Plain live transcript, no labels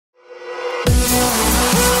What's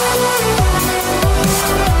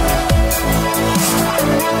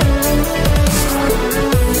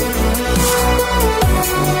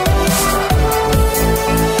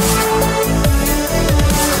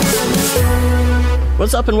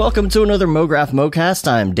up and welcome to another Mograph Mocast.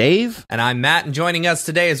 I'm Dave. And I'm Matt, and joining us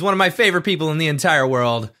today is one of my favorite people in the entire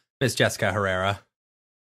world, Miss Jessica Herrera.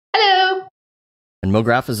 Hello! And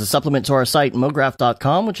Mograph is a supplement to our site,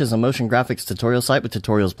 mograph.com, which is a motion graphics tutorial site with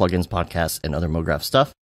tutorials, plugins, podcasts, and other Mograph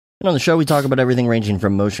stuff. And on the show, we talk about everything ranging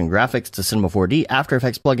from motion graphics to Cinema 4D, After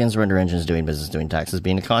Effects, plugins, render engines, doing business, doing taxes,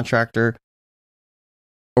 being a contractor,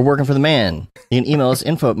 or working for the man. You can email us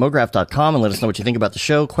info@mograph.com and let us know what you think about the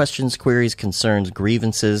show, questions, queries, concerns,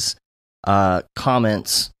 grievances,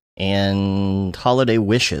 comments, and holiday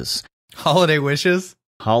wishes. Holiday wishes?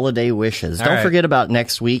 Holiday wishes. All Don't right. forget about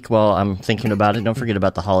next week. Well, I'm thinking about it. Don't forget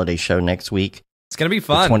about the holiday show next week. It's going to be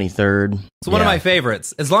fun. The 23rd. It's one of my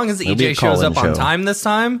favorites. As long as It'll be a EJ shows up call-in on show. time this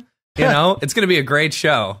time, you know, it's going to be a great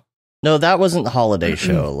show. No, that wasn't the holiday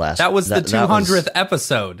show last. That was the 200th was-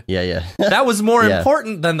 episode. Yeah. That was more Yeah.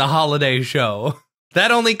 important than the holiday show.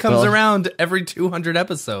 That only comes Well- around every 200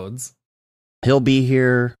 episodes. He'll be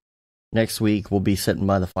here next week. We'll be sitting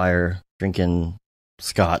by the fire drinking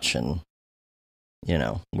scotch and, you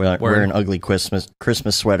know, wearing ugly Christmas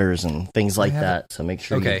sweaters and things like that. So make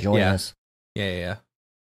sure you join us. Yeah.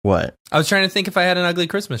 What? I was trying to think if I had an ugly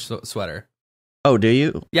Christmas sweater. Oh, do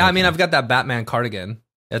you? Yeah, I Okay. mean, I've got that Batman cardigan.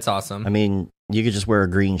 It's awesome. I mean, you could just wear a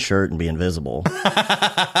green shirt and be invisible.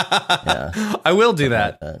 I will do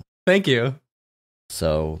that. Thank you.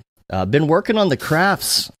 So, been working on the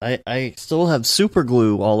crafts. I still have super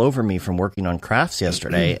glue all over me from working on crafts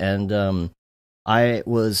yesterday, and I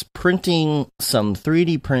was printing some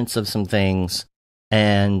 3D prints of some things,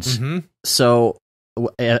 and so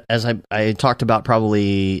as I talked about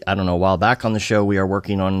probably, I don't know, a while back on the show, we are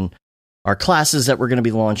working on our classes that we're going to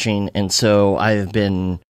be launching, and so I've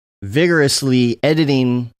been vigorously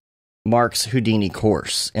editing Mark's Houdini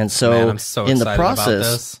course, and so, Man, I'm so in the excited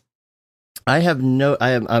process, about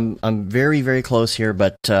this. I'm very, very close here,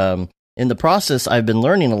 but in the process, I've been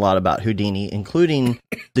learning a lot about Houdini, including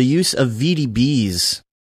the use of VDBs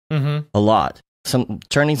a lot.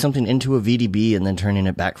 Turning something into a VDB and then turning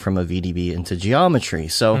it back from a VDB into geometry.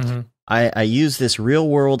 So I use this real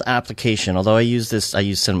world application. Although I use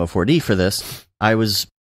Cinema 4D for this, I was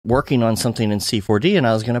working on something in C4D and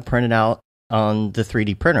I was going to print it out on the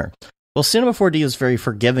 3D printer. Well, Cinema 4D is very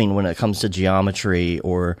forgiving when it comes to geometry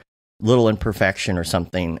or little imperfection or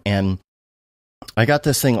something. And I got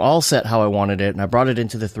this thing all set how I wanted it, and I brought it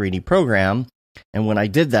into the 3D program. And when I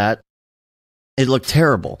did that, it looked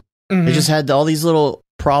terrible. It just had all these little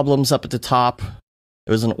problems up at the top. It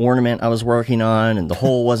was an ornament I was working on, and the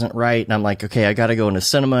hole wasn't right. And I'm like, okay, I got to go into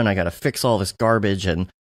Cinema, and I got to fix all this garbage. And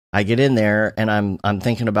I get in there, and I'm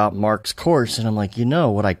thinking about Mark's course, and I'm like, you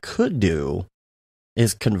know, what I could do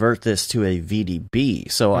is convert this to a VDB.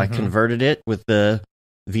 So I converted it with the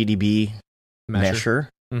VDB mesher,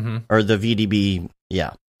 or the VDB,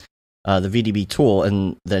 the VDB tool,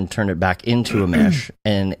 and then turned it back into a mesh,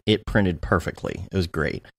 and it printed perfectly. It was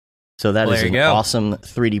great. So that is an awesome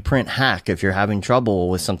 3D print hack. If you're having trouble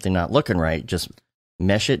with something not looking right, just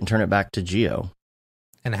mesh it and turn it back to Geo.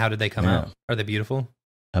 And how did they come out? Are they beautiful?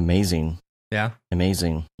 Amazing. Yeah.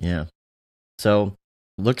 Amazing. Yeah. So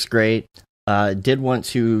looks great. Did want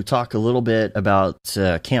to talk a little bit about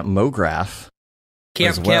Camp Mograph.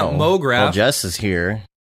 Camp Mograph. Well, Jess is here.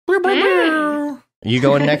 Are you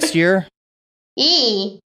going next year?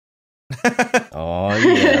 Yee. Oh,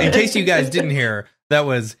 yeah. In case you guys didn't hear, that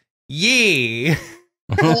was yee.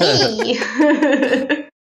 Yee.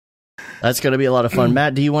 That's going to be a lot of fun.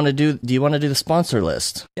 Matt, do you want to do the sponsor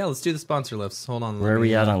list? Yeah, let's do the sponsor lists. Hold on. Where are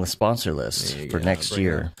we at on the sponsor list for next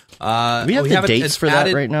year? We we have the dates for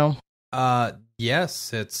that right now?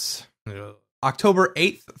 Yes, it's October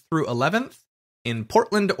 8th through 11th in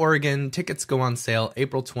Portland, Oregon. Tickets go on sale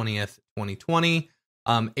April 20th, 2020.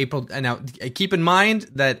 Now keep in mind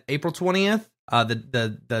that April 20th,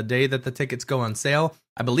 the day that the tickets go on sale,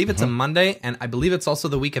 I believe it's a Monday, and I believe it's also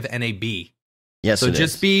the week of NAB. Yes, so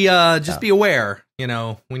just be aware, you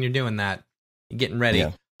know, when you're doing that, getting ready.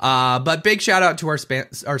 Yeah. But big shout out to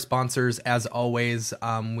our sponsors as always.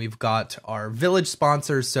 We've got our village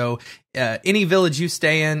sponsors. So any village you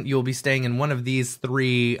stay in, you'll be staying in one of these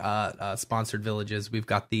three sponsored villages. We've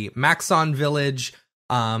got the Maxon Village,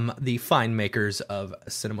 the fine makers of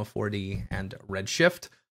Cinema 4D and Redshift.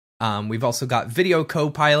 We've also got Video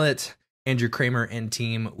Copilot, Andrew Kramer and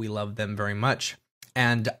team. We love them very much.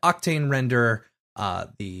 And Octane Render,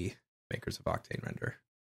 the makers of Octane Render,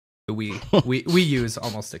 who we use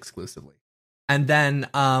almost exclusively. And then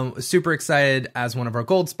super excited as one of our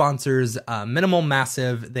gold sponsors, Minimal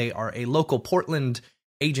Massive. They are a local Portland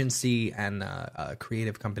agency and a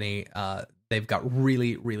creative company. They've got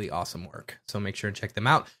really, really awesome work. So make sure to check them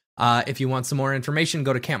out. If you want some more information,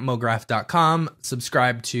 go to campmograph.com,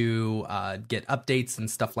 subscribe to get updates and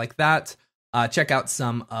stuff like that. Check out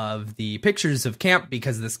some of the pictures of camp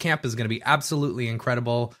because this camp is going to be absolutely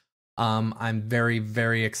incredible. I'm very,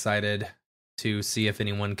 very excited to see if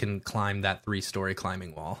anyone can climb that 3-story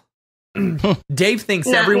climbing wall. Dave thinks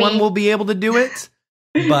Not everyone me. will be able to do it,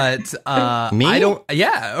 but Me? I don't.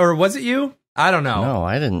 Yeah, or was it you? I don't know. No,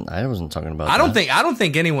 I didn't. I wasn't talking about. I don't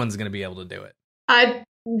think anyone's going to be able to do it. I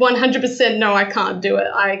 100% know I can't do it.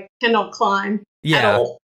 I cannot climb at Yeah.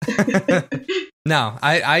 all. No,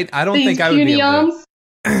 I don't These think I would be puny able to. arms,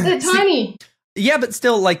 they're tiny. Yeah, but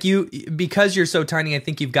still, like because you're so tiny, I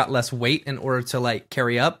think you've got less weight in order to like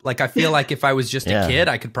carry up. Like I feel like if I was just Yeah. a kid,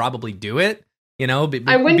 I could probably do it. You know,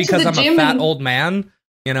 I went to because the I'm a gym fat and- old man.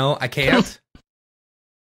 You know, I can't.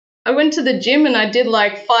 I went to the gym and I did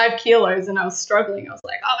like 5 kilos and I was struggling. I was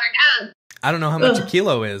like, oh my God. I don't know how much a Ugh.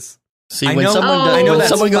 kilo is. See, I when know, someone, I does, know when that's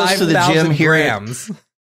someone goes to the 5,000 gym here, grams.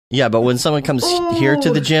 yeah, but when someone comes here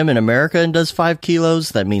to the Ooh. gym in America and does 5 kilos,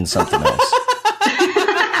 that means something else.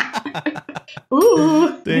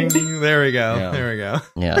 Ooh. Ding, there we go. Yeah. There we go.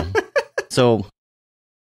 Yeah. So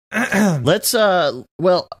let's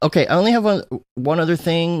well, okay, I only have one other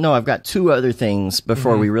thing. No, I've got 2 other things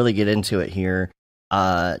before we really get into it here.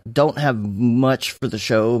 Don't have much for the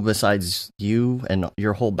show besides you and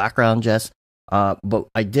your whole background, Jess. But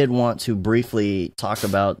I did want to briefly talk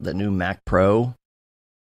about the new Mac Pro.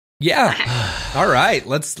 Yeah. All right.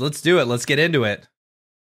 Let's do it. Let's get into it.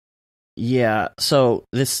 Yeah, so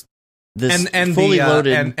this And fully the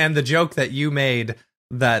loaded and the joke that you made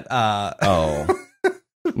that Oh.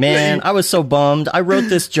 Man, I was so bummed. I wrote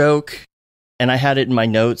this joke and I had it in my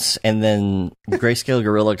notes, and then Grayscale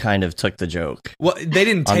Gorilla kind of took the joke. well, they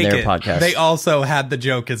didn't On take their it. podcast. They also had the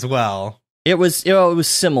joke as well. It was, it was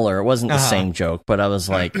similar. It wasn't the Uh-huh. same joke, but I was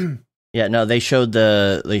like, yeah, no, they showed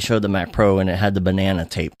the Mac Pro and it had the banana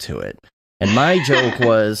tape to it. And my joke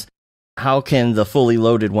was, how can the fully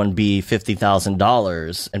loaded one be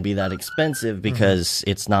 $50,000 and be that expensive because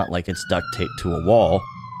it's not like it's duct taped to a wall?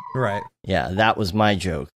 Right. Yeah, that was my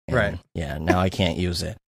joke. And Right. Yeah, now I can't use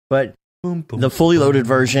it. But Boom, boom, the fully boom. loaded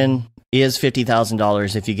version is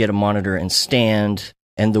 $50,000 if you get a monitor and stand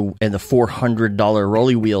and the $400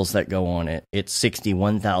 rolly wheels that go on it. It's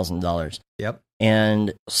 $61,000. Yep.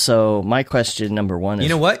 And so my question number one is, You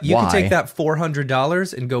know what? You why? can take that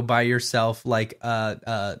 $400 and go buy yourself like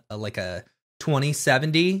a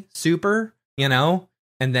 2070 Super, you know,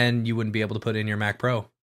 and then you wouldn't be able to put in your Mac Pro.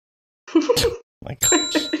 My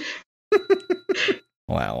gosh.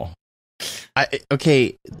 Wow.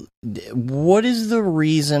 Okay, what is the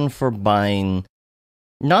reason for buying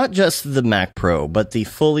not just the Mac Pro, but the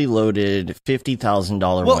fully loaded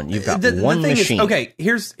 $50,000 one? You've got one thing machine. Is, okay,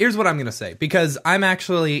 here's what I'm gonna say, because I'm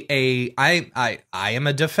actually I am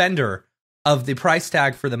a defender of the price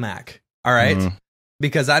tag for the Mac. All right,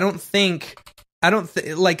 because I don't think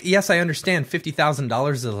like, yes, I understand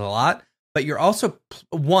 $50,000 is a lot, but you're also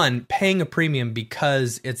paying a premium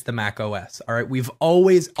because it's the Mac OS. All right,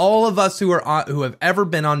 all of us who have ever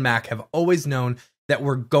been on Mac have always known that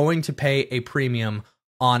we're going to pay a premium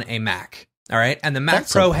on a Mac. All right, and the Mac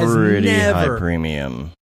That's Pro a has pretty never high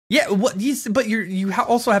premium. Yeah, but you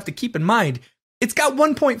also have to keep in mind it's got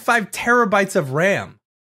 1.5 terabytes of RAM.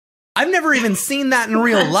 I've never even seen that in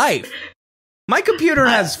real life. My computer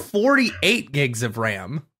has 48 gigs of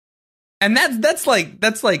RAM, and that's like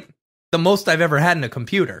the most I've ever had in a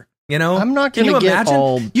computer. You know, I'm not going to get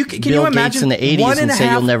all Bill Gates in the 80s and say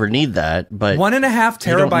you'll never need that, but 1.5 you don't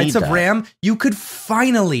need terabytes of that. RAM, you could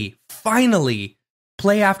finally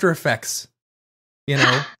play After Effects. You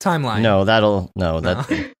know, timeline. no, that'll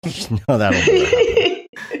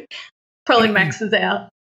Probably maxes out.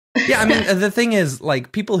 Yeah, I mean, the thing is,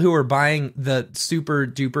 like, people who are buying the super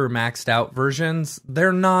duper maxed out versions,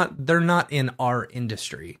 they're not in our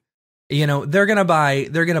industry. You know, they're gonna buy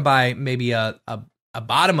maybe a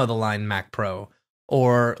bottom of the line Mac Pro,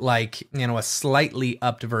 or like, you know, a slightly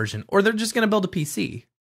upped version, or they're just gonna build a PC.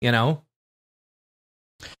 You know,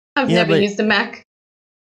 I've Yeah, never but- used a Mac.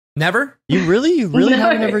 never. You really No.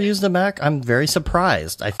 have never used a Mac? I'm very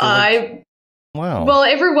surprised. I feel like, wow. Well,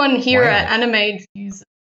 everyone here Wow. at Animade uses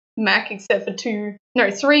Mac except for 3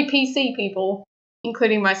 PC people,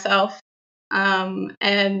 including myself.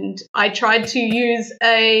 And I tried to use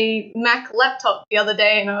a Mac laptop the other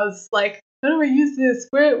day, and I was like, "How do I use this?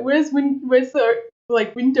 Where's the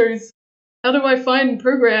like Windows How do I find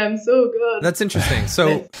programs? Oh god. That's interesting.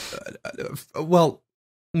 So, well,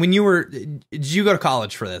 when you were, did you go to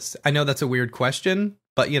college for this? I know that's a weird question,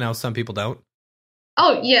 but some people don't.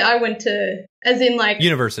 Oh yeah, I went to, as in like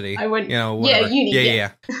university. I went, whatever. uni.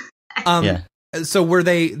 Yeah. So were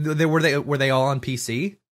they all on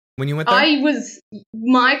PC when you went there?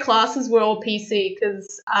 My classes were all PC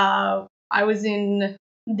because I was in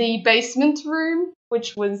the basement room,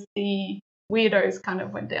 which was the weirdos kind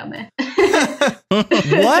of went down there.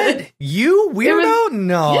 What? You weirdo?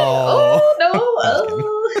 No. Yeah, oh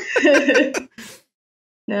no.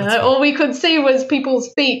 No, all we could see was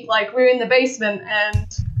people's feet. Like, we were in the basement, and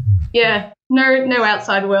yeah, no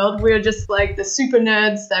outside world. We were just like the super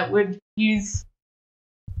nerds that would use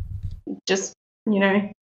just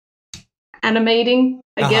animating,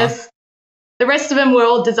 I guess. The rest of them were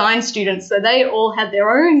all design students, so they all had their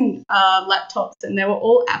own laptops, and they were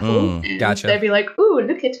all Apple. And gotcha. They'd be like, "Ooh,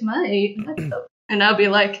 look at my laptop," and I'll be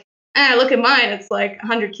like, "Look at mine. It's like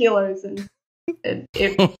 100 kilos, and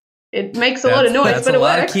it makes a lot of noise, but it works." That's a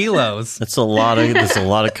lot of kilos. That's a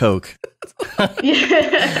lot of coke.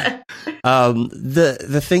 Yeah.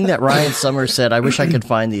 The thing that Ryan Summers said, I wish I could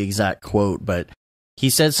find the exact quote, but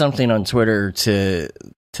he said something on Twitter to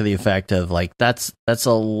the effect of like, that's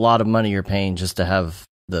a lot of money you're paying just to have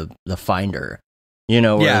the Finder, or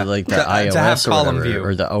like the iOS to have or column whatever, view.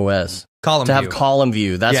 or the OS column to view. have column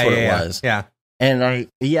view. That's what it was. Yeah. And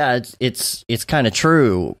it's kind of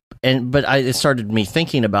true. But it started me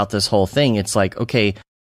thinking about this whole thing. It's like, okay,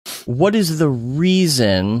 what is the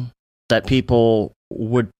reason that people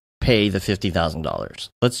would pay the $50,000?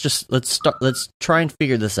 Let's try and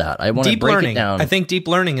figure this out. I want to break it down. I think deep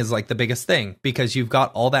learning is like the biggest thing because you've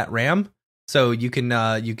got all that RAM, so you can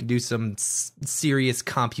do some serious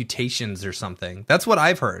computations or something. That's what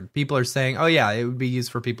I've heard. People are saying, oh yeah, it would be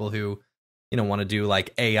used for people who want to do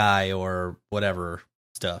like AI or whatever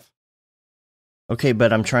stuff. Okay,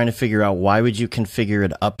 but I'm trying to figure out, why would you configure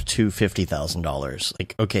it up to $50,000?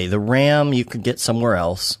 Like, okay, the RAM you could get somewhere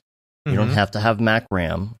else. You don't have to have Mac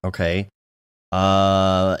RAM. Okay.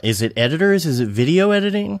 Is it editors? Is it video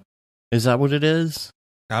editing? Is that what it is?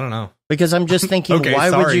 I don't know. Because I'm just thinking, okay, why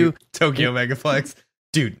would you... Tokyo Megaplex.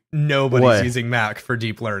 Dude, nobody's using Mac for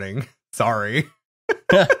deep learning. Sorry.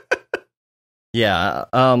 Yeah.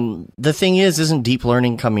 The thing is, isn't deep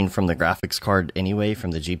learning coming from the graphics card anyway, from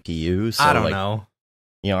the GPU? So, I don't know.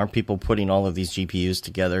 Aren't people putting all of these GPUs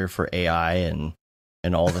together for AI and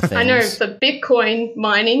all the things? I know, for Bitcoin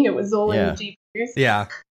mining, it was all in GPUs. Yeah.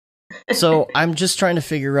 So I'm just trying to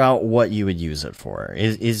figure out what you would use it for.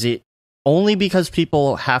 Is it only because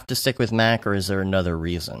people have to stick with Mac, or is there another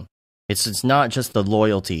reason? It's not just the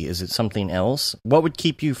loyalty. Is it something else? What would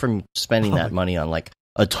keep you from spending that money on like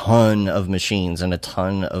a ton of machines and a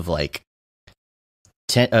ton of like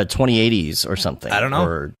 2080s or something? I don't know.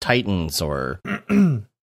 Or Titans or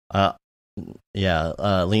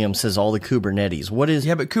Liam says all the Kubernetes. What is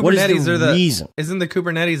but Kubernetes are the reason? Isn't the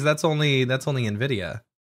Kubernetes that's only NVIDIA?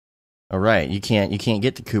 All right, you can't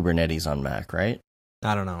get the Kubernetes on Mac, right?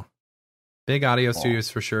 I don't know. Big audio studios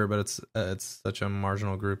for sure, but it's such a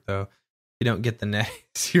marginal group though. You don't get the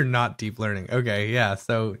netties, you're not deep learning. Okay, yeah,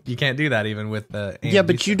 so you can't do that even with the AMD Yeah,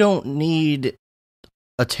 but stuff. you don't need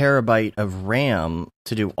a terabyte of RAM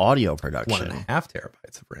to do audio production. 1.5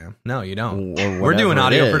 terabytes of RAM. No, you don't. Or we're doing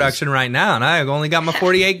audio it production right now, and I've only got my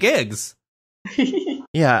 48 gigs.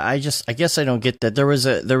 Yeah, I guess I don't get that. There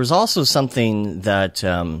was also something that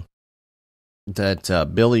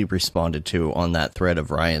Billy responded to on that thread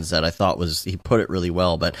of Ryan's that I thought he put it really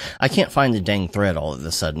well, but I can't find the dang thread all of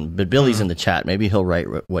a sudden. But Billy's in the chat. Maybe he'll write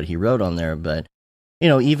what he wrote on there. But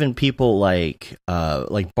even people like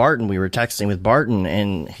Barton, we were texting with Barton,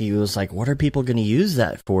 and he was like, "What are people going to use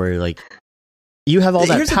that for?" Like, you have all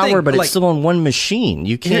that power, but it's still on one machine.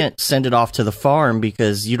 You can't send it off to the farm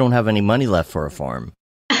because you don't have any money left for a farm.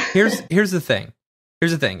 Here's the thing.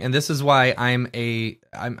 Here's the thing, and this is why I'm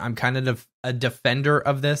kind of a defender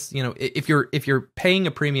of this. If you're paying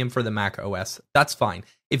a premium for the Mac OS, that's fine.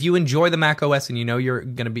 If you enjoy the Mac OS and you're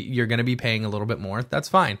gonna be paying a little bit more, that's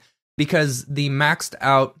fine. Because the maxed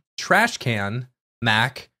out trash can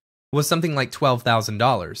Mac was something like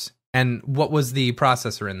 $12,000, and what was the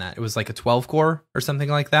processor in that? It was like a 12 core or something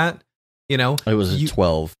like that. It was a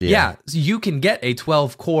 12. Yeah, so you can get a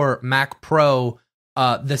 12 core Mac Pro.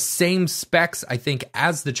 The same specs, I think,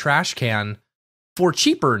 as the trash can for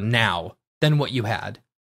cheaper now than what you had.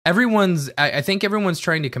 I think everyone's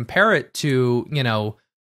trying to compare it to,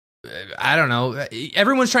 I don't know.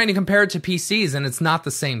 Everyone's trying to compare it to PCs, and it's not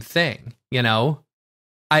the same thing.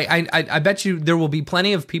 I bet you there will be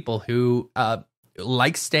plenty of people who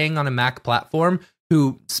like staying on a Mac platform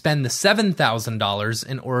who spend the $7,000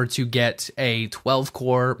 in order to get a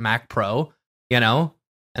 12-core Mac Pro, you know,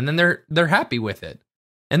 and then they're happy with it.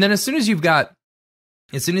 And then as soon as you've got,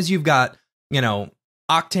 you know,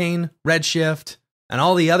 Octane, Redshift, and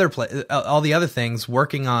all the other things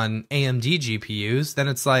working on AMD GPUs, then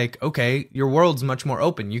it's like, okay, your world's much more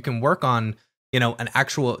open. You can work on, you know,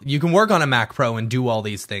 you can work on a Mac Pro and do all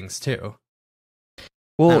these things too.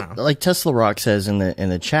 Well, like Tesla Rock says in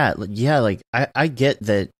the chat, yeah, like I get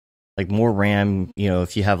that, like more RAM, you know,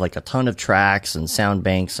 if you have like a ton of tracks and sound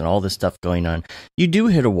banks and all this stuff going on, you do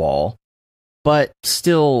hit a wall, but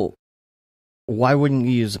still, why wouldn't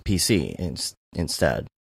you use a PC instead?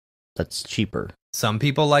 That's cheaper. Some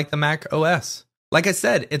people like the Mac OS. Like I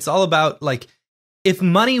said, it's all about, like, if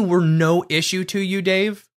money were no issue to you,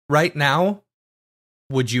 Dave, right now,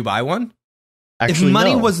 would you buy one? Actually, if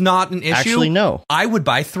money no. was not an issue, Actually, no. I would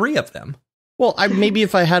buy 3 of them. Well, maybe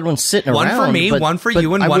if I had one sitting one around. One for me, one for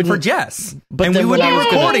you, and one for Jess. And we would be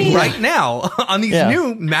recording right now on these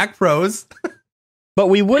new Mac Pros. But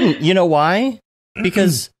we wouldn't. You know why?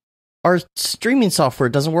 Because our streaming software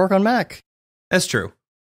doesn't work on Mac. That's true.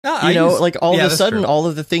 Like all of a sudden, all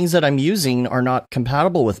of the things that I'm using are not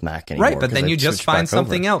compatible with Mac anymore. Right, but then you just find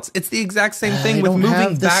something else. It's the exact same thing with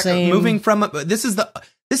moving from. This is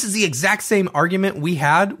the exact same argument we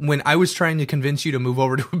had when I was trying to convince you to move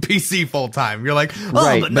over to a PC full time. You're like,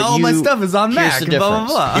 but all my stuff is on Mac. Blah blah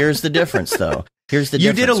blah. Here's the difference, though.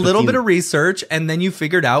 You did a little bit of research, and then you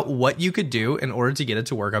figured out what you could do in order to get it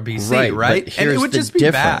to work on PC, right? And it would just be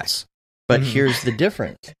bad. But here's the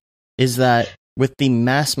difference: is that with the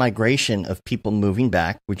mass migration of people moving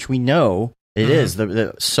back, which we know it is,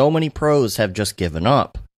 so many pros have just given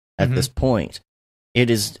up at this point. It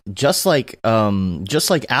is just like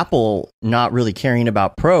Apple not really caring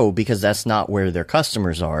about Pro because that's not where their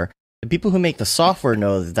customers are. The people who make the software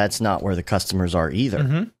know that that's not where the customers are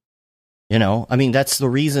either. You know, I mean, that's the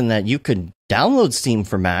reason that you could download Steam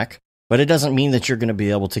for Mac, but it doesn't mean that you're going to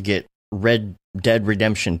be able to get Red Dead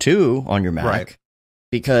Redemption 2 on your Mac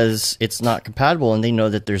because it's not compatible, and they know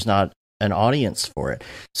that there's not an audience for it.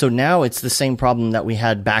 So now it's the same problem that we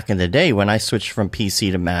had back in the day when I switched from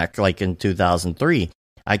PC to Mac, like in 2003.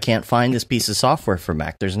 I can't find this piece of software for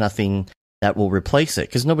Mac. There's nothing that will replace it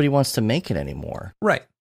because nobody wants to make it anymore. Right.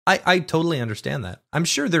 I totally understand that. I'm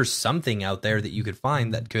sure there's something out there that you could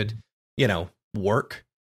find that could, you know, work.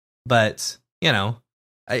 But, you know,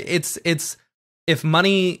 it's if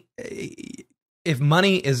money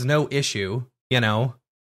is no issue, you know,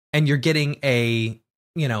 and you're getting a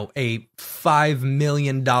 $5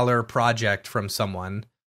 million project from someone, and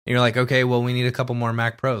you're like, okay, well, we need a couple more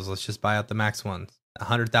Mac Pros. Let's just buy out the Max ones.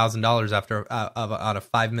 $100,000 after out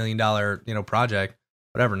of $5 million, project,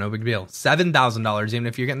 whatever, no big deal. $7,000, even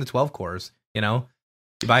if you're getting the 12 cores, you know,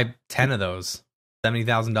 you buy 10 of those,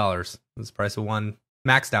 $70,000. That's the price of one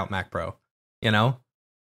maxed out Mac Pro. You know,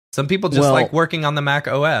 some people just like working on the Mac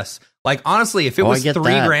OS. Like, honestly, if it was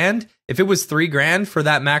 $3,000, if it was $3,000 for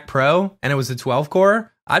that Mac Pro and it was a 12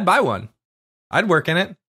 core, I'd buy one. I'd work in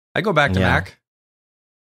it. I'd go back to Mac.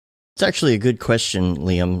 It's actually a good question,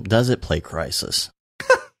 Liam. Does it play Crysis?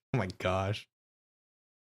 Oh my gosh.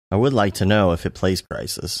 I would like to know if it plays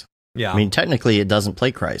Crysis. Yeah. I mean, technically it doesn't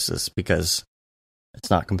play Crysis because it's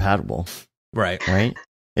not compatible. Right. Right?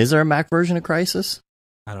 Is there a Mac version of Crysis?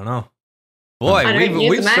 I don't know. Boy,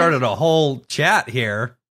 we've started a whole chat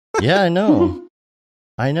here. Yeah, I know.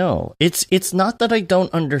 I know. It's not that I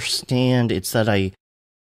don't understand, it's that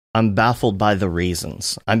I'm baffled by the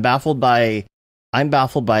reasons. I'm baffled by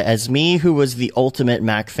as me, who was the ultimate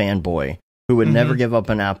Mac fanboy, who would never give up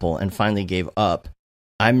on Apple and finally gave up.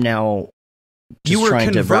 I'm now just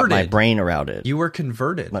trying to wrap my brain around it. You were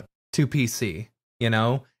converted to PC, you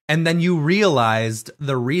know? And then you realized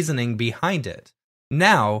the reasoning behind it.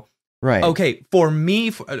 Now, right. Okay, for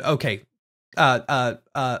me, okay,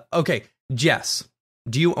 Jess,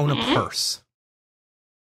 do you own a purse?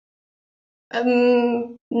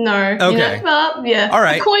 No. Okay. Yeah. All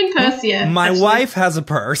right. A coin purse, yeah. My wife has a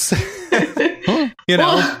purse. You know?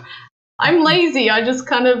 Well, I'm lazy. I just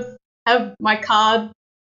kind of have my card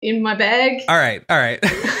in my bag. All right.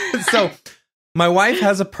 So, my wife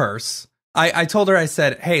has a purse. I told her, I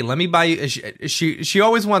said, hey, let me buy you. She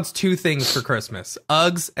always wants 2 things for Christmas,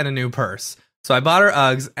 Uggs and a new purse. So I bought her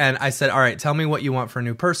Uggs, and I said, all right, tell me what you want for a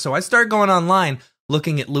new purse. So I start going online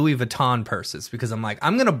looking at Louis Vuitton purses because I'm like,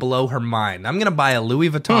 I'm going to blow her mind. I'm going to buy a Louis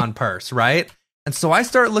Vuitton purse, right? And so I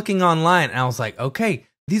start looking online, and I was like, okay,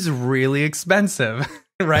 these are really expensive,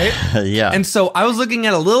 right? Yeah. And so I was looking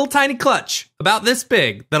at a little tiny clutch about this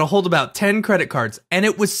big that'll hold about 10 credit cards, and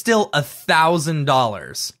it was still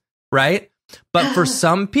 $1,000, right? But for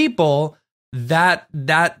some people, that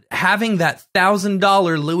having that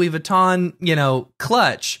 $1,000 Louis Vuitton,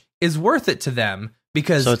 clutch is worth it to them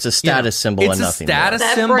because so it's a status symbol and nothing more. It's a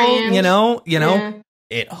status symbol, brand.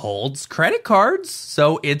 It holds credit cards,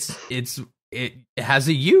 so it has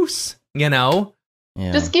a use,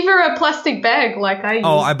 Yeah. Just give her a plastic bag like I use.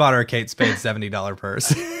 Oh, I bought her a Kate Spade $70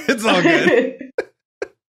 purse. It's all good.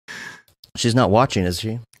 She's not watching, is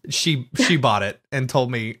she? She bought it and told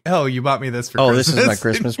me, "Oh, you bought me this for Christmas." This is my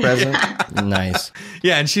Christmas present? Nice.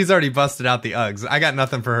 Yeah, and she's already busted out the Uggs. I got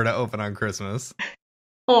nothing for her to open on Christmas.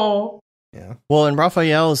 Oh. Yeah. Well, and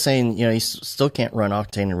Raphael is saying, you still can't run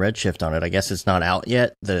Octane and Redshift on it. I guess it's not out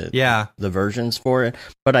yet, the versions for it.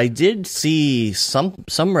 But I did see some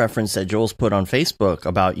reference that Joel's put on Facebook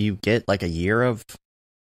about you get like a year of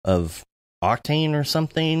Octane or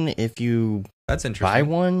something if you That's interesting. buy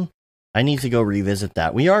one. I need to go revisit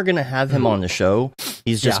that. We are going to have him on the show.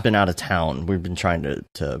 He's just been out of town. We've been trying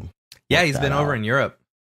to Yeah, he's been over in Europe.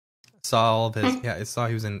 Saw all of his. Yeah, I saw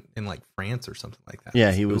he was in like France or something like that.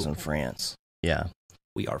 Yeah, he was in France. Yeah,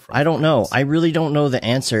 we are from. I don't know. I really don't know the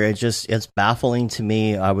answer. It's baffling to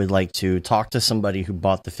me. I would like to talk to somebody who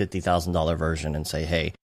bought the $50,000 version and say,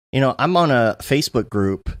 hey, I'm on a Facebook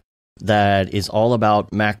group that is all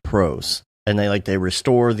about Mac Pros, and they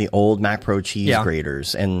restore the old Mac Pro cheese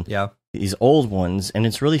graters and these old ones, and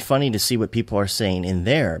it's really funny to see what people are saying in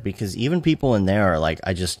there because even people in there are like,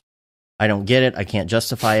 I don't get it. I can't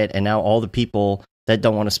justify it. And now all the people that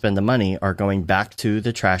don't want to spend the money are going back to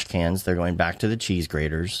the trash cans. They're going back to the cheese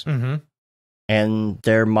graters. Mm-hmm. And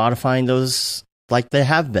they're modifying those like they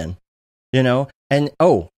have been, And,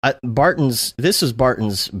 this is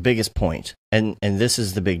Barton's biggest point, and this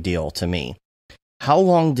is the big deal to me. How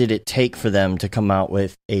long did it take for them to come out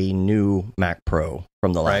with a new Mac Pro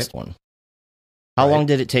from the last one? How long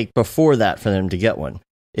did it take before that for them to get one?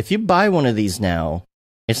 If you buy one of these now,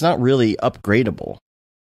 it's not really upgradable.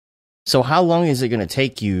 So how long is it going to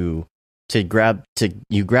take you to grab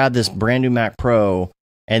this brand new Mac Pro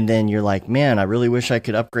and then you're like, man, I really wish I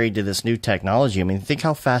could upgrade to this new technology. I mean, think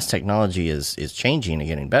how fast technology is changing and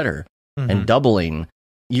getting better and doubling.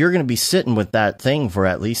 You're going to be sitting with that thing for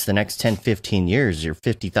at least the next 10, 15 years, your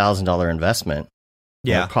 $50,000 investment.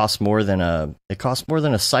 Yeah. It costs more than a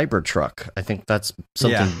Cybertruck. I think that's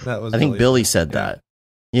something. Yeah, that was Billy said that.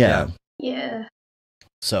 Yeah. Yeah.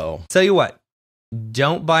 So tell you what,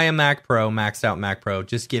 don't buy a Mac Pro, maxed out Mac Pro.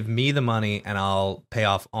 Just give me the money and I'll pay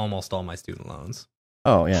off almost all my student loans.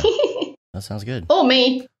 Oh yeah, that sounds good. Or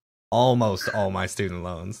me. Almost all my student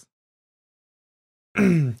loans.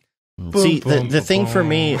 See, the thing for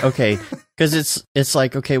me, okay, because it's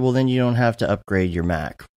like, okay, well then you don't have to upgrade your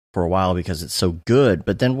Mac for a while because it's so good.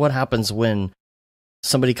 But then what happens when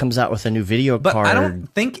somebody comes out with a new video card? But I don't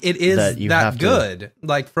think it is that good.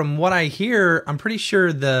 Like from what I hear, I'm pretty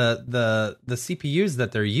sure the CPUs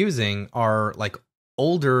that they're using are like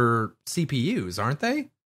older CPUs, aren't they?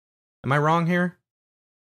 Am I wrong here?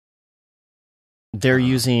 They're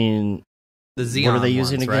using the Xeon. What are they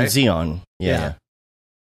using ones, again? Right? Xeon. Yeah.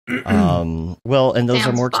 Well, and those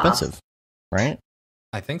are more expensive, right?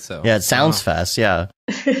 I think so. Yeah, it sounds fast. Yeah.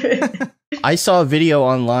 I saw a video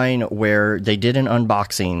online where they did an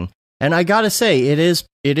unboxing, and I gotta say, it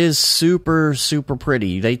is super, super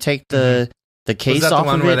pretty. They take the case off of it. Was that the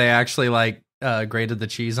one where they actually grated the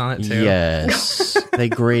cheese on it too? Yes, they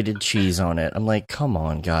grated cheese on it. I'm like, come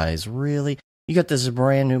on, guys, really? You got this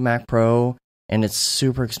brand new Mac Pro, and it's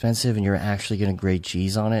super expensive, and you're actually gonna grate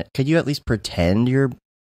cheese on it? Could you at least pretend you're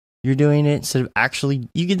doing it instead of actually?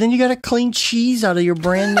 You gotta clean cheese out of your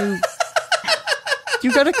brand new.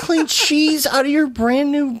 You got to clean cheese out of your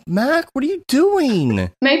brand new Mac? What are you doing?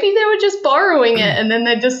 Maybe they were just borrowing it and then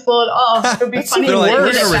they just thought, oh, it would be funny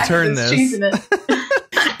to return this. Cheese in it.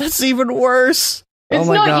 That's even worse. It's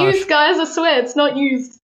not used, guys. I swear, it's not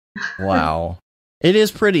used. Wow. It is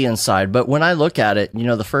pretty inside, but when I look at it,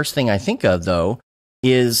 the first thing I think of, though,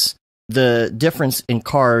 is the difference in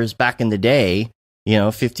cars back in the day,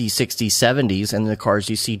 50s, 60s, 70s, and the cars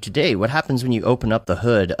you see today. What happens when you open up the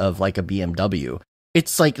hood of like a BMW?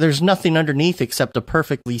 It's like there's nothing underneath except a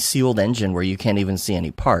perfectly sealed engine where you can't even see any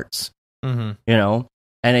parts. Mm-hmm.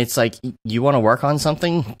 And it's like, you want to work on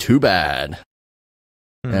something? Too bad.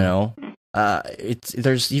 Mm-hmm.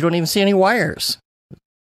 You don't even see any wires.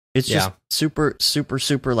 It's just super, super,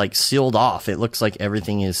 super like sealed off. It looks like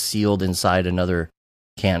everything is sealed inside another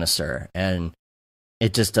canister, and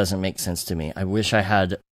it just doesn't make sense to me. I wish I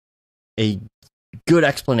had a good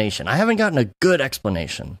explanation. I haven't gotten a good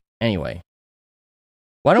explanation. Anyway.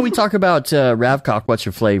 Why don't we talk about Ravcock, What's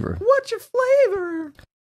Your Flavor? What's your flavor?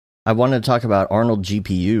 I wanted to talk about Arnold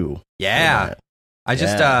GPU. Yeah. I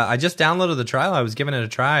just downloaded the trial. I was giving it a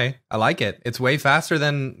try. I like it. It's way faster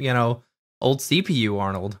than, old CPU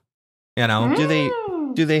Arnold.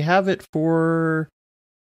 Do they have it for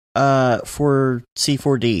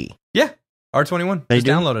C4D? Yeah, R21. They just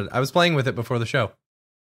do? downloaded. I was playing with it before the show.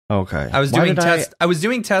 Okay. I was doing tests. I was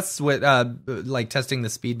doing tests with testing the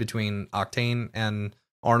speed between Octane and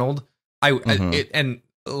Arnold. I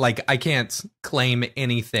can't claim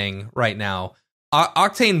anything right now.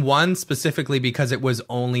 Octane won specifically because it was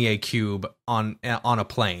only a cube on a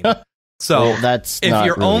plane. So if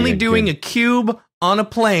you're only doing a cube on a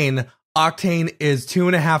plane, Octane is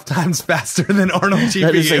 2.5 times faster than Arnold GPU.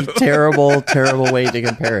 That is a terrible, terrible way to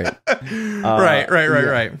compare it.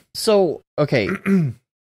 Right. So, okay.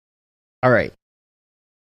 All right.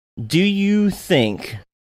 Do you think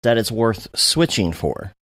that it's worth switching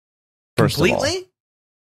for? First Completely? of all?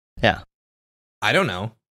 Yeah. I don't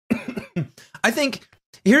know. I think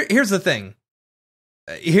here's the thing.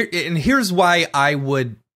 Here's why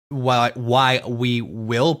we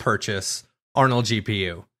will purchase Arnold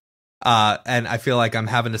GPU. And I feel like I'm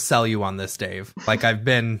having to sell you on this, Dave. Like I've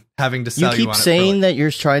been having to sell you on it. You keep saying that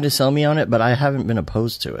you're trying to sell me on it, but I haven't been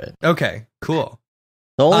opposed to it. Okay, cool.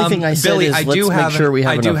 The only thing I said Billy, is let's make sure we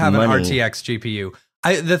have enough money. I do have an RTX GPU.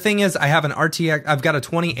 The thing is, I have an RTX. I've got a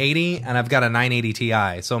 2080 and I've got a 980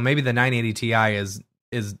 Ti. So maybe the 980 Ti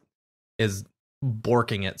is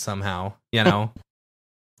borking it somehow.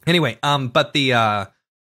 Anyway, but the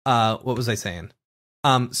what was I saying?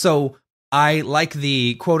 So I like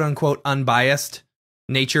the quote unquote unbiased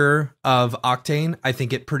nature of Octane. I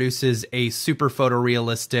think it produces a super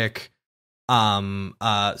photorealistic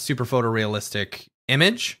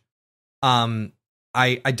image. I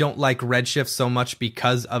don't like Redshift so much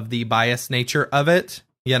because of the biased nature of it,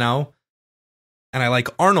 and I like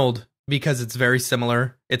Arnold because it's very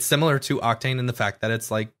similar. It's similar to Octane in the fact that it's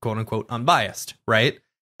like quote unquote unbiased, right?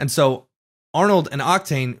 And so Arnold and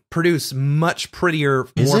Octane produce much prettier,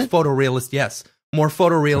 more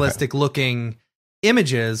photorealistic looking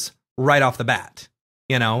images right off the bat,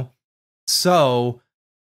 So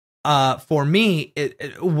for me,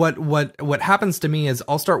 what happens to me is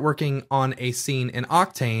I'll start working on a scene in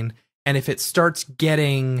Octane, and if it starts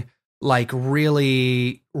getting like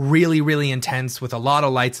really, really, really intense with a lot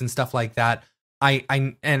of lights and stuff like that, I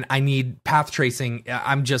need path tracing.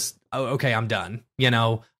 I'm just okay. I'm done.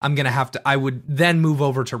 I'm gonna have to. I would then move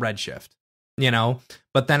over to Redshift.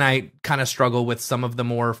 But then I kind of struggle with some of the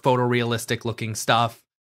more photorealistic looking stuff.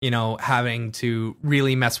 Having to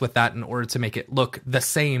really mess with that in order to make it look the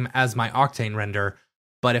same as my Octane render.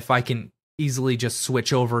 But if I can easily just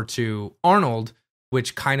switch over to Arnold,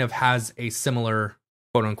 which kind of has a similar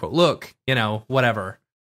quote unquote look, whatever,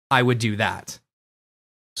 I would do that.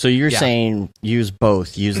 So you're saying use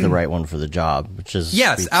both, use the right one for the job, which is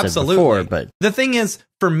yes, absolutely. Before, but the thing is,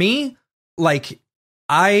 for me, like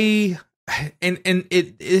this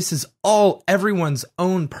is all everyone's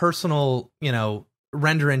own personal,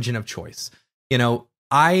 render engine of choice.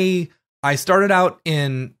 I started out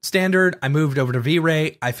in standard, I moved over to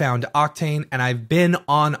V-Ray, I found Octane, and I've been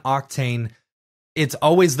on Octane. It's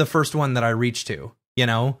always the first one that I reach to,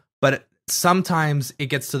 but sometimes it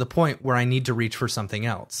gets to the point where I need to reach for something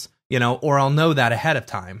else, or I'll know that ahead of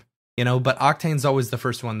time, but Octane's always the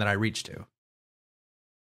first one that I reach to.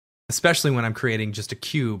 Especially when I'm creating just a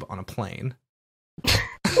cube on a plane.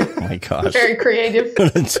 Oh my gosh. Very creative.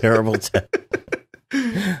 What a terrible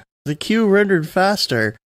The cube rendered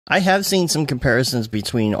faster. I have seen some comparisons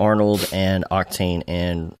between Arnold and Octane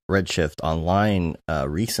and Redshift online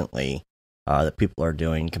recently that people are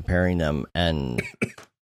doing, comparing them, and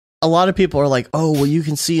a lot of people are like, oh, well, you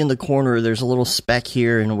can see in the corner there's a little speck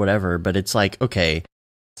here and whatever, but it's like, okay,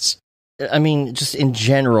 I mean, just in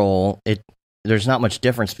general, there's not much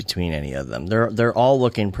difference between any of them. They're all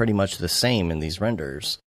looking pretty much the same in these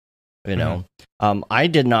renders. I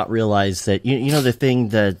did not realize that the thing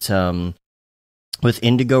that with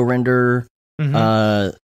Indigo render,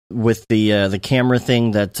 with the camera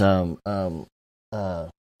thing that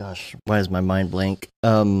gosh, why is my mind blank?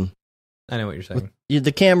 I know what you're saying.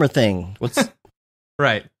 The camera thing. What's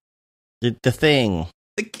right? The thing.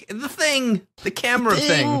 The camera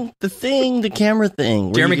thing. The camera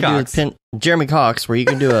thing. Jeremy Cox, where you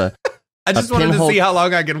can do a. I just wanted to see how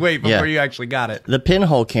long I could wait before you actually got it. The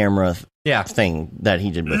pinhole camera thing that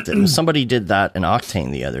he did with it. Somebody did that in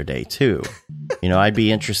Octane the other day, too. I'd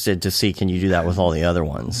be interested to see, can you do that with all the other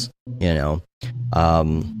ones? Tokyo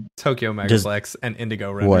Megaplex and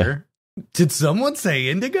Indigo Render. What? Did someone say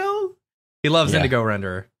Indigo? He loves Indigo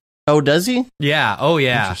Render. Oh, does he? Yeah. Oh,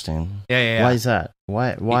 yeah. Interesting. Yeah. Why is that?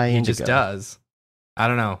 Why he Indigo? Just does. I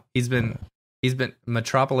don't know. He's been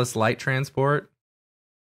Metropolis Light Transport.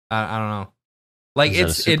 I don't know. Like, Is that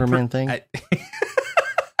a Superman thing?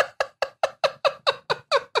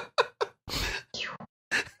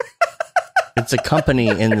 It's a company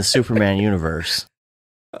in the Superman universe.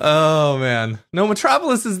 Oh man, no,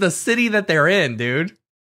 Metropolis is the city that they're in, dude.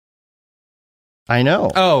 I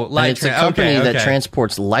know. Oh, light. And it's a company that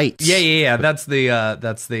transports lights. Yeah. That's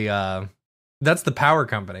the power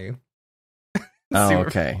company. Oh,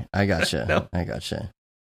 okay. I gotcha. No. I gotcha.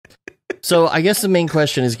 So I guess the main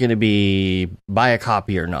question is going to be buy a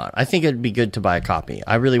copy or not. I think it'd be good to buy a copy.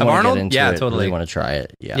 I really want to get into it. Totally. I really want to try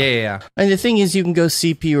it. Yeah. And the thing is, you can go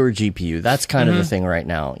CPU or GPU. That's kind of the thing right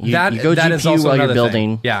now. You go that GPU while you're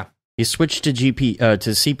building. Thing. Yeah. You switch to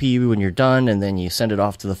CPU when you're done, and then you send it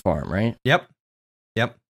off to the farm, right? Yep.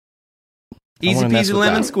 Easy peasy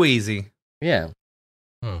lemon squeezy. Yeah.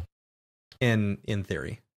 In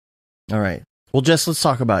theory. All right. Well, Jess, let's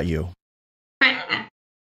talk about you.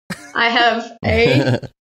 I have a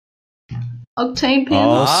Octane pen.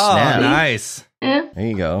 Oh, snap. Nice. Yeah. There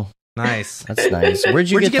you go. Nice. That's nice. Where'd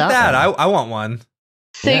you get that? I want one.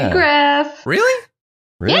 Mograph. Really?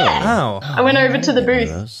 Yeah. Oh. I went over to the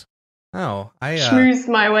booth. Oh, I schmoozed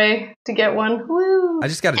my way to get one. Woo. I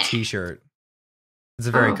just got a t-shirt. It's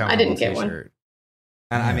a very comfortable I didn't get t-shirt. one.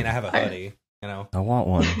 And I mean, I have a hoodie, I want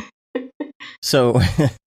one. So,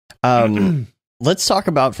 let's talk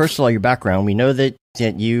about, first of all, your background. We know that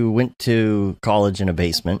you went to college in a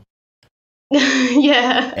basement.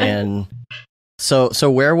 Yeah. And so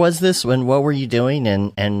where was this? What were you doing?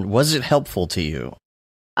 And was it helpful to you?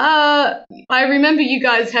 I remember you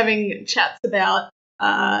guys having chats about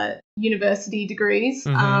university degrees.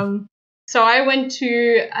 Mm-hmm. So I went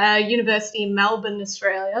to a university in Melbourne,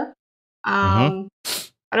 Australia. I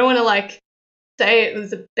don't want to say it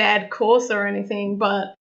was a bad course or anything,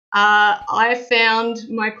 but I found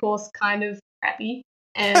my course kind of crappy,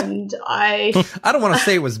 and I don't want to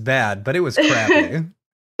say it was bad, but it was crappy.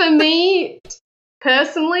 For me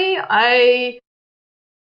personally,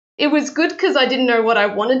 it was good because I didn't know what I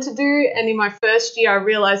wanted to do, and in my first year I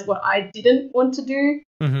realized what I didn't want to do.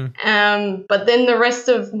 Mm-hmm. But then the rest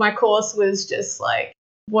of my course was just like,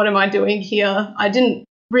 what am I doing here? I didn't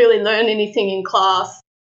really learn anything in class.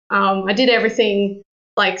 I did everything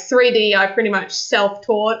like 3D. I pretty much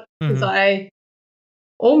self-taught because I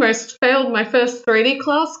almost failed my first 3D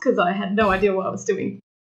class because I had no idea what I was doing.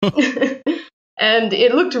 And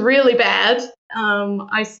it looked really bad.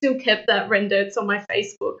 I still kept that render. It's on my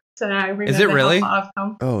Facebook, so I remember. Is it really? How far I've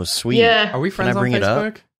come. Oh, sweet. Yeah. Are we friends on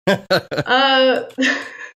Facebook?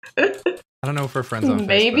 I don't know if we're friends on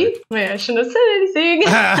maybe. Facebook. Maybe I shouldn't have said anything.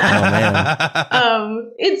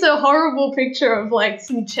 It's a horrible picture of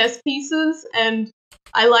some chess pieces, and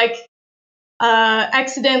I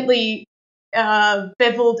accidentally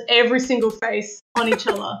beveled every single face on each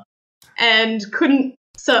other, and couldn't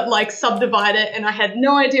subdivide it, and I had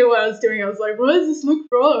no idea what I was doing. I was like, why does this look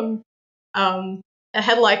wrong? It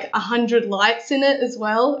had 100 lights in it as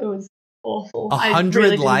well. It was awful.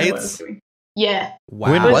 100 lights? Yeah.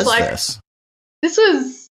 Wow. When was this? This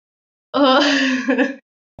was I'm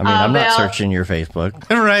not searching your Facebook.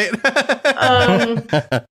 Right.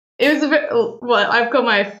 It was a bit. Well, I've got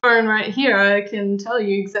my phone right here. I can tell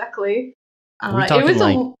you exactly. Are we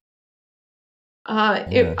talking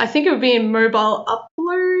I think it would be in mobile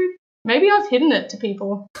upload. Maybe I've hidden it to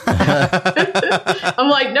people. I'm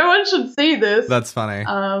like, no one should see this. That's funny.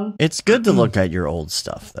 It's good to look at your old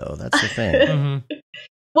stuff, though. That's the thing.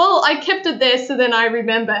 Well, I kept it there so then I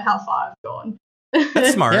remember how far I've gone.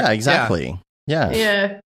 That's smart. Yeah, exactly. Yeah.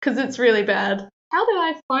 Yeah, because it's really bad. How did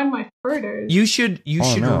I find my photos? You should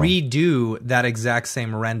redo that exact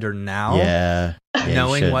same render now. Yeah.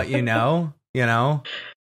 Knowing what you know.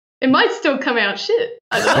 It might still come out shit.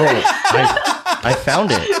 I don't know. I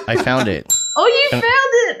found it. Oh, you found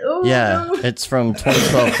it! Oh, yeah, no. It's from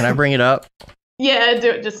 2012. Can I bring it up? Yeah, do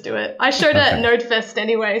it. Just do it. I showed it at NodeFest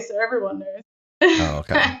anyway, so everyone knows. Oh,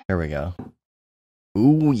 okay. Here we go.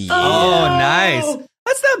 Ooh, yeah. Oh, nice.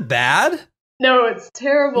 That's not bad. No, it's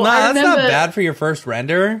terrible. No, I that's not bad for your first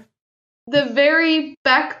render. The very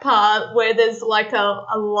back part where there's a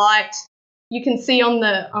light you can see on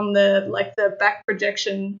the back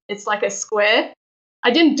projection, it's like a square. I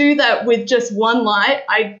didn't do that with just one light.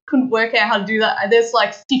 I couldn't work out how to do that. There's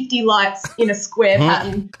 50 lights in a square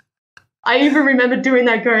pattern. I even remember doing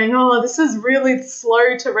that going, oh, this is really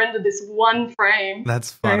slow to render this one frame.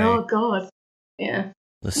 That's funny. Going, oh, God. Yeah.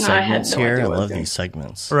 The segments here. I love these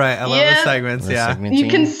segments. Right. I love the segments. Yeah. You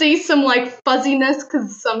can see some fuzziness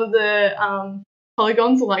because some of the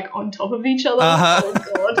polygons are on top of each other. Oh,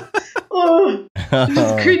 God. Oh,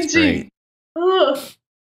 just cringy. Oh.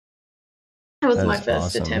 That was my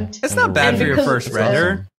first attempt. It's not bad for your first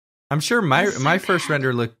render. I'm sure my first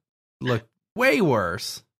render looked way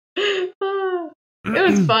worse. It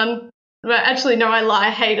was fun. But actually, no, I lie.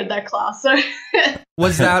 I hated that class. So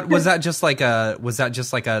was that just like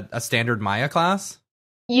a standard Maya class?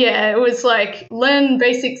 Yeah, it was like learn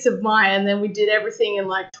basics of Maya, and then we did everything in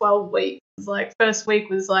like 12 weeks. It was like first week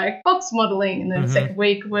was like box modeling, and then second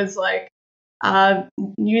week was like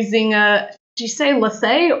using do you say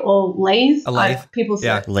lathe or lathe? A lathe. People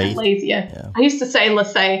say lathe. Yeah. I used to say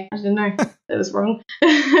lathe. I didn't know that was wrong.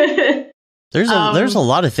 There's a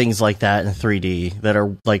lot of things like that in 3D that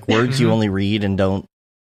are like words you only read and don't.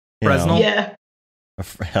 Fresnel. Yeah.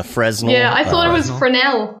 Fresnel. Yeah, I thought it was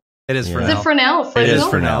Fresnel. It is Fresnel. Is it Fresnel? It is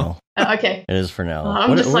Fresnel. Okay. It is Fresnel.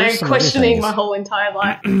 I'm just like questioning my whole entire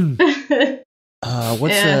life.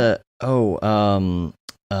 What's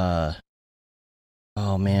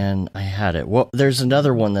oh man, I had it. Well, there's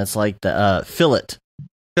another one that's like the fillet.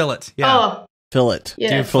 Fillet, yeah. Oh, fillet. Yeah.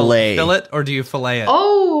 Do you fillet it or do you fillet it?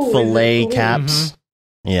 Oh, fillet caps.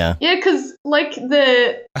 Yeah. Yeah, because like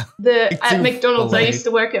the at McDonald's, I used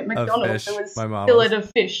to work at McDonald's. It was fillet of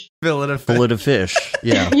fish. Fillet of fish.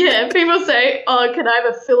 Yeah. Yeah, people say, "Oh, can I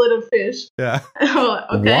have a fillet of fish?" Yeah.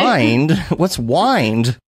 Okay. Wind? What's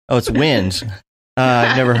wind? Oh, it's wind.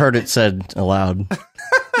 I've never heard it said aloud.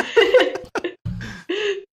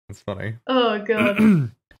 That's funny. Oh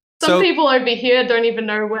god. Some people over here don't even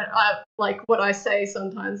know what I say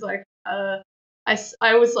sometimes. Like, I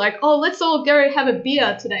was like, "Oh, let's all go have a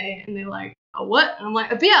beer today," and they're like, "A what?" And I'm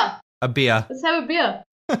like, "A beer. A beer. Let's have a beer."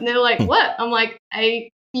 And they're like, "What?" I'm like,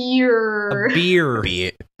 "A beer." A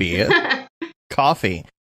beer. Beer. Coffee.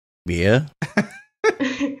 Beer.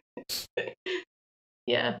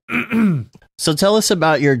 Yeah. So tell us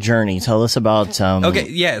about your journey. Tell us about so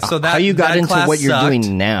that how you got into what you're sucked.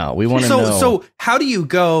 doing now. We want to know. So how do you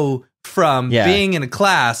go from being in a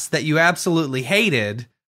class that you absolutely hated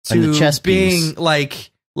to being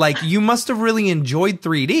like you must have really enjoyed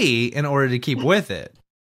 3D in order to keep with it?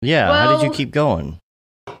 Yeah. Well, how did you keep going?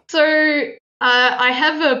 So I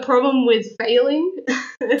have a problem with failing.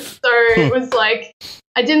 So it was like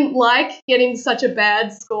I didn't like getting such a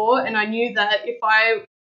bad score, and I knew that if I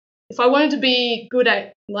wanted to be good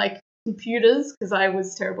at like computers, because I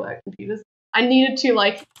was terrible at computers, I needed to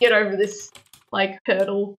like get over this like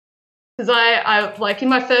hurdle. Because I like in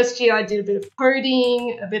my first year I did a bit of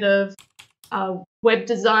coding, a bit of web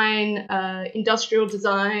design, industrial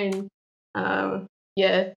design,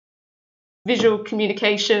 visual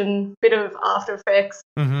communication, bit of After Effects,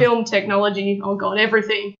 film technology, oh god,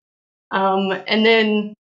 everything. And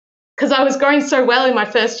then, because I was going so well in my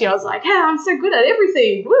first year, I was like, hey, I'm so good at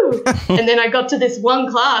everything, woo! And then I got to this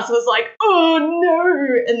one class, I was like, oh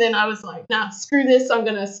no! And then I was like, nah, screw this, I'm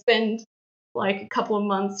going to spend like a couple of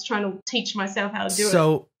months trying to teach myself how to do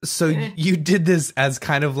it. So you did this as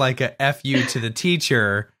kind of like a FU to the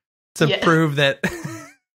teacher to prove that...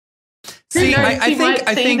 See, I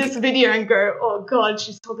think this video and go, oh god,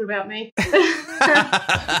 she's talking about me.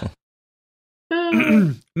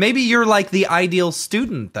 Maybe you're like the ideal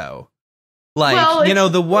student, though. Like,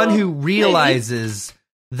 the one who realizes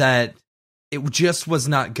that it just was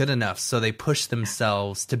not good enough, so they push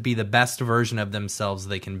themselves to be the best version of themselves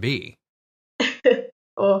they can be.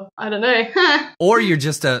 Or, I don't know. Or you're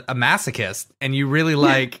just a masochist, and you really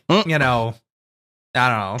like, I don't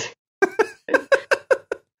know.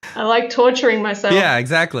 I like torturing myself. Yeah,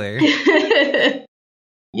 exactly.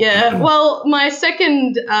 Yeah, well, my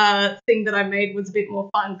second thing that I made was a bit more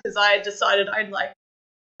fun because I decided I'd like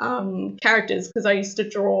characters because I used to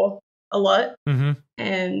draw a lot.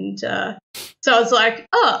 And so I was like,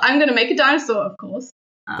 oh, I'm going to make a dinosaur, of course.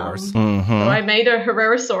 Of course. So I made a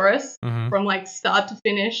Herrerasaurus from like start to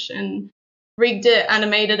finish and rigged it,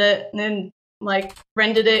 animated it, and then like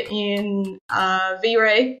rendered it in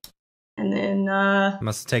V-Ray. And then...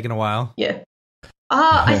 must have taken a while. Yeah.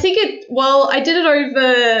 I think I did it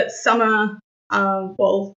over summer,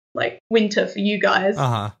 like winter for you guys,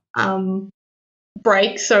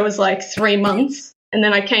 break. So it was like 3 months. And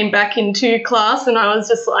then I came back into class and I was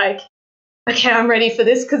just like, okay, I'm ready for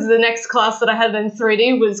this because the next class that I had in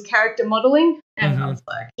 3D was character modeling. And I was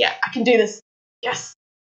like, yeah, I can do this. Yes.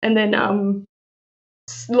 And then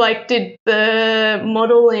did the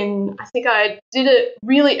model in, I think I did it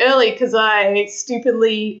really early because I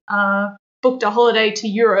stupidly booked a holiday to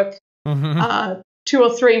Europe 2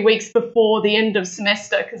 or 3 weeks before the end of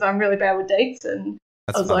semester because I'm really bad with dates. And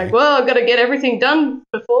I was like, well, I've got to get everything done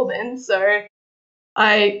before then. So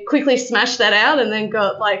I quickly smashed that out and then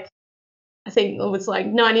got like, I think it was like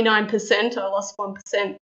 99%. I lost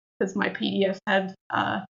 1% because my PDF had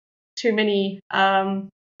too many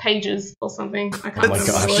pages or something. I can't That's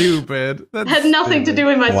remember what it was. stupid. It had nothing to do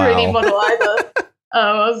with my Wow. 3D model either.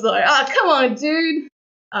 I was like, come on, dude.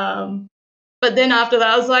 But then after that,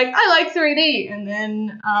 I was like, I like 3D. And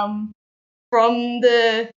then from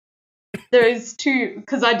those two,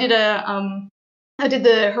 because I did I did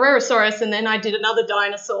the Herrerasaurus, and then I did another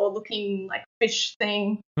dinosaur-looking like fish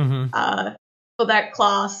thing for that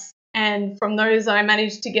class. And from those, I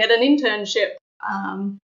managed to get an internship.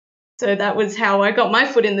 So that was how I got my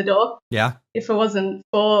foot in the door. Yeah. If it wasn't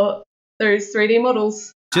for those 3D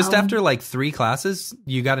models. Just after like 3 classes,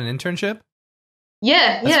 you got an internship?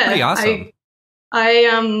 Yeah, That's pretty awesome.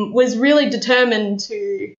 I was really determined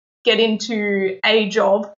to get into a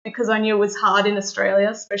job because I knew it was hard in Australia,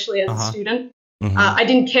 especially as a student. I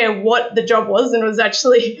didn't care what the job was, and it was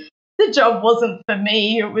actually, the job wasn't for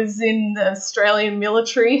me. It was in the Australian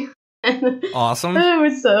military. Awesome. It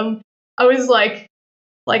was, I was like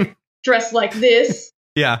dressed like this.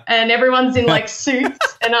 Yeah. And everyone's in like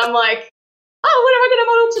suits, and I'm like, oh, what am I going to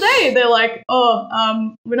model today? They're like,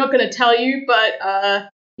 we're not going to tell you, but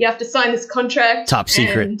you have to sign this contract. Top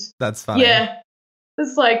secret. That's funny. Yeah.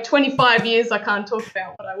 It's like 25 years I can't talk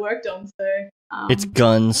about what I worked on. So it's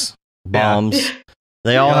guns, bombs.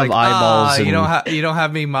 They all have eyeballs. You don't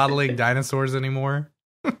have me modeling dinosaurs anymore.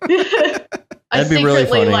 I That'd be really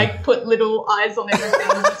secretly funny. like put little eyes on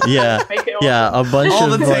everything. Yeah, Make it yeah, a bunch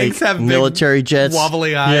All of the like tanks have big military jets,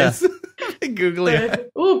 wobbly eyes. Googly eyes.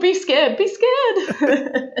 Oh, be scared, be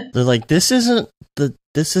scared. They're like, this isn't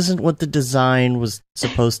what the design was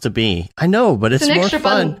supposed to be. I know, but it's an more extra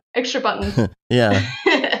fun. button. Extra button. Yeah.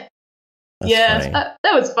 Yeah,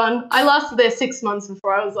 that was fun. I lasted there 6 months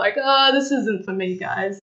before I was like, oh, this isn't for me,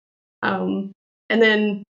 guys. And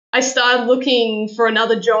then I started looking for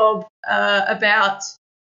another job about,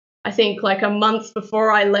 I think, like a month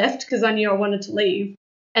before I left because I knew I wanted to leave.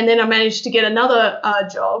 And then I managed to get another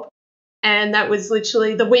job. And that was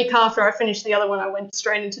literally the week after I finished the other one, I went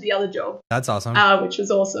straight into the other job. That's awesome. Which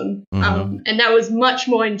was awesome. And that was much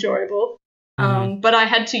more enjoyable. But I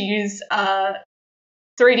had to use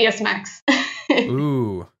 3ds Max.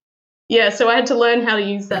 Ooh. Yeah, so I had to learn how to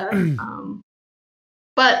use that.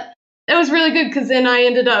 But it was really good because then I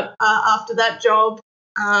ended up, after that job,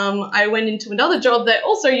 I went into another job that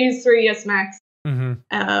also used 3ds Max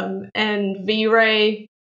and V-Ray.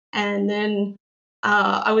 And then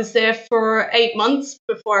I was there for 8 months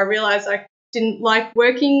before I realized I didn't like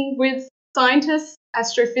working with scientists,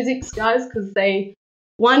 astrophysics guys, because they,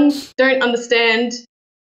 one, don't understand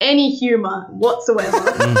any humor whatsoever.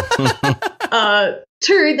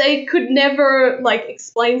 Two, they could never like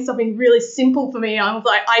explain something really simple for me. I was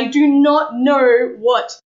like, I do not know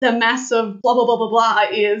what the mass of blah blah blah blah blah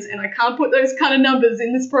is, and I can't put those kind of numbers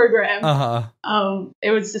in this program. It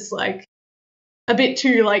was just like a bit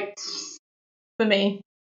too like for me.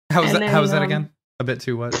 How was that again? A bit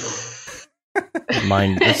too what? It's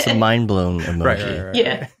a mind blown emoji. Right.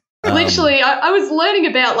 Yeah. Literally, I was learning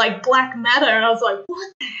about like black matter, and I was like,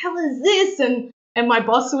 "What the hell is this?" And my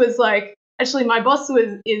boss was like, actually, my boss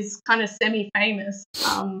is kind of semi-famous.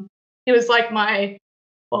 He was like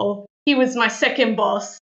he was my second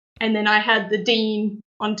boss, and then I had the dean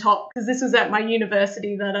on top because this was at my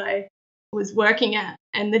university that I was working at,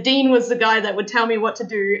 and the dean was the guy that would tell me what to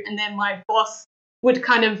do, and then my boss would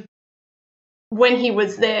kind of, when he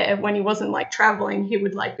was there, when he wasn't like traveling, he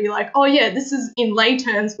would like be like, oh yeah, this is in lay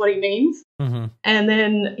terms what he means. And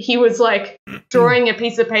then he was like drawing a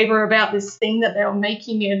piece of paper about this thing that they were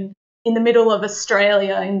making in the middle of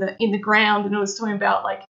Australia in the ground, and it was talking about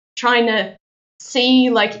like trying to see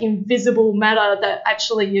like invisible matter that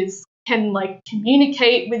actually can like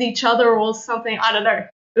communicate with each other or something. I don't know.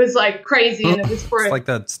 It was like crazy, and it was for it's like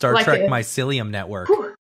the Star Trek mycelium network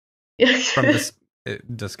from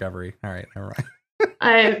Discovery. All right, never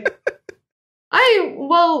mind.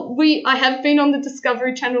 I have been on the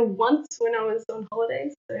Discovery Channel once when I was on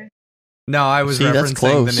holidays. So. No, I was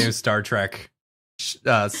referencing the new Star Trek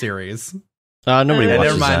series. Nobody watches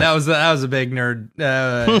never mind. that. That was a big nerd.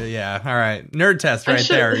 Yeah, all right. Nerd test right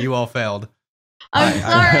there. You all failed. I'm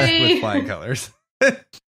sorry. With flying colors.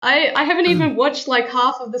 I haven't even watched like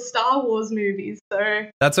half of the Star Wars movies, so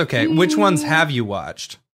that's okay. Which ones have you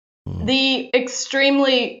watched? The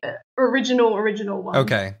extremely original one.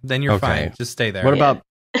 Okay, then you're fine. Just stay there. What about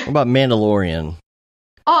Mandalorian?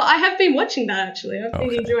 Oh, I have been watching that actually. I've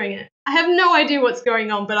been enjoying it. I have no idea what's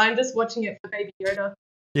going on, but I'm just watching it for Baby Yoda.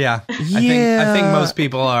 Yeah, I think most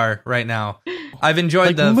people are right now. I've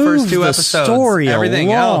enjoyed the first 2 episodes.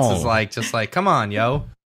 Everything else is like just like, come on, yo.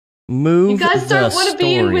 You guys don't want to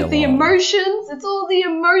be in with the emotions. It's all the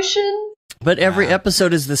emotions. But every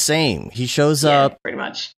episode is the same. He shows up pretty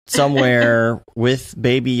much somewhere with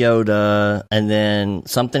Baby Yoda, and then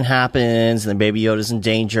something happens, and then Baby Yoda's in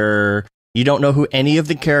danger. You don't know who any of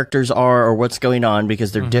the characters are or what's going on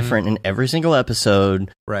because they're different in every single episode.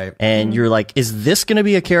 Right. And you're like, is this going to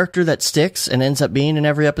be a character that sticks and ends up being in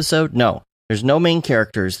every episode? No. There's no main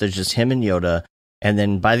characters. There's just him and Yoda. And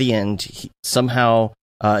then by the end, somehow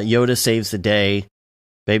Yoda saves the day.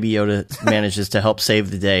 Baby Yoda manages to help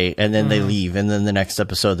save the day. And then they leave. And then the next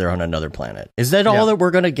episode, they're on another planet. Is that all that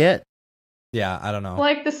we're going to get? Yeah, I don't know.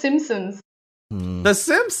 like The Simpsons. The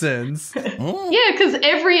Simpsons? Yeah, because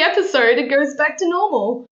every episode it goes back to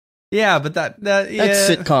normal. Yeah, but that's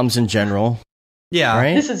sitcoms in general. Yeah.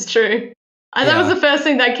 Right? This is true. That was the first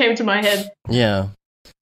thing that came to my head. Yeah.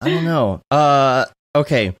 I don't know.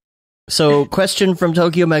 Okay. So, question from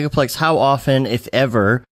Tokyo Megaplex. How often, if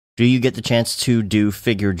ever, do you get the chance to do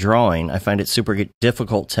figure drawing? I find it super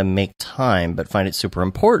difficult to make time, but find it super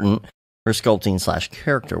important for sculpting /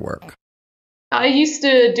 character work. I used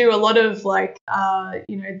to do a lot of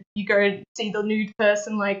you go see the nude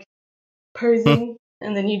person posing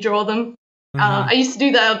and then you draw them. I used to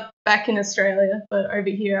do that back in Australia, but over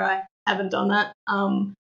here I haven't done that.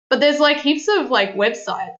 But there's heaps of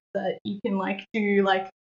websites that you can do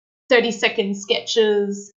 30-second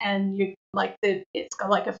sketches, and you it's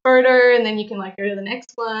got a photo, and then you can go to the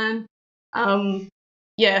next one.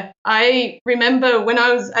 Yeah, I remember when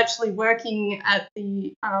I was actually working at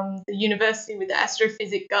the university with the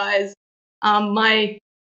astrophysics guys, my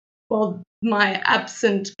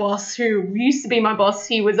absent boss, who used to be my boss,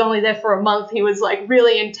 he was only there for a month. He was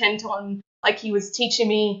really intent on he was teaching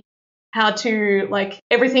me how to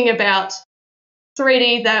everything about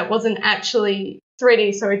 3D that wasn't actually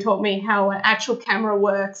 3D. So he taught me how an actual camera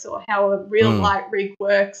works, or how a real light rig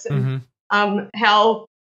works, and how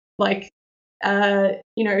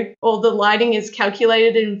all the lighting is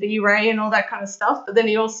calculated in V-Ray and all that kind of stuff. But then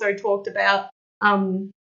he also talked about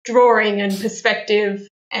drawing and perspective,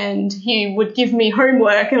 and he would give me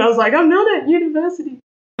homework, and I was like, I'm not at university.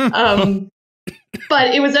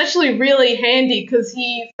 But it was actually really handy because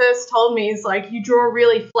he first told me, is you draw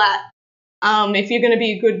really flat. If you're going to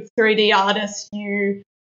be a good 3D artist, you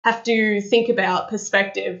have to think about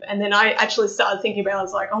perspective. And then I actually started thinking about it. I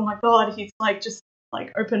was like, oh my God, he's just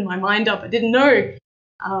opened my mind up. I didn't know.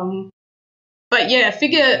 But yeah,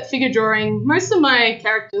 figure drawing. Most of my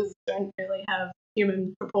characters don't really have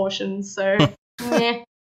human proportions, so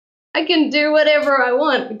I can do whatever I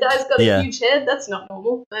want. The guy's got a huge head. That's not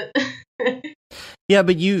normal, but yeah,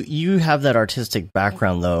 but you have that artistic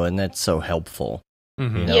background though, and that's so helpful. You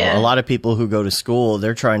know, a lot of people who go to school,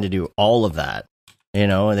 they're trying to do all of that,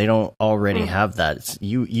 and they don't already have that.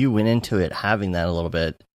 You went into it having that a little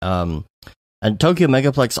bit. And Tokyo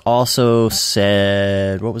Megaplex also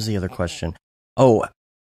said, what was the other question? Oh,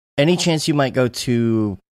 any chance you might go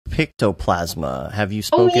to Pictoplasma? Have you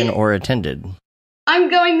spoken or attended? I'm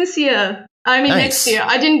going this year. Next year.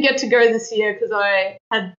 I didn't get to go this year because I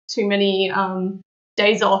had too many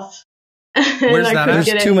days off. Where's that at?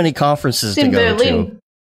 There's too many conferences to go to.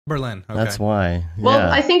 Berlin. Okay. That's why.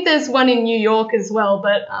 Well, I think there's one in New York as well,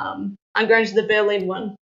 but I'm going to the Berlin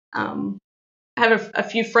one. I have a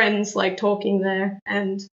few friends talking there,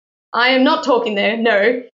 and I am not talking there.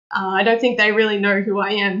 No, I don't think they really know who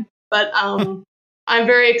I am, but I'm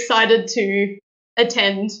very excited to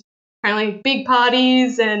attend. Apparently, big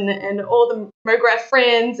parties and all the Mograph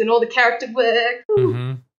friends and all the character work.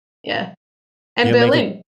 Yeah, and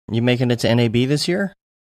Berlin. You making it to NAB this year?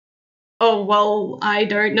 Oh, well, I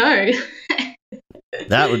don't know.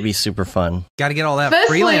 That would be super fun. Got to get all that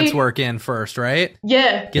freelance work in first, right?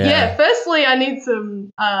 Yeah. Firstly, I need some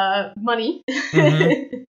money.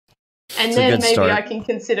 And then maybe start. I can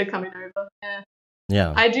consider coming over.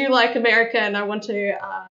 Yeah. I do like America, and I want to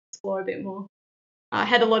explore a bit more. I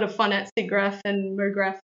had a lot of fun at SIGGRAPH and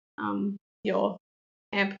Mograph, your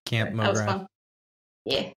camp. Camp Mograph. That was fun.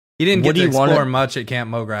 Yeah. You didn't get to explore much at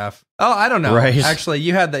Camp Mograph. Oh, I don't know. Right. Actually,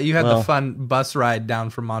 you had the fun bus ride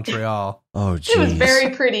down from Montreal. Oh, geez. It was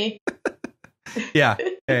very pretty. Yeah.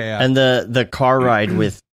 And the car ride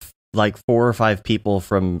with 4 or 5 people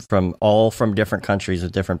from different countries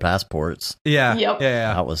with different passports. Yeah. Yep.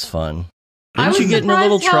 Yeah. That was fun. Didn't you get in a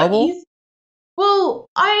little trouble? Well,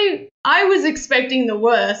 I was expecting the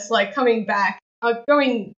worst, coming back.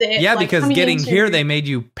 Going there. Yeah, because getting here, they made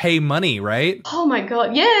you pay money, right? Oh my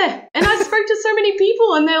God, yeah. And I spoke to so many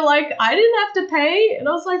people, and they're like, I didn't have to pay. And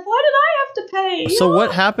I was like, why did I have to pay? So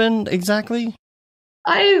what happened exactly?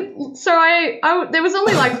 There was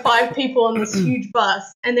only like 5 people on this huge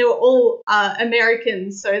bus, and they were all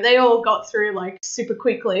Americans, so they all got through like super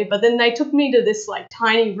quickly. But then they took me to this like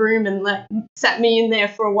tiny room and sat me in there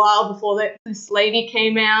for a while before this lady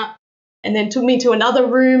came out, and then took me to another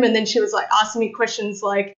room, and then she was like asking me questions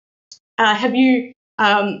like, "Have you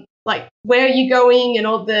like where are you going?" and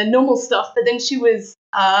all the normal stuff. But then she was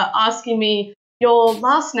asking me, "Your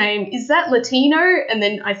last name, is that Latino?" And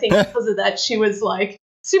then I think because of that, she was like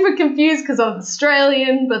super confused because I'm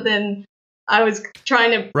Australian, but then I was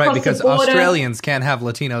trying to cross because the border. Australians can't have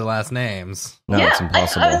Latino last names. No, yeah, it's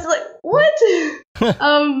impossible. I was like, what?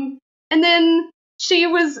 And then she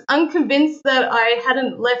was unconvinced that I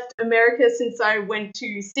hadn't left America since I went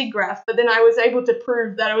to SIGGRAPH, but then I was able to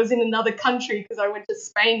prove that I was in another country because I went to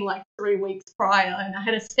Spain like 3 weeks prior and I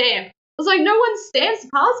had a stamp. I was like, no one stamps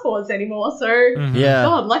passports anymore, so Yeah.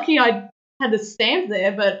 God, lucky I had a stamp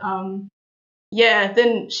there. But yeah,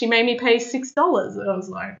 then she made me pay $6, and I was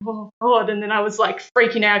like, oh God. And then I was like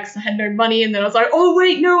freaking out because I had no money, and then I was like, oh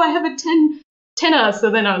wait, no, I have a tenner.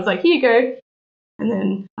 So then I was like, here you go. And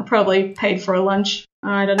then I probably paid for a lunch.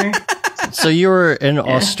 I don't know. So you're an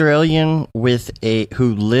Australian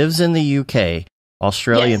who lives in the UK,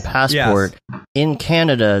 Australian passport, in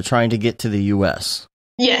Canada, trying to get to the US.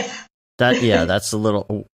 Yes. That's a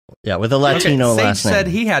little with a Latino Sage last name. said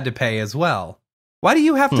he had to pay as well. Why do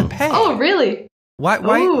you have to pay? Oh, really? Why?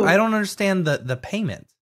 Ooh. I don't understand the payment.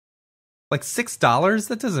 Like $6?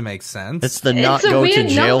 That doesn't make sense. It's the It's not a go to weird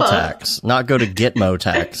jail number. tax, not go to Gitmo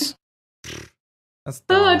tax. That's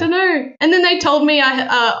Oh, I dumb. don't know. And then they told me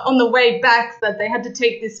on the way back that they had to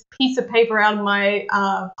take this piece of paper out of my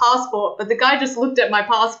passport, but the guy just looked at my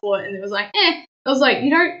passport and it was like, eh. I was like,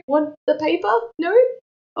 you don't want the paper? No?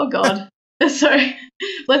 Oh, God. So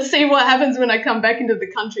let's see what happens when I come back into the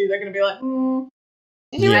country. They're going to be like,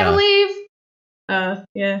 did you ever leave?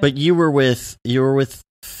 Yeah. But you were with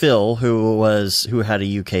Phil, who had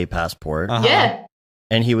a UK passport. Yeah.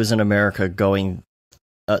 And he was in America going.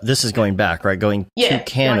 This is going back, right? Going to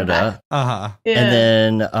Canada. Uh-huh. Yeah.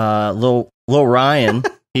 And then Lil Ryan,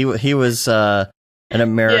 he was an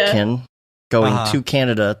American going to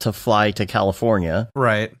Canada to fly to California.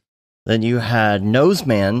 Right. Then you had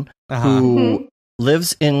Noseman, who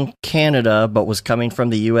lives in Canada but was coming from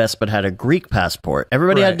the US but had a Greek passport.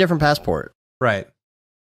 Everybody had a different passport. Right.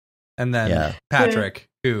 And then Patrick,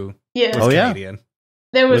 who was Canadian.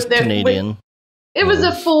 There was Canadian. It was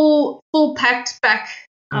a full packed back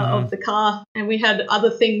of the car, and we had other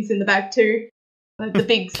things in the back too, like the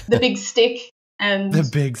big stick and the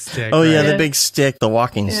big stick. Oh yeah, the big stick, the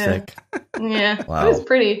walking stick. Yeah, wow. It was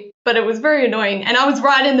pretty, but it was very annoying. And I was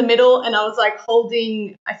right in the middle, and I was like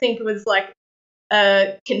holding, I think it was like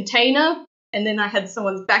a container, and then I had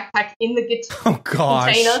someone's backpack in the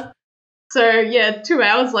container. So yeah, 2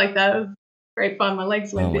 hours like that. It was great fun. My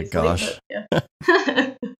legs went a bit gosh. But,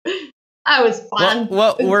 yeah. That was fun.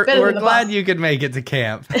 Well, we're glad you could make it to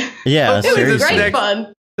camp. Yeah, it was great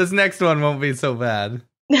fun. This next one won't be so bad.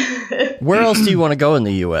 Where else do you want to go in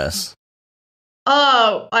the US?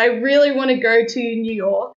 Oh, I really want to go to New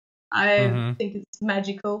York. I think it's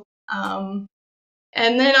magical. And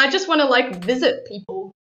then I just want to like visit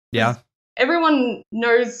people. Yeah. Everyone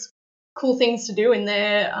knows cool things to do in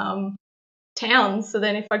their towns. So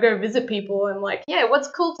then if I go visit people, I'm like, yeah, what's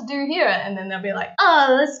cool to do here? And then they'll be like,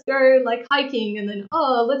 oh, let's go like hiking. And then,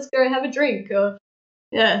 oh, let's go have a drink. Or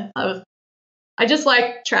yeah, I just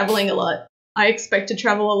like traveling a lot. I expect to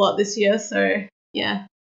travel a lot this year. So yeah.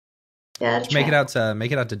 Yeah. Make it out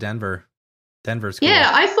to Denver. Denver's cool.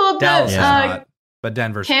 Yeah, I thought Dallas that is not, but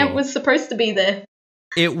Denver's camp cool. was supposed to be there.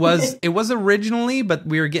 It was originally, but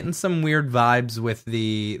we were getting some weird vibes with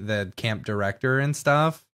the camp director and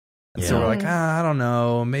stuff. And so we're like, I don't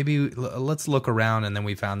know, maybe let's look around. And then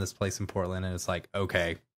we found this place in Portland, and it's like,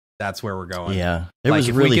 okay, that's where we're going. Yeah, it was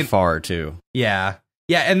really far too. Yeah,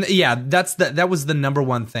 and that was the number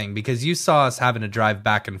one thing, because you saw us having to drive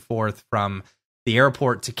back and forth from the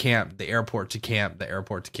airport to camp, the airport to camp, the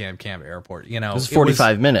airport to camp, airport. You know, it was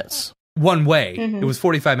 45 minutes one way. It was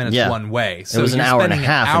 45 minutes one way. So it was an hour and a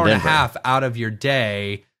half. An hour and a half out of your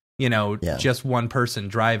day. You know, just one person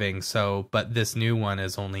driving. So, but this new one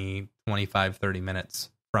is only 25, 30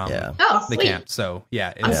 minutes from the camp. So,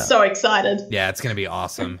 I'm so excited. Yeah, it's going to be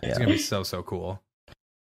awesome. It's going to be so cool.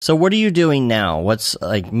 So, what are you doing now? What's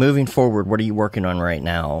like moving forward? What are you working on right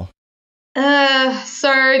now?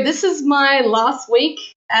 So this is my last week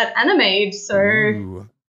at Animade. So,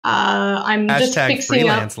 I'm just fixing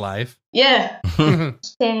freelance up. Life. Yeah.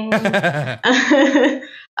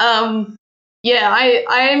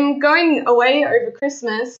 I'm going away over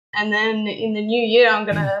Christmas, and then in the new year I'm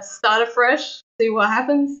gonna start afresh, see what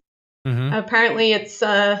happens. Apparently it's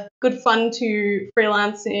good fun to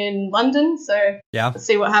freelance in London, so let's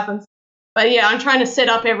see what happens. But yeah, I'm trying to set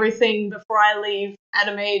up everything before I leave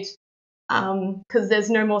Animate, because there's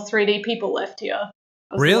no more 3D people left here.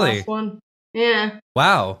 That was the last one. Yeah.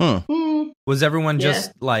 Wow. Was everyone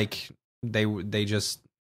just like they just,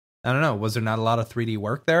 I don't know, was there not a lot of 3D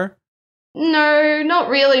work there? No, not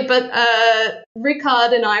really, but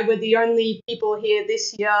Ricard and I were the only people here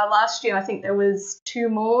this year. Last year I think there was 2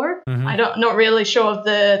 more. Not really sure of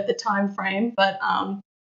the time frame, but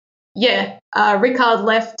Ricard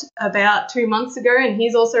left about 2 months ago, and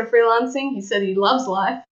he's also freelancing. He said he loves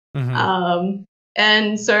life.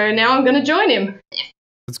 And so now I'm going to join him.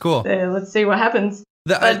 That's cool. So let's see what happens.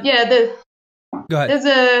 Go ahead.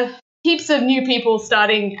 There's heaps of new people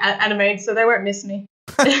starting at Animate, so they won't miss me.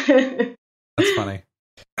 That's funny.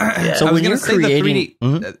 So when you're creating,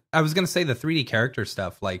 I was going to say the 3D character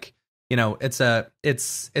stuff, like, you know,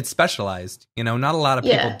 it's specialized. You know, not a lot of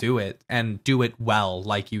people do it and do it well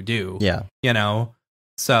like you do. Yeah. You know,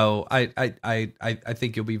 so I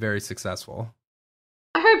think you'll be very successful.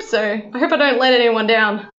 I hope so. I hope I don't let anyone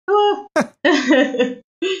down.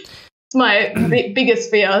 It's my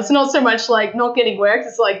biggest fear. It's not so much like not getting work;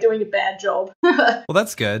 it's like doing a bad job. Well,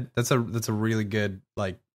 that's good. That's a really good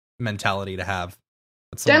like mentality to have.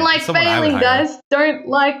 Don't like failing, guys. Don't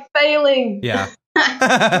like failing. Yeah.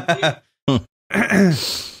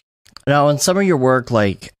 Now, on some of your work,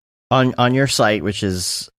 like on your site, which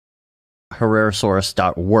is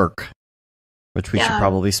Herrerasaurus.work, which we should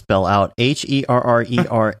probably spell out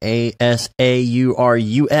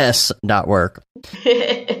HERRERASAURUS.work.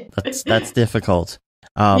 That's difficult.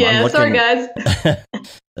 Sorry guys.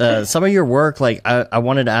 Some of your work, like I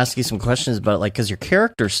wanted to ask you some questions about, like, because your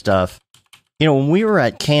character stuff, you know, when we were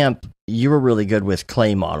at camp, you were really good with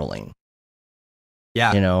clay modeling.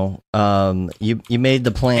 Yeah. You know, you made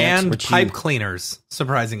the plants and pipe cleaners,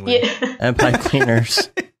 surprisingly. Yeah. And pipe cleaners.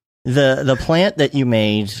 The plant that you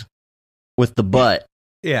made with the butt.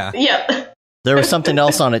 Yeah. Yeah. There was something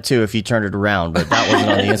else on it too if you turned it around, but that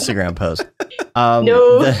wasn't on the Instagram post.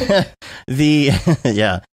 No.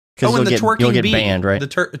 Because you'll get banned, right? The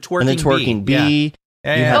twerking and the twerking bee.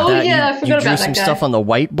 Yeah. I forgot about that. You drew some stuff on the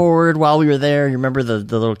whiteboard while we were there. You remember the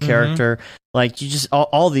little character? Like, you just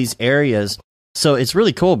all these areas. So it's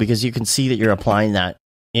really cool because you can see that you're applying that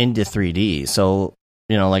into 3D. So,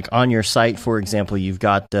 you know, like on your site, for example, you've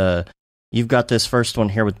got this first one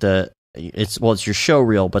here with it's your show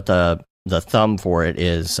reel, but the thumb for it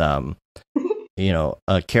is you know,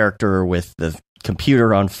 a character with the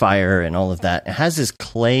computer on fire and all of that. It has this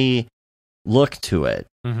clay look to it.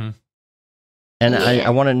 And I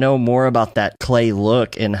want to know more about that clay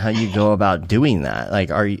look and how you go about doing that. Like,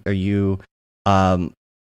 are you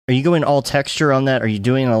going all texture on that? Are you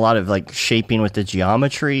doing a lot of like shaping with the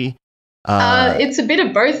geometry? It's a bit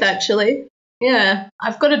of both, actually. Yeah,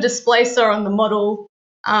 I've got a displacer on the model.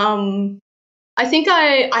 I think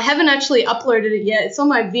I haven't actually uploaded it yet. It's on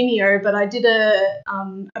my Vimeo, but I did a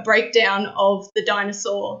breakdown of the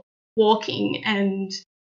dinosaur walking, and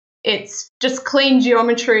it's just clean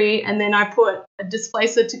geometry, and then I put a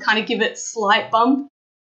displacer to kind of give it slight bump,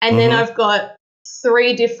 and then I've got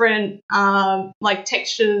 3 different like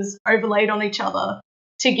textures overlaid on each other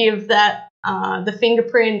to give that the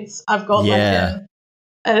fingerprints. I've got like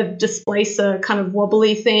a displacer kind of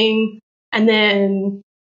wobbly thing, and then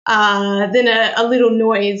a little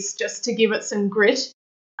noise just to give it some grit.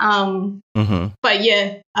 But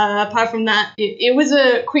yeah, apart from that, it was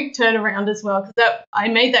a quick turnaround as well, because I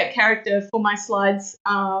made that character for my slides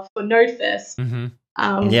for NodeFest.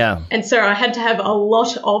 And so I had to have a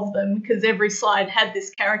lot of them because every slide had this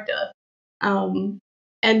character.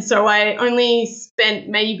 And so I only spent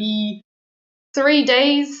maybe 3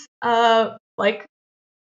 days like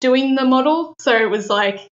doing the model. So it was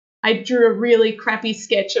like I drew a really crappy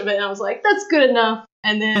sketch of it, and I was like, that's good enough,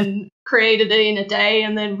 and then created it in a day,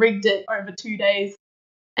 and then rigged it over 2 days,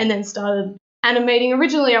 and then started animating.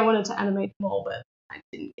 Originally I wanted to animate more, but I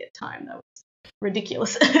didn't get time. That was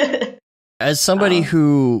ridiculous. As somebody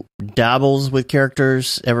who dabbles with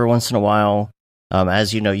characters every once in a while,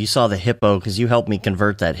 as you know, you saw the hippo because you helped me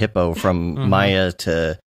convert that hippo from Maya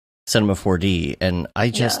to Cinema 4D, and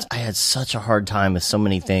I had such a hard time with so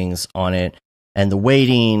many things on it, and the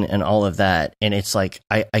weighting and all of that, and it's like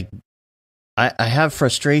I have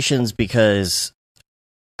frustrations because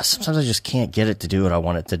sometimes I just can't get it to do what I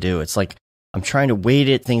want it to do. It's like I'm trying to weight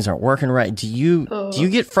it, things aren't working right. Do you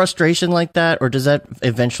get frustration like that, or does that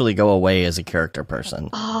eventually go away as a character person?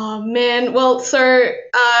 Oh man, well, so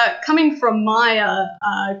coming from Maya,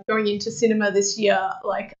 going into cinema this year,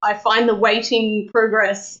 like I find the weighting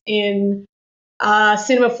progress in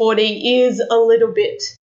Cinema 4D is a little bit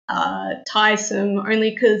tiresome, only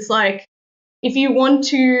because like if you want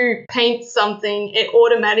to paint something, it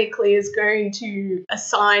automatically is going to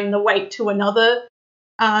assign the weight to another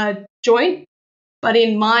joint. But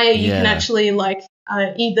in Maya, you can actually like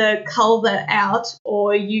either cull that out,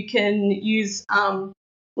 or you can use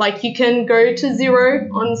like you can go to 0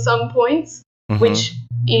 on some points, which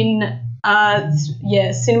in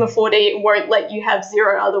Cinema 4D it won't let you have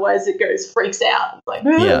 0, otherwise it freaks out. It's like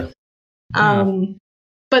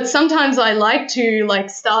but sometimes I like to like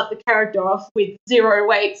start the character off with 0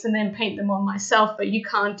 weights and then paint them on myself, but you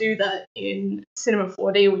can't do that in Cinema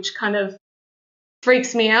 4D, which kind of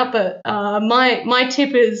freaks me out. But my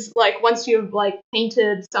tip is like once you've like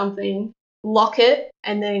painted something, lock it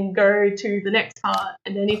and then go to the next part.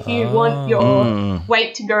 And then if you want your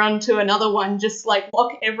weight to go on to another one, just like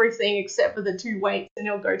lock everything except for the 2 weights and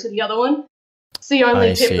it'll go to the other one. It's the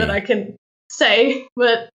only tip that I can say.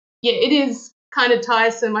 But yeah, it is kind of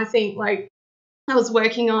tiresome. I think like I was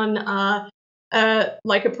working on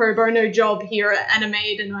like a pro bono job here at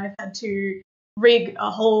Animate, and I've had to rig a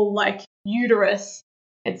whole like uterus.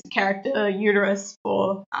 It's a character uterus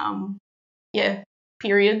for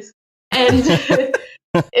periods, and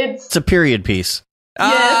it's a period piece.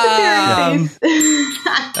 Yeah, it's a period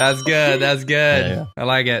piece. That's good. That's good. Yeah. I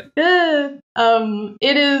like it.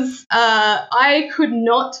 It is. I could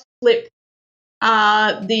not flip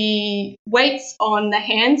the weights on the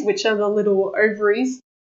hands, which are the little ovaries,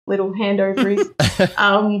 little hand ovaries.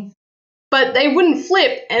 But they wouldn't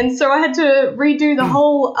flip, and so I had to redo the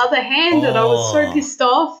whole other hand, and I was so pissed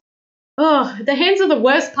off. Oh, the hands are the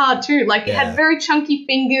worst part too. Like it had very chunky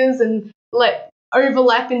fingers and like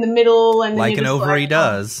overlap in the middle, and like an ovary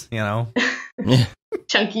does, you know.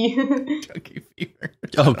 Chunky fingers.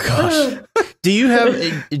 Oh gosh. Do you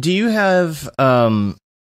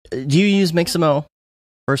use Mixamo?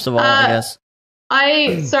 First of all, I guess.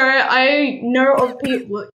 I know of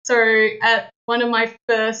people. So at one of my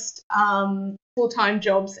first full-time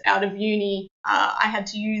jobs out of uni, I had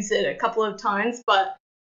to use it a couple of times, but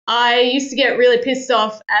I used to get really pissed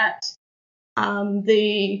off at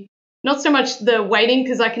not so much the weighting,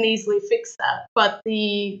 because I can easily fix that, but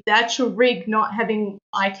the actual rig not having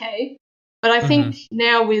IK. But I think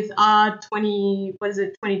now with R20, what is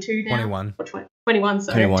it, 22 now? 21. Or 21,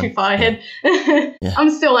 sorry, 21. Too far ahead. I'm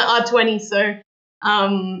still at R20, so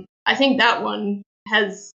I think that one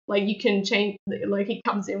has, like, you can change, like, it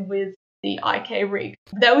comes in with the IK rig.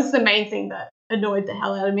 That was the main thing that annoyed the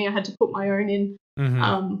hell out of me. I had to put my own in.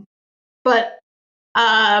 But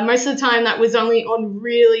most of the time that was only on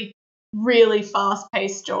really, really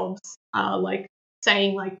fast-paced jobs, like,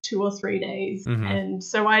 saying, like, 2 or 3 days. And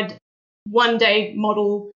so I'd one day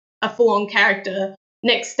model a full-on character,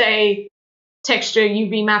 next day texture,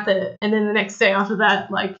 UV map it, and then the next day after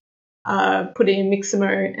that, like, put it in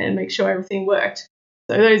Mixamo and make sure everything worked.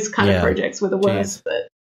 So those kind of projects were the worst, but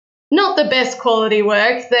not the best quality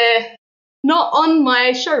work. They're not on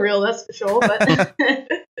my show reel, that's for sure, but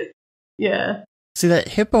yeah. See, that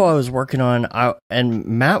hippo I was working on, and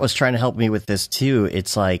Matt was trying to help me with this too.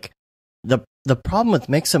 It's like the problem with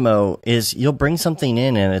Mixamo is you'll bring something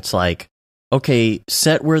in and it's like, okay,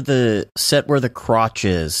 set where the crotch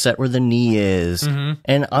is, set where the knee is,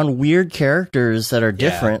 and on weird characters that are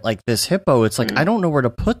different, like this hippo, it's like I don't know where to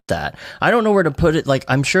put that. I don't know where to put it. Like,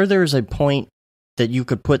 I'm sure there's a point that you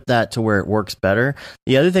could put that to where it works better.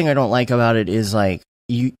 The other thing I don't like about it is like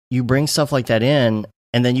you bring stuff like that in,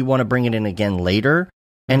 and then you want to bring it in again later,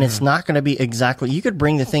 and it's not going to be exactly. You could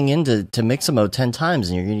bring the thing into Mixamo 10 times,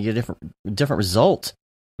 and you're going to get a different result.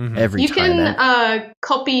 Every you time. You can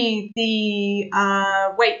copy the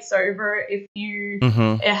weights over if you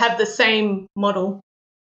have the same model.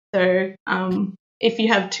 So if you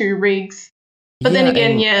have 2 rigs. But then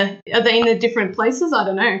again, are they in the different places? I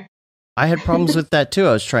don't know. I had problems with that too.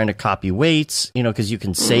 I was trying to copy weights, because you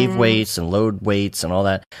can save weights and load weights and all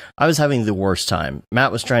that. I was having the worst time.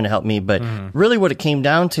 Matt was trying to help me, but really what it came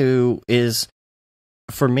down to is,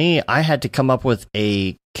 for me, I had to come up with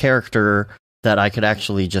a character that I could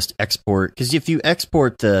actually just export, because if you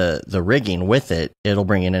export the rigging with it, it'll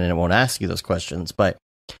bring it in and it won't ask you those questions. But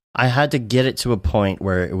I had to get it to a point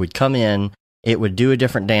where it would come in, it would do a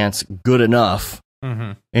different dance good enough,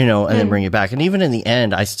 and then bring it back. And even in the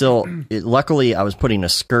end, luckily I was putting a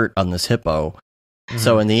skirt on this hippo.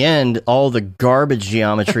 So in the end, all the garbage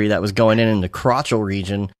geometry that was going in the crotchal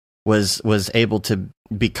region was able to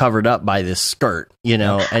be covered up by this skirt, you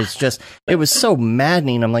know. And it's just, it was so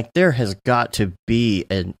maddening. I'm like, there has got to be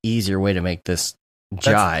an easier way to make this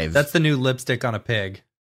jive. That's the new lipstick on a pig.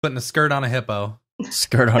 Putting a skirt on a hippo.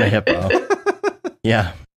 Skirt on a hippo.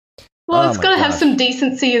 Yeah. Well, it's got to have some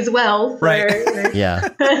decency as well. So. Right. Yeah.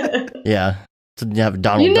 Yeah. So you have a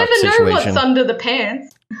Donald you Duck never know situation. what's under the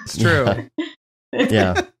pants. It's true.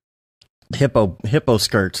 Yeah. Hippo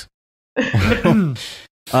skirt.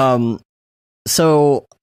 So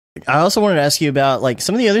I also wanted to ask you about like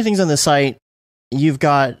some of the other things on the site. You've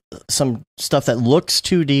got some stuff that looks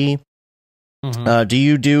 2D. Mm-hmm. Do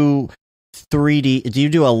you do 3D? Do you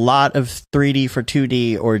do a lot of 3D for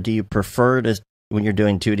 2D, or do you prefer to, when you're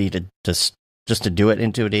doing 2D, to just to do it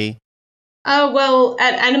in 2D? Well,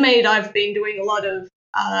 at Animate, I've been doing a lot of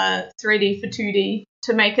 3D for 2D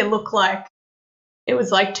to make it look like it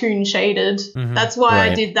was like toon shaded. Mm-hmm. That's why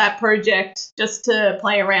I did that project, just to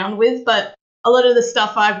play around with. But a lot of the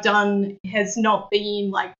stuff I've done has not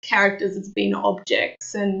been like characters, it's been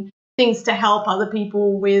objects and things to help other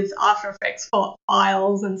people with After Effects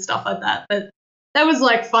files and stuff like that. But that was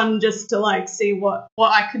like fun just to like see what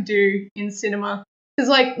I could do in cinema. Because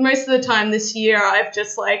like most of the time this year I've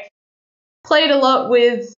just like played a lot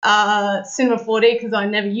with Cinema 4D because I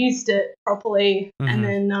never used it properly. Mm-hmm. And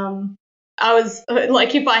then I was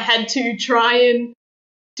like, if I had to try and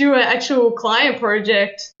do an actual client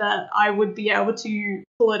project, that I would be able to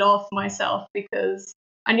pull it off myself, because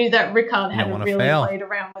I knew that Rickard hadn't really played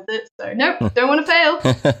around with it. So nope, don't want to fail.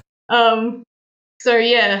 So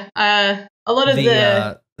yeah, a lot of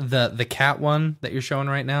the cat one that you're showing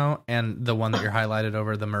right now, and the one that you're highlighted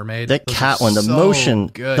over the mermaid. That cat one, the motion,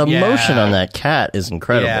 good. Motion on that cat is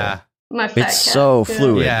incredible. Yeah, my fat it's cat. So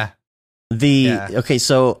fluid. Yeah. This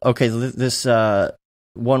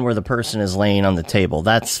one where the person is laying on the table,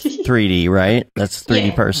 that's 3D, right? That's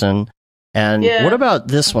 3D person. And what about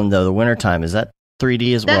this one though? The wintertime, is that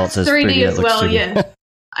 3D as well? That's it says 3D as well. 3D. Yeah,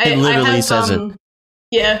 it literally says it.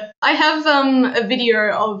 Yeah, I have a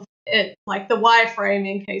video of it, like the wireframe,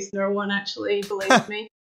 in case no one actually believes me.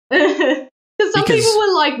 Because some people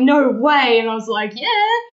were like, "No way," and I was like, "Yeah."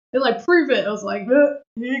 They're like, "Prove it." I was like, "Here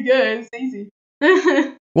you go, it's easy."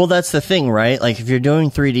 Well, that's the thing, right? Like if you're doing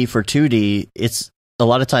 3D for 2D, it's a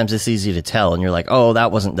lot of times it's easy to tell, and you're like, "Oh,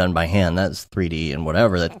 that wasn't done by hand. That's 3D," and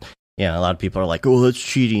whatever. That, yeah, a lot of people are like, "Oh, that's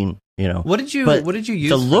cheating." You know. What did you use?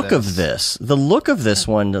 The look of this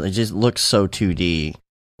one, it just looks so 2D.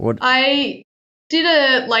 I did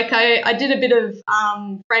I did a bit of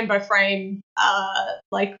frame by frame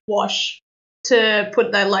like wash to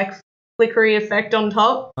put that like flickery effect on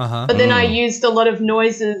top. But then I used a lot of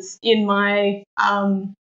noises in my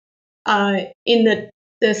in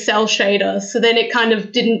the cell shader, so then it kind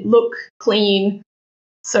of didn't look clean.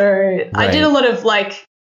 So I did a lot of like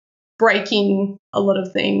breaking a lot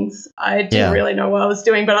of things. I didn't really know what I was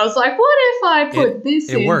doing, but I was like, what if I put this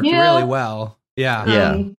in? It worked really well.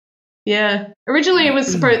 Yeah. Yeah. Originally it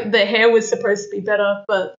was the hair was supposed to be better,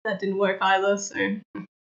 but that didn't work either. So,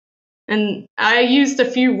 and I used a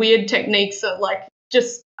few weird techniques that like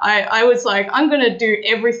just I was like, I'm gonna do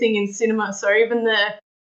everything in cinema. So even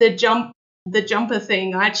the jumper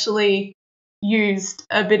thing, I actually used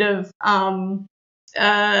a bit of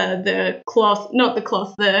the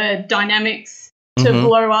dynamics to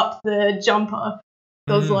blow up the jumper.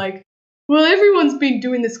 So I was like, well, everyone's been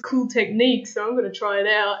doing this cool technique, so I'm going to try it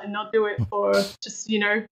out and not do it for just, you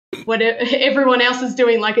know, what everyone else is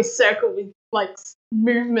doing, like a circle with like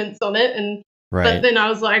movements on it. And but then I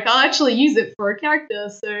was like, I'll actually use it for a character.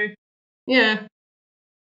 So yeah,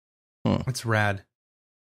 that's rad.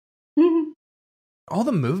 All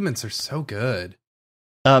the movements are so good.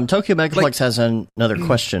 Tokyo Megaplex has another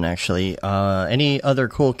question, actually. Any other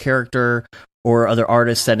cool character or other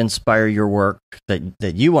artists that inspire your work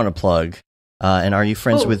that you want to plug? And are you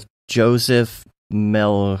friends with Joseph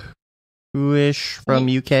Melhuish from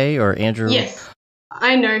UK, or Andrew? Yes,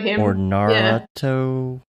 I know him. Or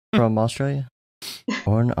Naruto from Australia?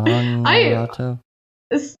 Or Naruto?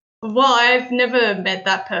 Well, I've never met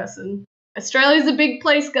that person. Australia's a big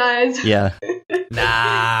place, guys. Yeah.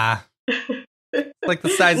 Nah. Like the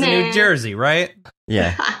size of New Jersey, right?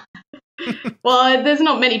 Yeah. Well, there's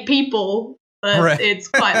not many people, but it's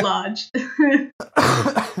quite large. Well,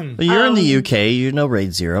 you're in the UK. You know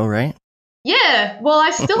Raid Zero, right? Yeah. Well,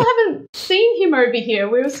 I still haven't seen him over here.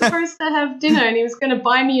 We were supposed to have dinner, and he was going to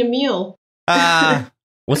buy me a meal.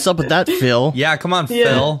 What's up with that, Phil? Yeah, come on,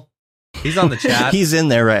 Phil. He's on the chat. He's in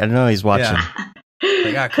there, right? I know he's watching.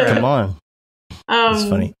 Yeah. Come on. That's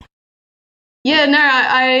funny. Yeah, no,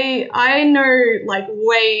 I know like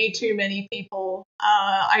way too many people.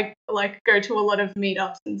 I like go to a lot of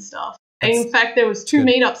meetups and stuff. In fact, there was 2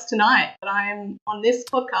 meetups tonight, but I'm on this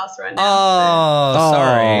podcast right now. Oh,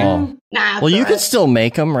 sorry. Nah, well, you could still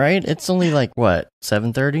make them, right? It's only like what,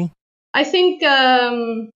 7:30? I think.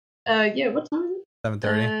 Yeah, what time is it?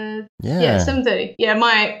 7:30. Yeah, 7:30. Yeah,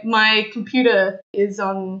 my computer is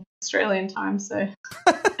on Australian time, so.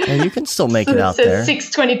 Yeah, you can still make so it out it there.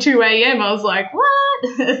 says 6:22 a.m. I was like,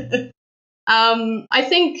 what? I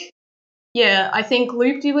think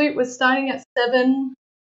Loop De Loop was starting at 7,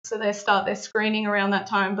 so they start their screening around that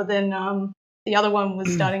time. But then the other one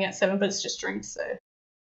was starting at 7, but it's just drinks. So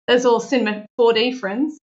there's all Cinema 4D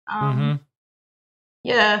friends.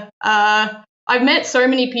 Yeah, I've met so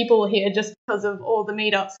many people here just because of all the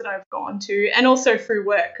meetups that I've gone to, and also through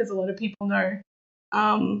work because a lot of people know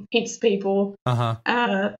heaps of people.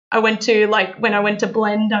 I went to when I went to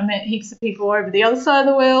Blend, I met heaps of people over the other side of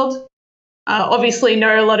the world. Obviously,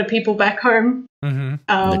 know a lot of people back home.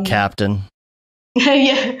 The captain.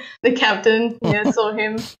 Yeah, the captain. Yeah, saw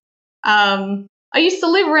him. I used to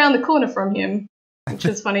live around the corner from him, which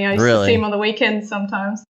is funny. I used to see him on the weekends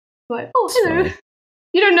sometimes. Like, oh, hello. Funny.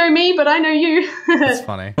 You don't know me, but I know you. That's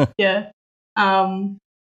funny. Yeah.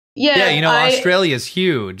 Yeah, Australia's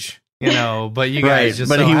huge, but you guys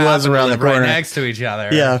just he was around the corner right next to each other.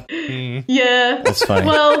 Yeah. Yeah. That's funny.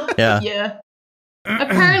 Well, yeah.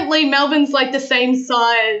 Apparently Melbourne's like the same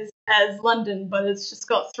size as London, but it's just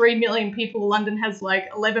got 3 million people. London has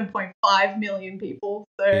like 11.5 million people.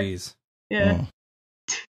 So jeez. Yeah.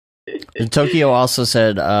 Tokyo also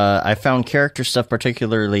said, I found character stuff,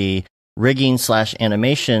 particularly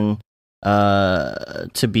rigging/animation,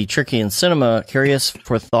 to be tricky in cinema. Curious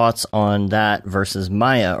for thoughts on that versus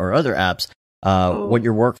Maya or other apps. What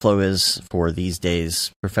your workflow is for these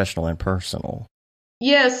days, professional and personal.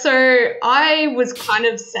 Yeah, so I was kind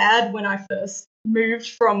of sad when I first moved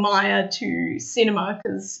from Maya to Cinema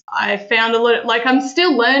because I found a lot I'm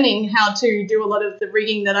still learning how to do a lot of the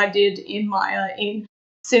rigging that I did in Maya in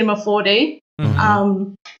Cinema 4D.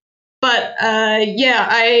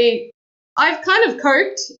 I've kind of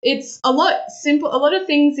coped. It's a lot simple. A lot of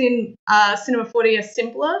things in Cinema 4D are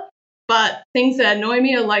simpler, but things that annoy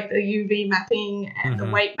me are like the UV mapping and the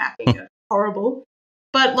weight mapping are horrible.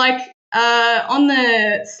 But on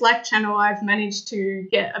the Slack channel, I've managed to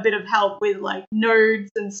get a bit of help with like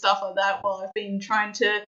nodes and stuff like that while I've been trying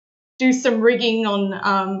to do some rigging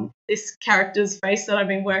on this character's face that I've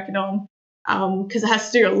been working on because it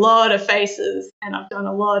has to do a lot of faces and I've done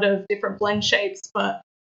a lot of different blend shapes, but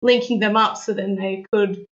linking them up so then they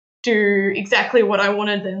could do exactly what I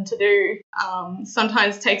wanted them to do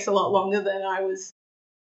sometimes takes a lot longer than I was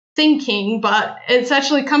thinking, but it's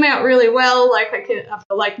actually come out really well.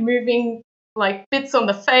 After moving bits on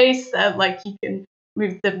the face that you can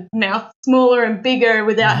move the mouth smaller and bigger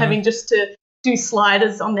without having just to do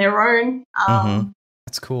sliders on their own.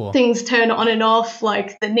 That's cool. Things turn on and off,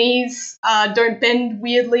 like the knees don't bend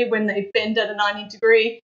weirdly when they bend at a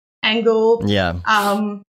 90-degree angle. Yeah.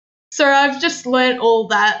 So I've just learned all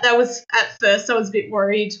that. That was, at first, I was a bit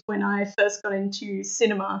worried when I first got into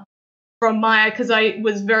Cinema from Maya because I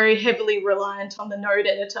was very heavily reliant on the node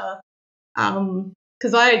editor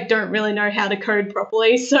because I don't really know how to code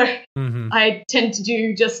properly. So I tend to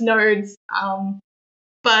do just nodes.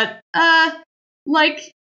 But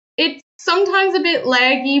it's sometimes a bit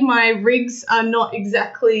laggy. My rigs are not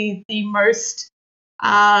exactly the most,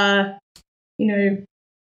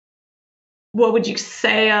 what would you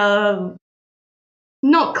say,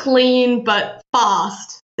 not clean, but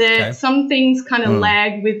fast. Some things kind of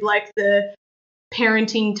lag with the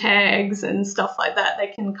parenting tags and stuff like that. They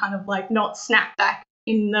can kind of not snap back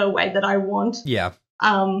in the way that I want. Yeah.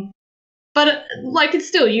 But it's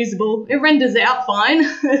still usable. It renders out fine.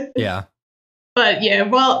 Yeah. But yeah,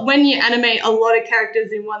 well, when you animate a lot of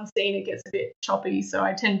characters in one scene, it gets a bit choppy. So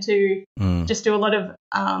I tend to just do a lot of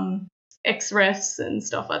XRefs and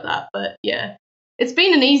stuff like that. But yeah, it's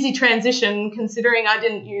been an easy transition considering I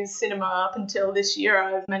didn't use Cinema up until this year.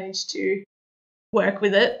 I've managed to work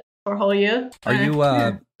with it for a whole year. Are you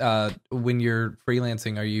when you're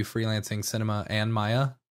freelancing, are you freelancing Cinema and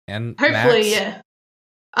Maya and hopefully Max?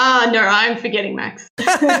 Yeah. No, I'm forgetting Max.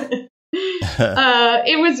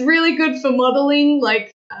 It was really good for modeling,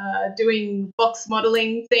 doing box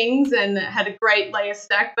modeling things, and it had a great layer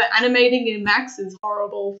stack. But animating in Max is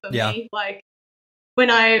horrible for me. When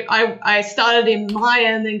I started in Maya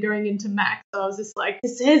and then going into Max, I was just like,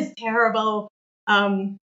 this is terrible.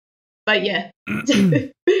 But yeah,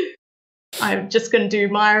 I'm just going to do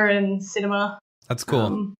Maya and Cinema. That's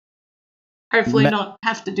cool. Hopefully not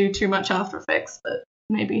have to do too much After Effects, but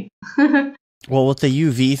maybe. Well, with the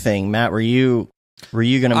UV thing, Matt, were you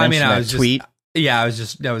going to mention that tweet? I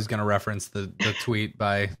was going to reference the tweet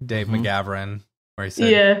by Dave McGavran where he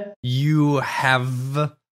said, "You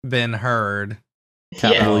have been heard."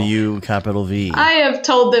 Capital U, capital V. I have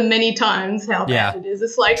told them many times how bad it is.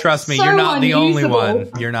 It's like, trust me, so you're not the only unusable.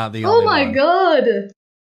 one. You're not the only one. Oh my god.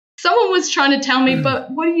 Someone was trying to tell me, but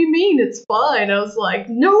what do you mean it's fine? I was like,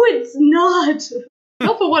 no, it's not.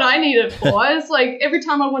 Not for what I need it for. It's like every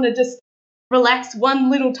time I want to just relax one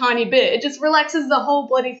little tiny bit, it just relaxes the whole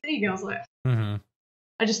bloody thing. I was like,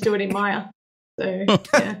 I just do it in Maya. So,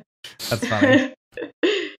 yeah. That's funny.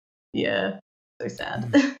 Yeah. So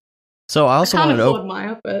sad. So I also wanted to afford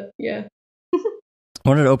Maya, but yeah. I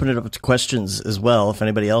wanted to open it up to questions as well. If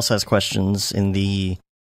anybody else has questions in the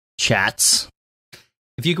chats.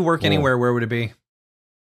 If you could work anywhere, where would it be?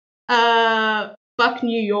 Buck,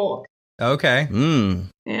 New York. Okay.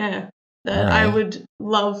 Yeah. I would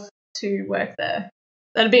love to work there.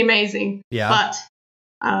 That'd be amazing. Yeah. But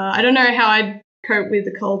I don't know how I'd cope with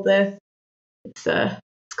the cold there. It's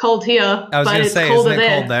cold here. I was going to say, isn't it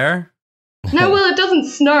cold there? No, well, it doesn't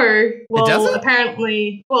snow. Well, it doesn't?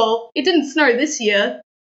 Apparently, it didn't snow this year.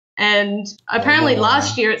 And apparently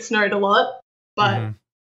last year it snowed a lot. But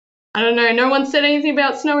I don't know. No one said anything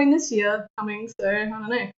about snowing this year coming, so I don't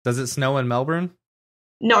know. Does it snow in Melbourne?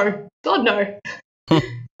 No. God, no.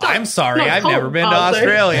 I'm sorry. I've never been to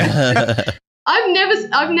Australia.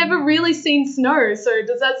 I've never really seen snow, so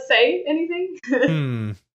does that say anything?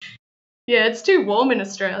 Yeah, it's too warm in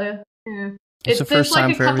Australia. Yeah. It's the first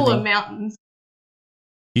time for everything. There's like a couple of mountains.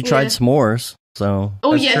 You tried s'mores, so...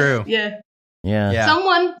 Oh, that's yes, true. Yeah.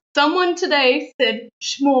 Someone today said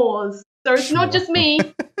schmores. So it's not just me.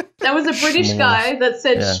 That was a British guy that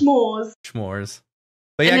said schmores. Schmores.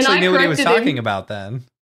 But he actually knew what he was talking about then.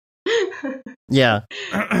 Yeah.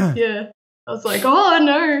 Yeah. I was like, oh,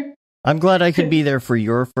 no. I'm glad I could be there for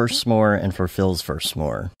your first s'more and for Phil's first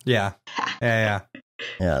s'more. Yeah.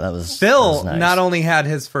 Yeah, that was Phil. Nice. Not only had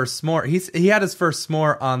his first s'more, he had his first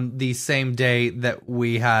s'more on the same day that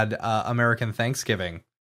we had American Thanksgiving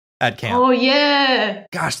at camp. Oh yeah!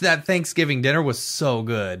 Gosh, that Thanksgiving dinner was so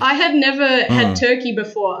good. I had never had turkey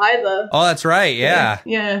before either. Oh, that's right. Yeah.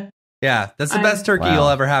 That's the best turkey you'll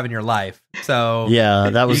ever have in your life. So yeah,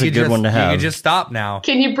 that was a good one to have. You can just stop now.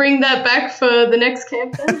 Can you bring that back for the next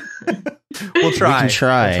camp then? We'll try. We can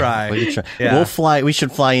try. Yeah. We'll fly. We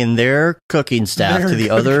should fly in their cooking staff to the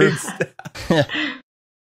other.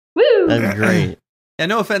 Woo! That'd be great. And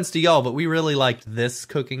no offense to y'all, but we really liked this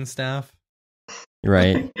cooking staff.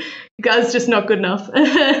 Right. You guys just not good enough.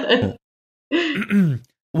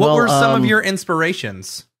 What were some of your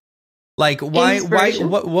inspirations? Like why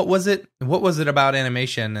what was it about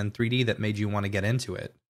animation and 3D that made you want to get into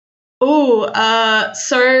it? So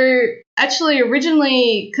actually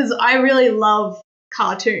originally, because I really love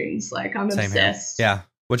cartoons, like I'm obsessed. Here. Yeah.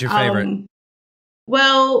 What's your favorite?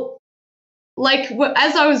 Well, like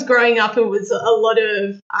as I was growing up, it was a lot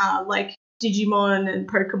of like Digimon and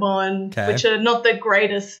Pokemon, which are not the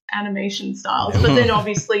greatest animation styles, but then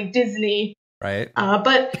obviously Disney. Right.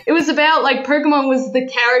 But it was about like Pokemon was the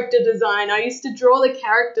character design. I used to draw the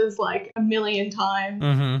characters like a million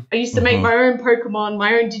times. I used to make my own Pokemon,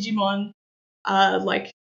 my own Digimon.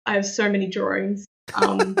 Like I have so many drawings.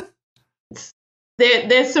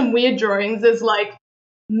 There's some weird drawings. There's like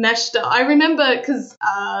meshed up. I remember because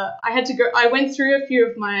I went through a few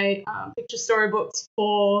of my picture storybooks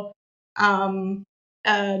for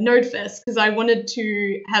NodeFest because I wanted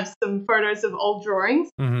to have some photos of old drawings.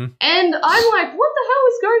 And I'm like, what the hell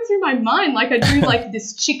is going through my mind? Like I drew like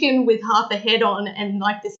this chicken with half a head on and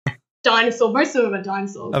like this dinosaur. Most of them are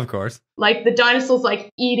dinosaurs. Of course. Like the dinosaur's like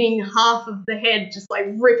eating half of the head, just like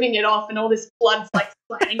ripping it off and all this blood's like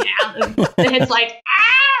splatting out and the head's like,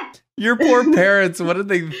 ah! Your poor parents, what did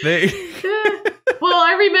they think? Well,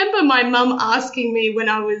 I remember my mum asking me when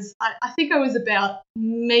I was, I think I was about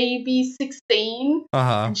maybe 16.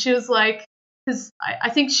 And she was like, because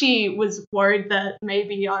I think she was worried that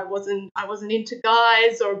maybe I wasn't into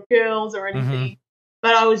guys or girls or anything,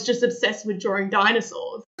 but I was just obsessed with drawing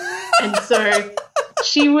dinosaurs. And so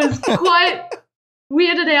she was quite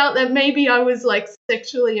weirded out that maybe I was like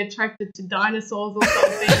sexually attracted to dinosaurs or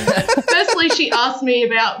something. Firstly, she asked me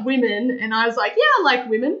about women, and I was like, yeah, I like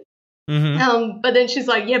women. But then she's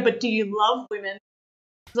like, yeah, but do you love women? I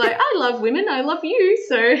was like, I love women. I love you.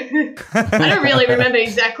 So I don't really remember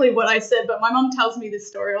exactly what I said, but my mom tells me this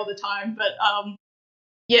story all the time. But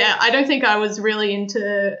yeah, I don't think I was really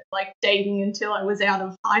into like dating until I was out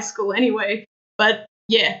of high school anyway. But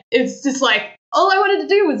yeah, it's just like all I wanted to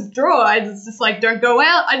do was draw. I was just like, don't go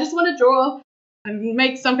out. I just want to draw. and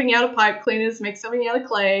make something out of pipe cleaners, make something out of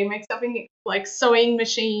clay, make something like sewing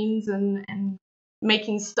machines and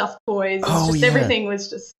making stuffed toys. Everything was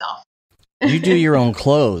just stuff. You do your own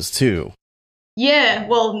clothes too. Yeah,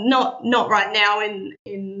 well, not right now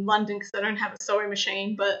in London because I don't have a sewing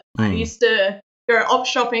machine, but I used to go op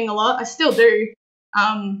shopping a lot. I still do.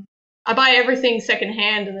 I buy everything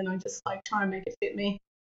secondhand and then I just like try and make it fit me.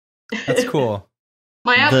 That's cool.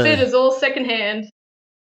 My outfit is all secondhand.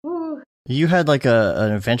 Ooh. You had like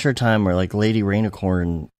an Adventure Time or like Lady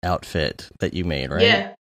Rainicorn outfit that you made, right?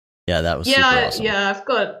 Yeah. Yeah, that was super awesome. Yeah, I've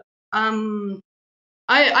got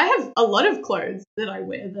I have a lot of clothes that I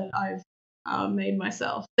wear that I've made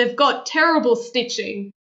myself. They've got terrible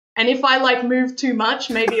stitching, and if I like move too much,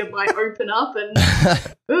 maybe it might open up.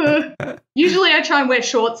 And usually I try and wear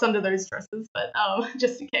shorts under those dresses, but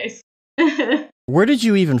just in case. Where did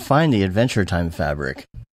you even find the Adventure Time fabric?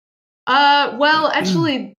 Well,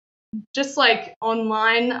 actually, just like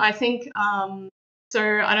online, I think. So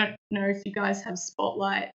I don't know if you guys have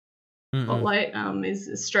Spotlight. Spotlight is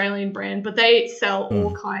an Australian brand, but they sell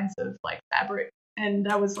all kinds of like fabric, and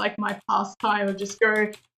that was like my pastime of just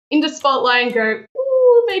go into Spotlight and go,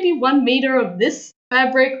 ooh, maybe 1 meter of this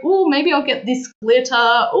fabric. Ooh, maybe I'll get this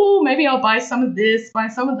glitter. Ooh, maybe I'll buy some of this, buy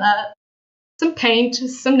some of that. Some paint,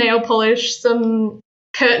 some nail polish, some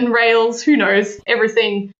curtain rails. Who knows?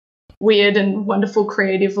 Everything weird and wonderful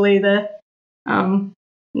creatively there.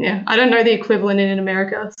 Yeah, I don't know the equivalent in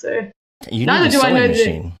America, so neither do I know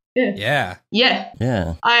machine. Yeah.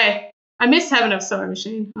 Yeah. I miss having a sewing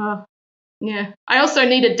machine. Yeah. I also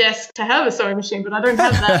need a desk to have a sewing machine, but I don't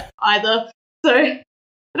have that either. So I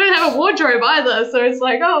don't have a wardrobe either. So it's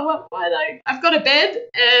like, I've got a bed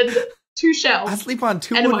and 2 shelves. I sleep on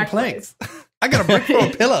 2 wooden planks. I got a brick for a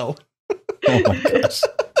pillow. Oh my gosh.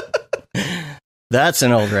 That's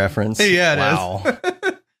an old reference. Yeah, it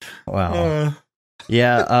is. Wow.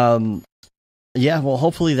 Yeah. Yeah, well,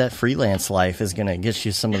 hopefully that freelance life is going to get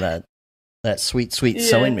you some of that sweet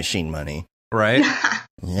sewing machine money. Right?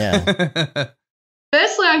 Yeah.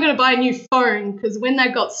 Firstly, I'm going to buy a new phone because when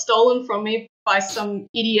that got stolen from me by some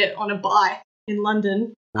idiot on a bike in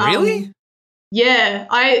London. Really? Yeah,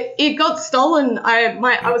 it got stolen. I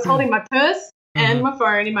was holding my purse and my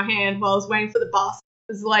phone in my hand while I was waiting for the bus.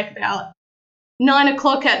 It was like about 9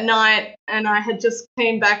 o'clock at night, and I had just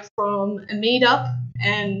came back from a meetup,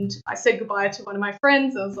 and I said goodbye to one of my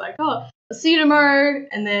friends. I was like, I'll see you tomorrow.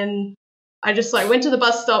 And then I just like went to the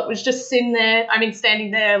bus stop, was just standing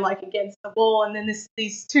there like against the wall, and then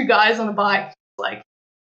these 2 guys on a bike like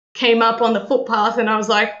came up on the footpath, and I was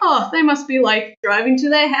like, oh, they must be like driving to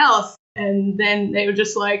their house. And then they were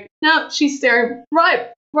just like, no, she's staring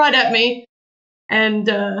right at me. And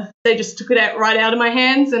they just took it right out of my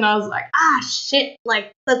hands, and I was like, shit,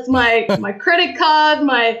 like that's my credit card,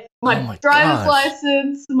 my driver's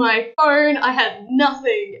license, my phone. I had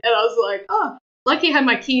nothing, and I was like, lucky I had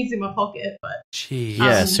my keys in my pocket. But jeez,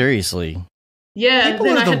 yeah, seriously. Yeah, people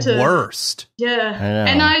then are I had the worst. Yeah,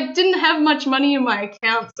 and I didn't have much money in my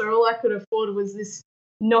account, so all I could afford was this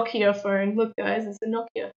Nokia phone. Look, guys, it's a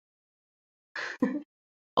Nokia.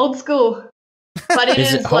 Old school. But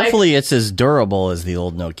hopefully it's as durable as the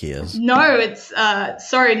old Nokias. No, it's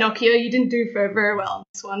sorry, Nokia, you didn't do very well on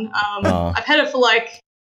this one. I've had it for like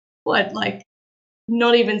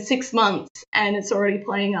not even 6 months, and it's already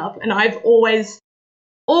playing up. And I've always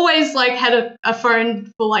like had a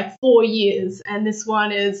phone for like 4 years, and this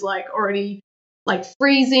one is like already like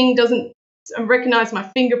freezing, doesn't recognize my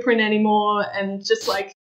fingerprint anymore, and just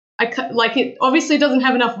like it obviously doesn't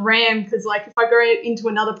have enough RAM, because like if I go into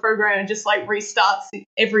another program and just like restarts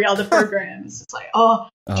every other program, it's just like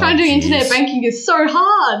trying to do internet banking is so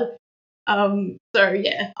hard. So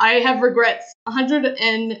yeah, I have regrets.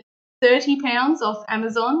 £130 off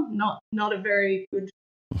Amazon, not a very good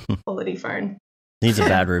quality phone. Needs a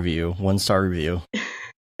bad review, 1-star review.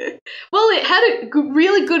 Well, it had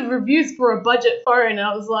really good reviews for a budget phone, and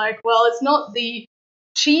I was like, well, it's not the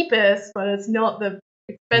cheapest, but it's not the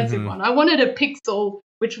expensive one. I wanted a Pixel,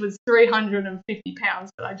 which was £350,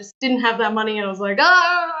 but I just didn't have that money, and I was like,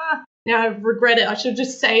 now I regret it. I should have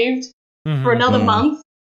just saved for another month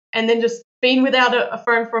and then just been without a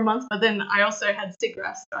phone for a month. But then I also had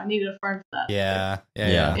SIGGRAPH, so I needed a phone for that. Yeah.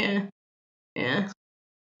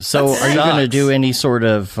 So are you going to do any sort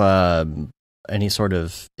of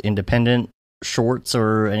independent shorts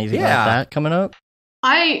or anything like that coming up?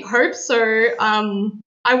 I hope so.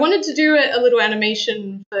 I wanted to do a little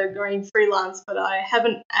animation for going freelance, but I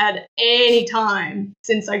haven't had any time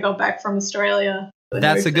since I got back from Australia.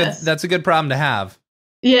 That's a good problem to have.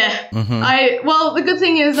 Yeah. Well, the good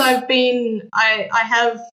thing is I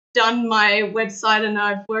have done my website and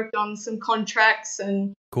I've worked on some contracts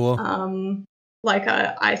and Cool.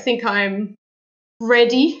 I think I'm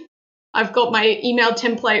ready. I've got my email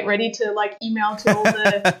template ready to like email to all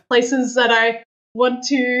the places that I want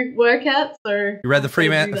to work at. So You read the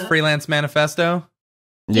freelance manifesto?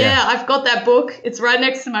 Yeah, I've got that book. It's right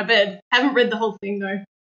next to my bed. Haven't read the whole thing though.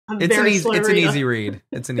 It's an easy read.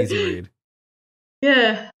 It's an easy read.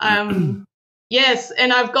 Yeah. Yes,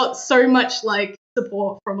 and I've got so much like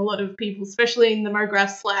support from a lot of people, especially in the Mograph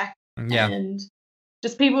Slack. Yeah. And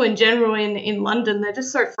just people in general in London. They're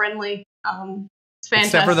just so friendly. It's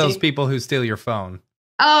fantastic. Except for those people who steal your phone.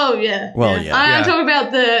 Oh yeah. Well, yeah. I'm talking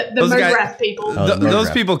about the Mograph guys, people.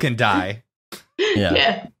 Those people can die.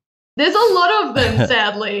 Yeah. There's a lot of them,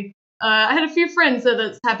 sadly. I had a few friends that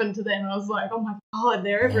it's happened to them. I was like, oh my God,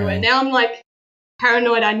 they're everywhere. Now I'm like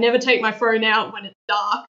paranoid. I never take my phone out when it's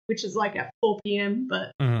dark, which is like at 4 p.m.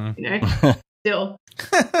 But, you know, still.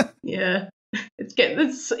 Yeah.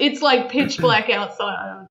 It's like pitch black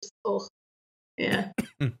outside. Yeah.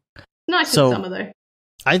 Nice in summer, though.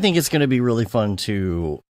 I think it's going to be really fun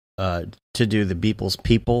to do the Beeple's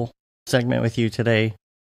People segment with you today.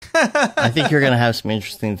 I think you're going to have some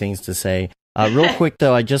interesting things to say. Real quick,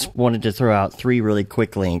 though, I just wanted to throw out 3 really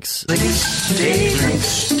quick links.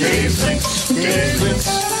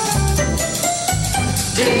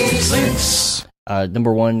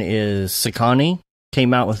 Number 1 is Sakani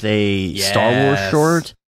came out with a Star Wars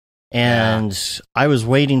short, and I was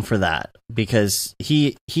waiting for that because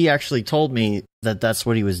he actually told me that that's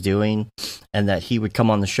what he was doing and that he would come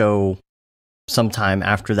on the show sometime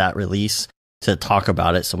after that release to talk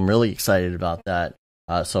about it. So I'm really excited about that.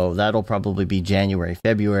 So that'll probably be January,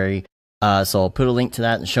 February. So I'll put a link to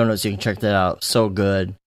that in the show notes. You can check that out. So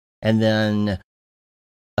good. And then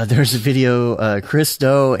there's a video. Chris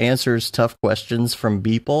Doe answers tough questions from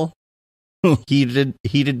Beeple.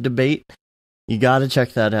 heated debate. You got to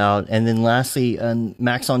check that out. And then lastly,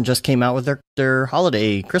 Maxon just came out with their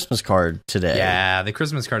holiday Christmas card today. Yeah, the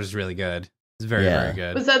Christmas card is really good. It's very, very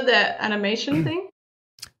good. Was that the animation thing?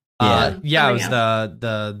 Yeah, it was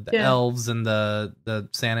the elves and the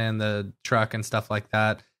Santa and the truck and stuff like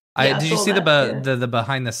that. Did you see the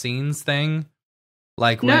behind the scenes thing?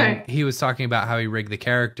 Like when he was talking about how he rigged the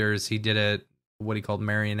characters, he did it what he called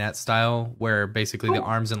marionette style, where basically the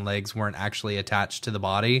arms and legs weren't actually attached to the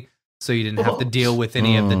body, so you didn't have to deal with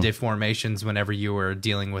any of the deformations whenever you were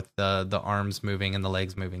dealing with the arms moving and the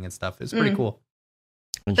legs moving and stuff. It's pretty cool.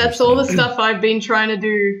 That's all the stuff I've been trying to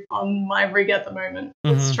do on my rig at the moment.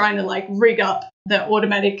 It's trying to like rig up the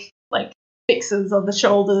automatic like fixes of the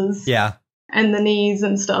shoulders, and the knees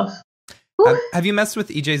and stuff. Have you messed with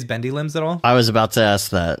EJ's bendy limbs at all? I was about to ask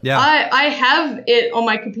that. Yeah, I have it on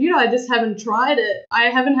my computer. I just haven't tried it. I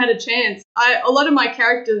haven't had a chance. A lot of my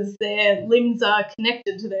characters, their limbs are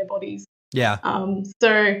connected to their bodies. Yeah.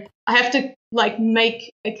 So I have to like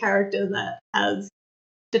make a character that has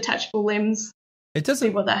detachable limbs. It doesn't.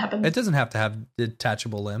 See what that happens. It doesn't have to have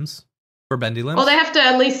detachable limbs for bendy limbs. Well, they have to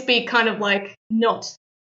at least be kind of like not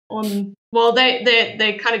on. Well,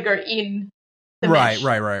 they kind of go in. The mesh.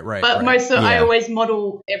 Right. But I always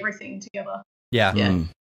model everything together. Yeah.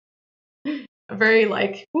 A very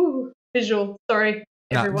like visual. Sorry,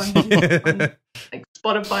 everyone. On, like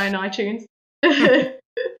Spotify and iTunes.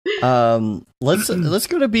 Let's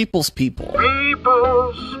go to Beeple's People.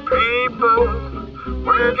 People's People.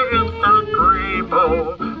 Where do you think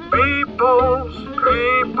Grebo? People's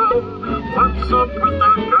People. What's up with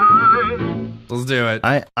that guy? Let's do it.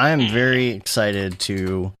 I am very excited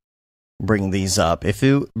to bring these up. If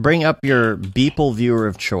you bring up your Beeple viewer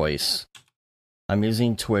of choice, I'm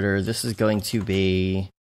using Twitter. This is going to be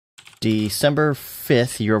December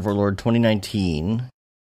 5th, Year of Our Lord 2019.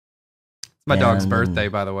 It's my dog's birthday,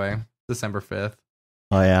 by the way. December 5th.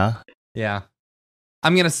 Oh, yeah? Yeah.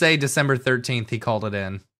 I'm going to say December 13th, he called it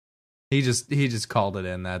in. He just called it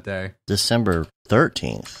in that day. December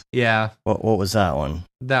 13th? Yeah. What was that one?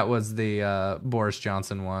 That was the Boris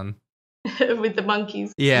Johnson one. With the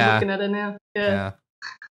monkeys. Yeah. I'm looking at it now. Yeah.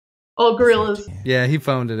 Oh, gorillas. Yeah, he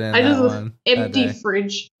phoned it in. I just empty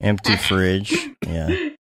fridge. Empty fridge. Yeah.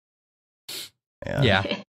 Yeah.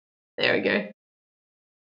 There we go.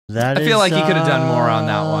 I feel like he could have done more on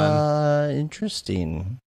that one.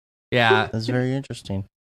 Interesting. Yeah. That's very interesting.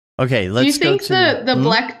 Okay, let's go to... Do you think the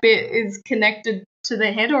black bit is connected to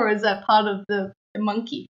the head, or is that part of the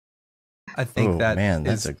monkey? I think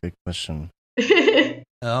that's a good question.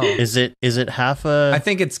 Oh. Is it half a... I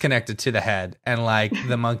think it's connected to the head, and like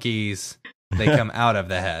the monkeys, they come out of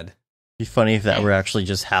the head. It'd be funny if that were actually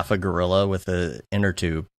just half a gorilla with an inner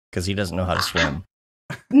tube, because he doesn't know how to swim.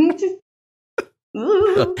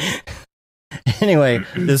 Anyway,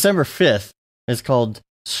 December 5th is called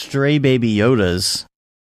Stray Baby Yodas.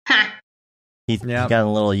 Ha. He got a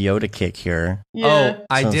little Yoda kick here. Yeah. Oh,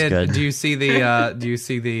 I Sounds did. good. Do you see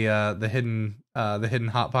the hidden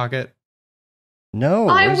hot pocket? No.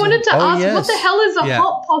 I where's wanted it? to Oh, ask, yes. what the hell is a Yeah.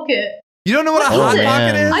 hot pocket? You don't know what a What hot is it?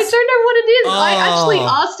 pocket is? I don't know what it is. I Oh. actually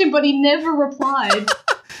asked him, but he never replied.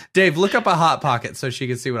 Dave, look up a hot pocket so she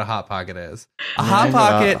can see what a hot pocket is. A Yeah, hot I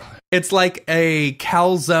pocket, got- it's like a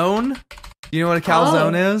calzone. You know what a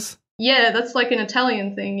calzone is? Yeah, that's like an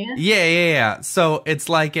Italian thing, yeah? Yeah. So it's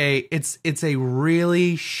like it's a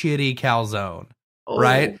really shitty calzone, Oh.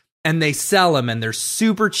 right? And they sell them, and they're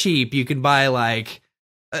super cheap. You can buy like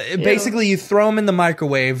basically you throw them in the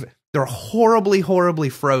microwave. They're horribly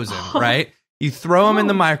frozen, right? You throw them in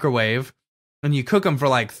the microwave, and you cook them for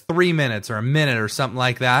like 3 minutes or a minute or something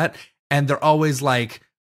like that. And they're always like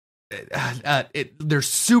they're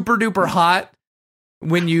super duper hot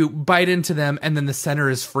when you bite into them, and then the center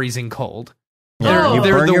is freezing cold. Yeah, you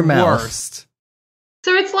They're burn the your mouth. worst.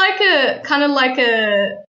 So it's like a kind of like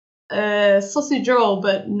a sausage roll,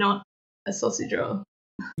 but not a sausage roll.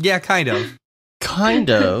 Yeah, kind of. Kind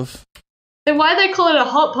of. Then why do they call it a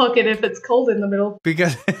hot pocket if it's cold in the middle?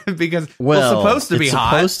 Because Well, it's supposed to be it's hot.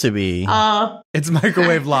 supposed to be. It's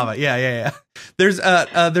microwave lava. Yeah. There's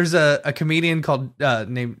a comedian called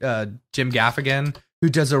named Jim Gaffigan who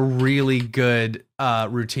does a really good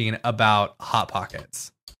routine about hot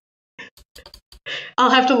pockets. I'll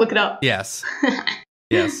have to look it up. Yes.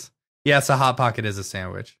 Yes, a hot pocket is a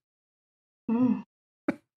sandwich. Mm.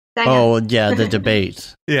 Dang it. Oh, yeah, the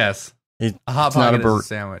debate. Yes. It- A hot it's not pocket a is a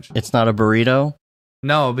sandwich. It's not a burrito.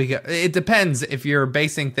 No, because it depends if you're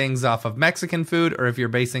basing things off of Mexican food or if you're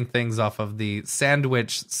basing things off of the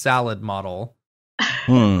sandwich salad model.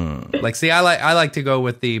 Like, see, I like to go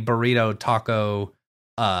with the burrito taco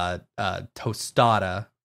tostada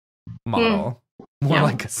model. More Yeah.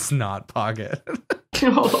 like a snot pocket.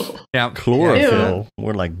 Oh. Yeah. Chlorophyll.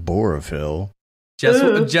 More like borophyll.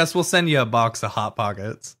 Jess will send you a box of hot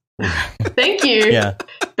pockets. Thank you. Yeah.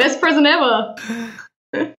 Best present ever.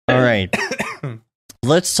 All right.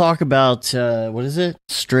 Let's talk about, what is it?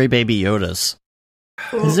 Stray Baby Yodas.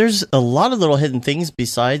 'Cause there's a lot of little hidden things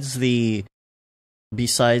besides the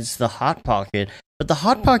Hot Pocket. But the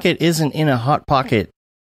Hot Pocket isn't in a Hot Pocket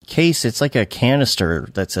case. It's like a canister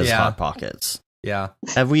that says Yeah. Hot Pockets. Yeah.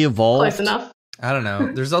 Have we evolved? Close enough. I don't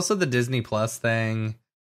know. There's also the Disney Plus thing.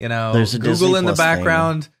 You know, There's a Google Disney in the Plus thing.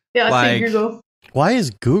 background. Yeah, I Like- see Google. Why is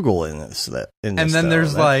Google in this? And then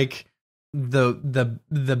there's like the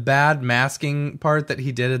bad masking part that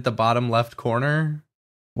he did at the bottom left corner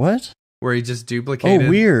what? where he just duplicated. Oh,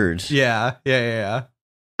 weird. Yeah.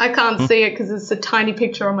 I can't see it because it's a tiny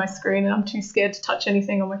picture on my screen and I'm too scared to touch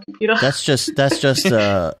anything on my computer. That's just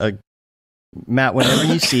a Matt. Whenever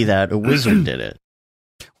you see that, a wizard did it.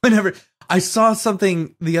 Whenever I saw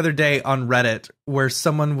something the other day on Reddit where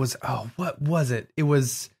someone was, what was it? It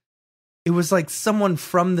was like someone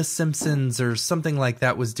from The Simpsons or something like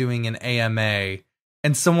that was doing an AMA,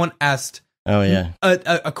 and someone asked Oh yeah.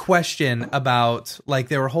 a question about, like,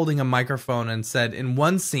 they were holding a microphone and said in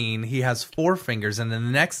one scene he has 4 fingers and in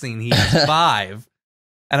the next scene he has 5.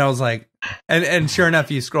 And I was like, and sure enough,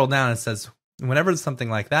 you scroll down and it says, whenever something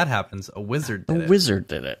like that happens, a wizard did A it. wizard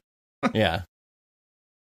did it. Yeah.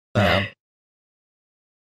 So,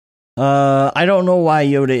 I don't know why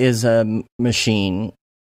Yoda is a machine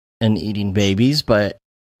and eating babies, but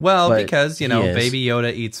but because, you know, he is. Baby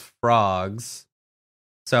Yoda eats frogs.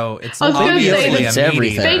 So it's I was gonna obviously say, a It's meat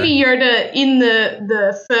everything. eater. Baby Yoda in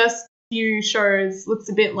the first few shows looks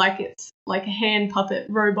a bit like it's like a hand puppet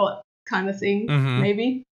robot kind of thing, Mhm.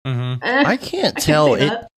 maybe. Mhm. I can't I can tell. see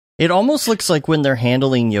that. It almost looks like when they're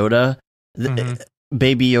handling Yoda,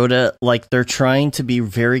 Baby Yoda, like they're trying to be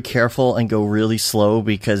very careful and go really slow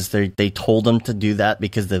because they told them to do that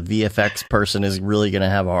because the VFX person is really going to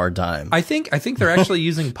have a hard time. I think they're actually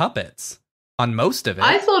using puppets on most of it.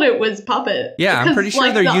 I thought it was puppet. Yeah, I'm because, pretty sure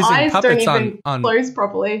like, they're the using eyes puppets don't even on- close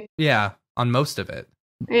properly. Yeah, on most of it.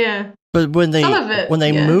 Yeah. But when they Some of it,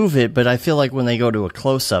 yeah. move it, but I feel like when they go to a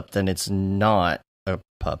close up, then it's not a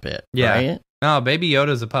puppet. Yeah. Right? No, Baby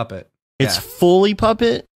Yoda's a puppet. It's Yeah. fully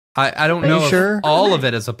puppet. I don't Are you know sure? if all of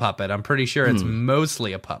it is a puppet. I'm pretty sure it's Hmm.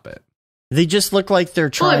 mostly a puppet. They just look like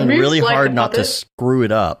they're Well, it trying moves really like hard a not to puppet. screw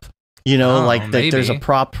it up. You know, Oh, like that there's a maybe.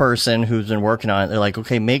 prop person who's been working on it. They're like,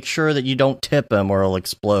 okay, make sure that you don't tip him or it'll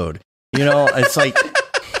explode. You know, it's like,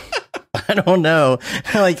 I don't know.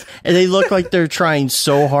 Like, and they look like they're trying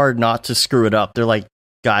so hard not to screw it up. They're like,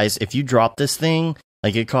 guys, if you drop this thing,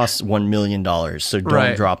 like it costs $1 million, so don't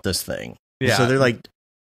Right. drop this thing. Yeah. So they're like,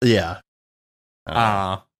 yeah.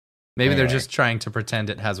 Ah. Maybe they're Anyway. just trying to pretend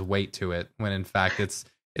it has weight to it, when in fact it's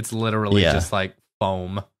literally just like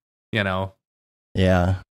foam, you know?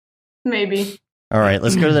 Yeah. Maybe. All right,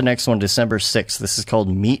 let's go to the next one, December 6th. This is called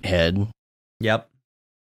Meathead. Yep.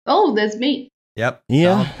 Oh, there's meat. Yep.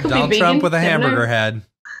 Yeah. Could be Donald vegan, Trump with a never know. hamburger head.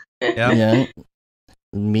 Yep. Yeah.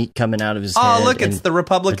 Meat coming out of his head. Oh, look, it's and the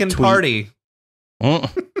Republican tweet. Party.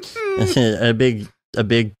 a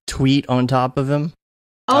big tweet on top of him.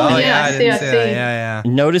 Oh, yeah, I I see. didn't see that. Yeah.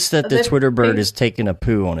 Notice that the They're Twitter bird big. is taking a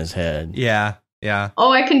poo on his head. Yeah.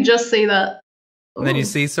 Oh, I can just see that. And then you Ooh.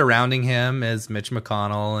 see surrounding him is Mitch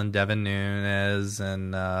McConnell and Devin Nunes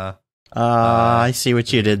and I see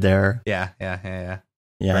what you did there. yeah. Yeah,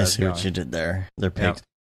 Where I I was see what going. you did there. They're Yep. pigs.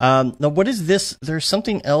 Now, what is this? There's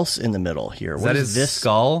something else in the middle here. Is What that is his this?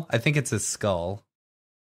 skull? I think it's his skull.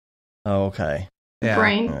 Oh, okay. Yeah.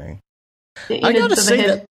 Brain. All right. The I innards gotta of a say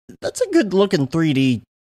head. that's a good looking 3D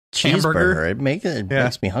Hamburger? cheeseburger. It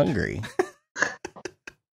makes me hungry.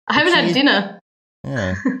 I haven't had dinner.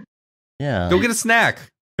 Yeah. Yeah. Go get a snack.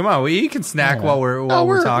 Come on, you can snack Yeah. while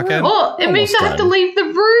we're talking. Oh, it means I have to done. leave the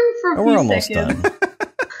room for a Oh, few we're almost seconds. done.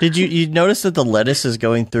 Did you notice that the lettuce is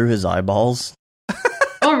going through his eyeballs?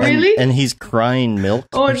 Oh, really? And he's crying milk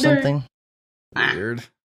Oh, or no. something? Weird.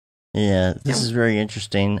 Yeah, this is very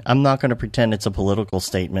interesting. I'm not going to pretend it's a political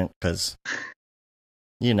statement because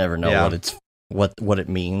you never know Yeah. what it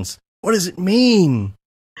means. What does it mean?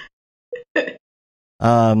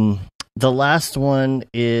 The last one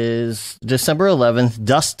is December 11th,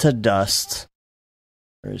 Dust to Dust.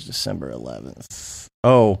 Where's December 11th?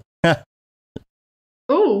 Oh,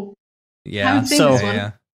 Oh, Yeah. Haven't seen So- this one.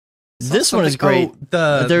 yeah. this one is Something- great.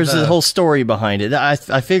 There's There's a whole story behind it. I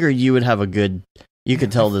figured you would have you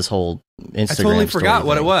could tell this whole Instagram I totally story forgot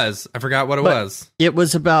what it thing. was. I forgot what it But- was. It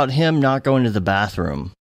was about him not going to the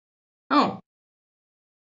bathroom. oh,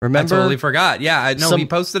 Remember? I totally forgot. Yeah, I know he Some-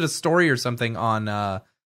 posted a story or something on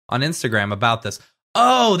Instagram about this.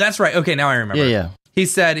 Oh, that's right. Okay, now I remember. Yeah. He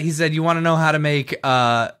said you want to know how to make you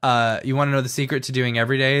want to know the secret to doing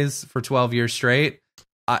everydays for 12 years straight?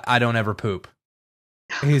 I don't ever poop.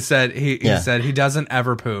 He said he Yeah. said he doesn't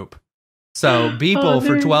ever poop. So Beeple Oh,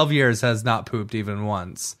 for dude. 12 years has not pooped even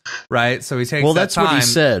once, right? So he takes Well, that that's time what he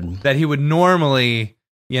said. that he would normally,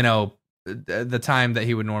 the time that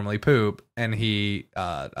he would normally poop, and he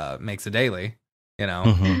makes a daily,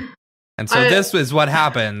 Mhm. And so this is what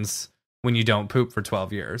happens when you don't poop for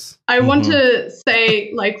 12 years. I want Mhm. to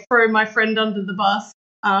say, like, throw my friend under the bus,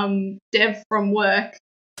 Dev from work.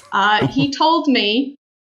 He told me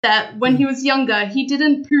that when he was younger, he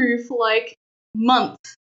didn't poo for like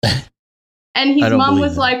months. And I his don't mum believe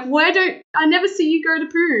was that. like, why don't I never see you go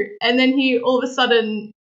to poo? And then he all of a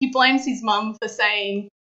sudden, he blames his mum for saying,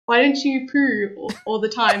 why don't you poo all the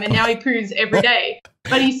time? And now he poos every day.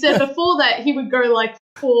 But he said before that he would go like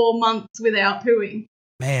 4 months without pooing.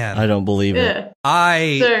 Man, I don't believe it.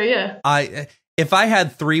 Yeah. So, yeah. If I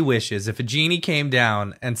had 3 wishes, if a genie came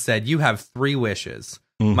down and said, you have 3 wishes,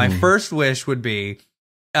 my Mhm. first wish would be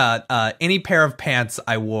any pair of pants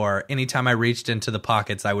I wore, anytime I reached into the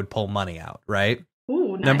pockets, I would pull money out, right?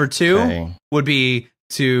 Ooh, nice. Number 2 Okay. would be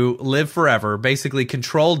to live forever, basically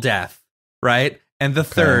control death, right? And the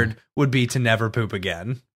third would be to never poop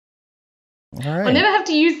again. All right. I never have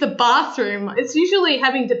to use the bathroom. It's usually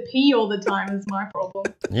having to pee all the time is my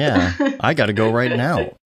problem. Yeah, I got to go right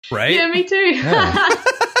now. Right? Yeah, me too. Yeah.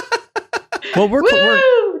 Well, we're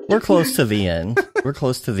Woo! close to the end. We're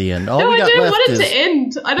close to the end. All No, we I got don't left want it is to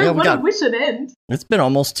end. I don't Yeah, we want to got- wish it end. it's been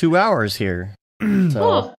almost 2 hours here.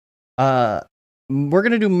 So, Oh, we're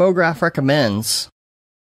gonna do Mograph recommends.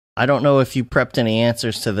 I don't know if you prepped any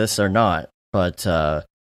answers to this or not, but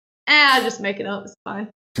just make it up. It's fine.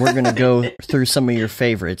 we're going to go through some of your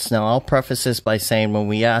favorites. Now, I'll preface this by saying when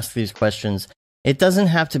we ask these questions, it doesn't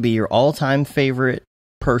have to be your all-time favorite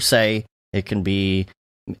per se. It can be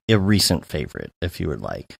a recent favorite if you would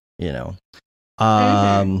like,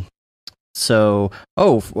 So,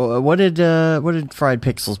 what did Fried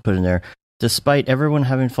Pixels put in there? Despite everyone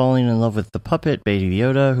having fallen in love with the puppet, Baby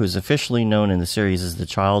Yoda, who's officially known in the series as the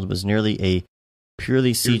child, was nearly a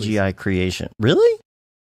purely CGI creation. Really?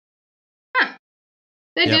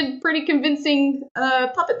 They Yep. did pretty convincing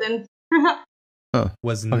puppet then.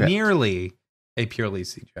 Was Okay. nearly a purely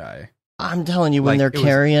CGI. I'm telling you, when Like, they're it was-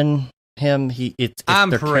 carrying him, I'm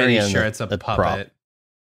they're pretty carrying sure the- it's a the puppet.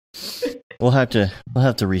 prop. We'll have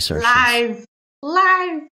to research this.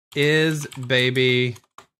 Live. Is Baby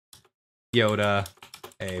Yoda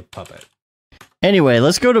a puppet? Anyway,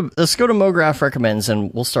 let's go to Mograph recommends,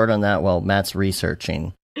 and we'll start on that while Matt's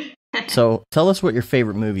researching. So, tell us what your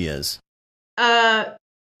favorite movie is. Because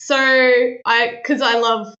I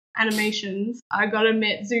love animations, I gotta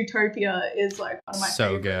admit Zootopia is like one of my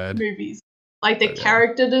So favorite good. movies. Like the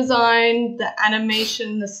character design, the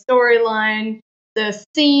animation, the storyline, the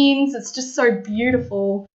scenes, it's just so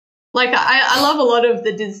beautiful. Like I love a lot of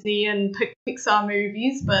the Disney and Pixar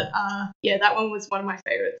movies, but yeah, that one was one of my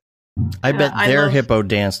favorites. I bet their hippo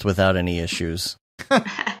danced without any issues.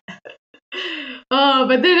 Oh,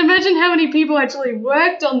 but then imagine how many people actually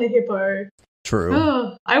worked on the hippo. True.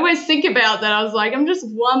 Oh, I always think about that. I was like, I'm just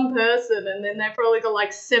one person, and then they probably got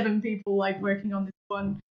like 7 people like working on this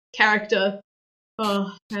one character.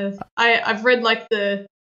 Oh, I've read like the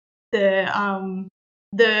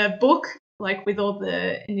book, like with all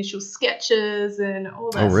the initial sketches and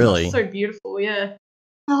all that. Oh, really? Stuff. So beautiful, yeah.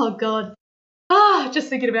 Oh God. Just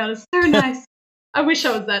thinking about it, so nice. I wish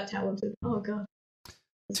I was that talented. Oh God.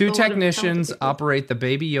 Two technicians operate the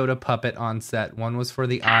Baby Yoda puppet on set. One was for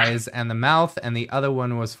the eyes and the mouth, and the other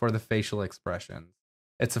one was for the facial expressions.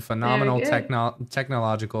 It's a phenomenal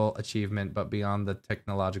technological achievement, but beyond the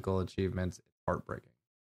technological achievements, it's heartbreaking.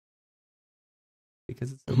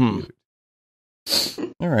 Because it's so cute.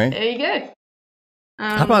 All right. There you go.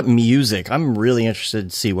 How about music? I'm really interested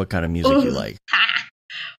to see what kind of music you like.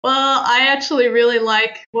 Well, I actually really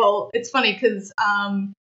like, well, it's funny because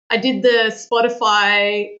I did the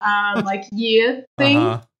Spotify like year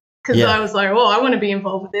thing because I was like, oh, I want to be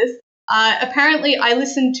involved with this. Apparently, I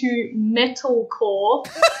listen to metalcore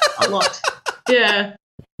a lot. Yeah.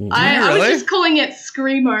 I was just calling it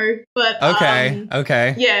screamo, but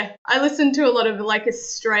okay. Yeah, I listen to a lot of like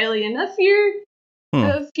Australian, a few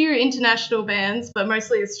international bands, but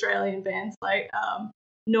mostly Australian bands like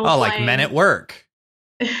North like Men at Work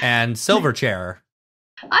and Silverchair.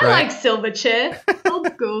 I like Silverchair. Old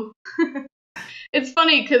school. It's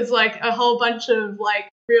funny because like a whole bunch of like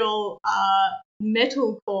real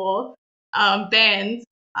metalcore bands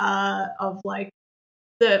of like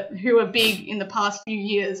who are big in the past few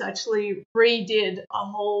years actually redid a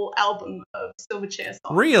whole album of Silverchair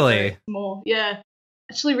songs. Really? More, yeah.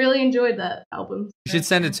 Actually, really enjoyed that album. You should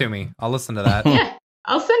send it to me. I'll listen to that. Yeah,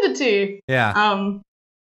 I'll send it to you. Yeah.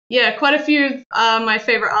 Yeah, quite a few of my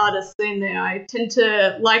favorite artists in there. I tend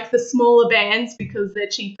to like the smaller bands because they're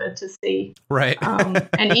cheaper to see. Right.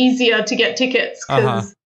 And easier to get tickets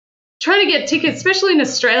because trying to get tickets, especially in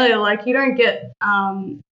Australia, like you don't get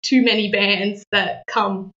too many bands that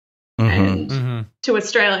come to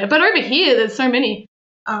Australia. But over here, there's so many.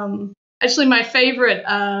 Actually, my favorite,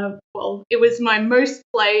 it was my most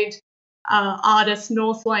played artist,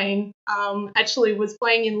 North Lane, actually was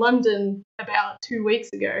playing in London about 2 weeks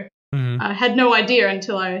ago. I had no idea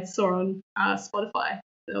until I saw on Spotify. I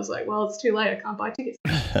was like, well, it's too late. I can't buy tickets.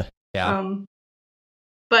 Yeah.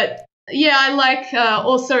 But yeah, I like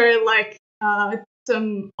also like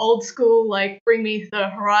some old school, like Bring Me the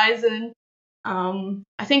Horizon.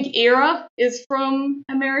 I think Era is from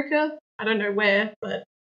America. I don't know where, but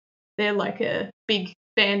they're like a big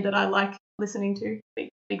band that I like listening to.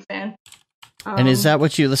 Big fan. And is that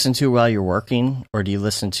what you listen to while you're working, or do you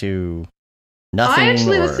listen to nothing? I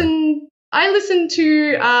actually listen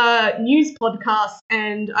to news podcasts,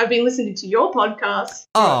 and I've been listening to your podcast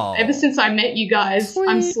ever since I met you guys. Sweet.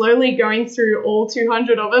 I'm slowly going through all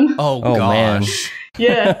 200 of them. Oh gosh. Man.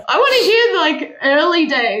 Yeah, I want to hear like early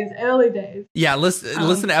days. Yeah,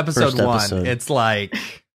 listen to episode 1. It's like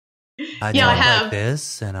I have like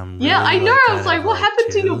this, and I'm really I know. I was like, what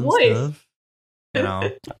happened to your voice? Stuff. You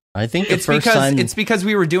know, I think it's because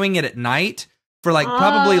we were doing it at night for like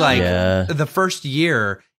probably like the first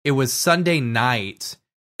year. It was Sunday night,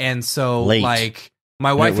 and so late. Like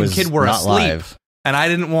my wife and kid were asleep, live. And I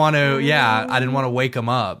didn't want to. Yeah, I didn't want to wake them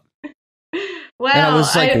up. Well, and I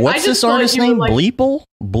was like, what's this artist's name? Like, Bleeple?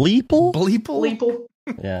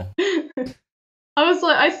 Yeah. I was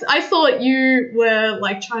like, I thought you were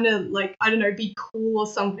like trying to like, I don't know, be cool or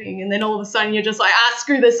something, and then all of a sudden you're just like,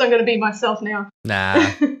 screw this, I'm going to be myself now.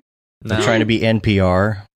 Nah. I'm trying to be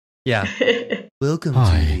NPR. Yeah. Welcome to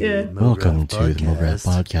the Mograph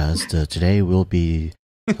podcast. Today we'll be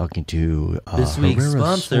talking to this week's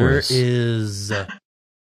sponsor is.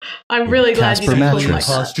 I'm really glad you didn't call my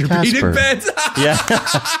posture beating beds. Yeah.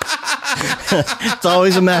 It's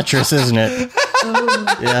always a mattress, isn't it?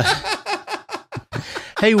 Yeah.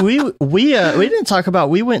 Hey, we didn't talk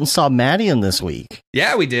about. We went and saw Madian this week.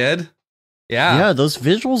 Yeah, we did. Yeah, those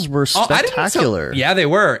visuals were spectacular. Yeah, they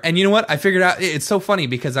were. And you know what? I figured out. It's so funny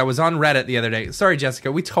because I was on Reddit the other day. Sorry,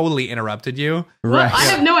 Jessica, we totally interrupted you. Right. I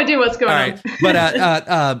have no idea what's going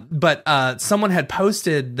on. But someone had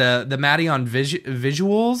posted the Madian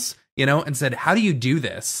visuals, you know, and said, "How do you do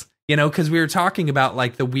this?" You know, because we were talking about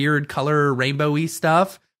like the weird color rainbowy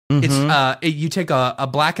stuff. It's you take a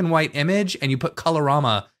black and white image and you put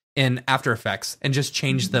Colorama in After Effects and just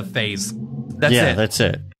change the phase. That's yeah, it. that's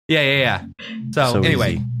it. Yeah. So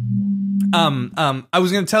anyway, easy. I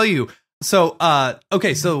was gonna tell you. So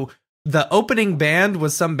okay, so the opening band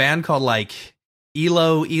was some band called like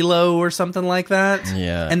Elo or something like that.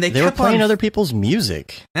 Yeah, and they were kept playing on, other people's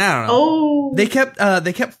music. I don't know. Oh, They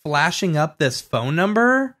kept flashing up this phone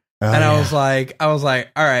number. And I was like, all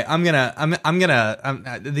right, I'm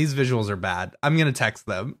gonna, these visuals are bad. I'm gonna text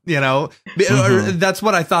them, That's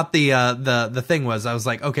what I thought the thing was. I was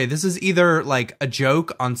like, okay, this is either like a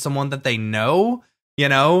joke on someone that they know,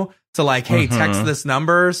 to like, hey, text this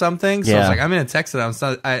number or something. So I was like, I'm gonna text it.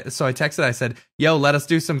 So I texted, I said, yo, let us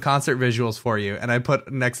do some concert visuals for you. And I put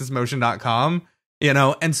nexusmotion.com,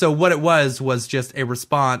 and so what it was just a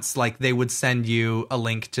response. Like they would send you a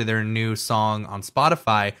link to their new song on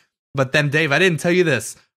Spotify. But then, Dave, I didn't tell you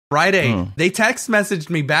this. Friday, they text messaged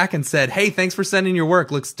me back and said, hey, thanks for sending your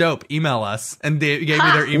work. Looks dope. Email us. And they gave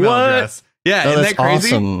me their email address. Yeah, isn't that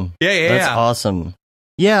crazy? Awesome. Yeah. That's awesome.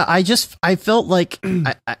 Yeah, I felt like,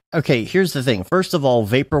 okay, here's the thing. First of all,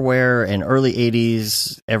 vaporware and early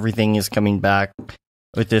 80s, everything is coming back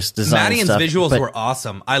with this design Madian's stuff. visuals were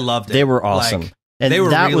awesome. I loved it. They were awesome. Like, and they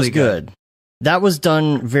were that really was good. That was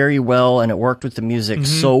done very well, and it worked with the music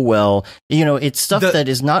so well. It's stuff that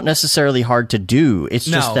is not necessarily hard to do. It's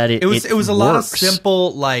just that it was a lot of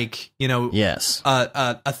simple, like, yes,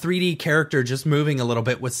 a 3D character just moving a little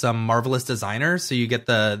bit with some marvelous designer. So you get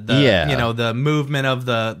the the movement of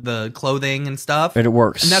the clothing and stuff. And it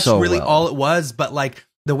works, and that's so really well. all it was. But like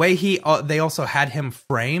the way they also had him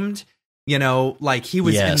framed. Like he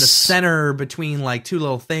was in the center between like two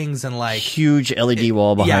little things and like huge LED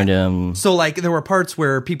wall behind him. So like there were parts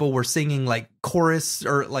where people were singing like chorus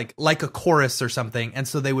or like a chorus or something. And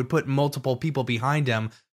so they would put multiple people behind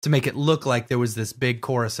him to make it look like there was this big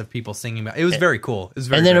chorus of people singing. It was very cool. It was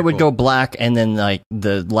very, and then very it would cool. go black, and then like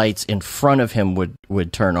the lights in front of him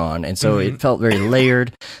would turn on, and so it felt very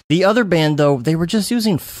layered. The other band though, they were just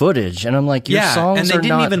using footage, and I'm like, your songs and they are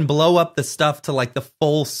didn't not even blow up the stuff to like the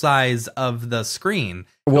full size of the screen.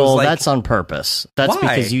 Well, like, that's on purpose. That's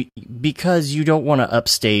why? because you don't want to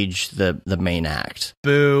upstage the main act.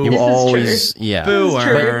 Boo. You This is always true. Boo This is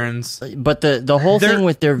true. earns. But the whole thing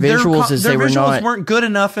with their visuals is their they were visuals not weren't good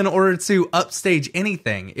enough in order to upstage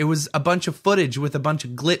anything. It was a bunch of footage with a bunch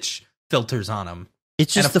of glitch filters on them.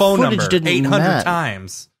 It's just and a the phone footage number didn't 800 match.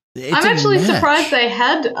 times. I'm actually surprised they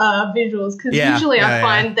had visuals, because usually I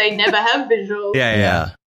find they never have visuals.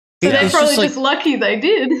 Yeah. So they're It's probably just just lucky they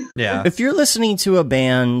did. Yeah. If you're listening to a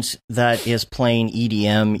band that is playing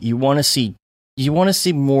EDM, you want to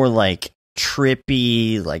see more like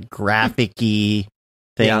trippy, like graphic-y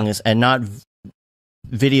things, and not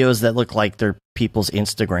videos that look like they're people's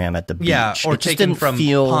Instagram at the beach. Yeah, or taken from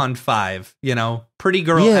Pond 5, pretty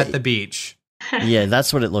girl at the beach. Yeah,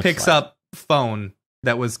 that's what it looks like. Picks up phone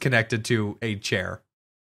that was connected to a chair,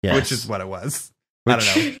 which is what it was. I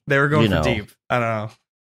don't know. They were going for deep. I don't know.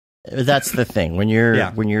 That's the thing. When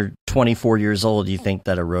you're 24 years old, you think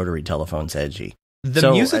that a rotary telephone's edgy.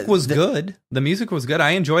 The music was good. The music was good.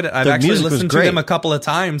 I enjoyed it. I've actually listened to them a couple of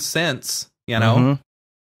times since, So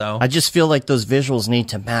I just feel like those visuals need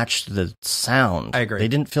to match the sound. I agree. They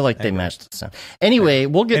didn't feel like they matched the sound. Anyway,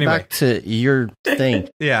 we'll get back to your thing.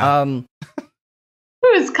 Yeah.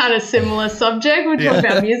 It was kind of similar subject. We're talking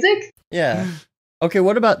about music. Yeah. Okay,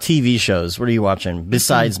 what about TV shows? What are you watching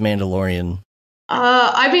besides Mandalorian?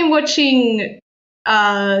 I've been watching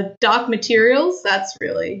Dark Materials. That's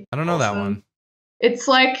really I don't know that one. It's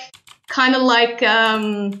like kind of like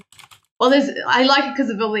I like it because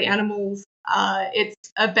of all the animals. It's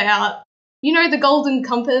about the Golden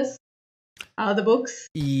Compass, the books.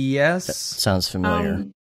 Yes, that sounds familiar.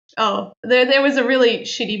 There was a really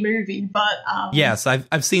shitty movie, but yes,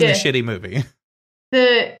 I've seen the shitty movie.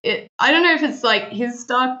 I don't know if it's like his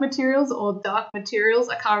Dark Materials or Dark Materials.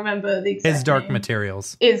 I can't remember the exact His Dark name.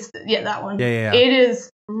 Materials. That one. Yeah. It is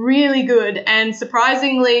really good, and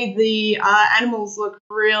surprisingly, the animals look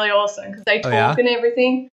really awesome because they talk and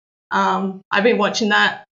everything. I've been watching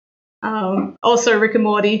that. Also, Rick and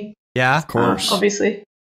Morty. Yeah, of course. Obviously,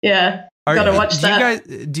 yeah. Gotta watch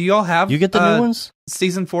that. Do you all have? You get the new ones?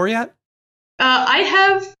 Season 4 yet? I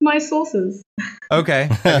have my sources. Okay.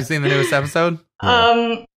 Have you seen the newest episode?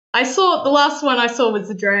 I saw the last one I saw was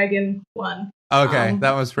the dragon one. Okay,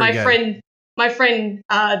 that was pretty good. My friend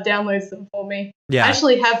downloads them for me. Yeah. I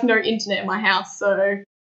actually have no internet in my house, so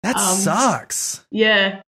that sucks.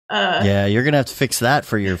 Yeah. Yeah, you're gonna have to fix that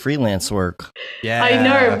for your freelance work. Yeah, I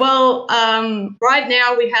know. Well, right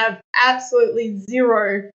now we have absolutely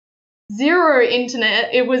zero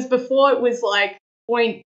internet. It was before it was like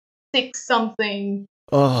 0.6 something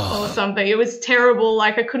or something. It was terrible.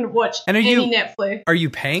 Like I couldn't watch any Netflix. Are you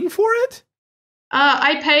paying for it?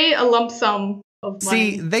 I pay a lump sum of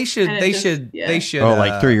money. See, they should. Oh,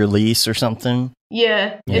 like through your lease or something.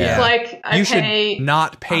 Yeah, it's like you should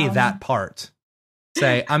not pay that part.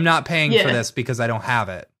 Say, I'm not paying for this because I don't have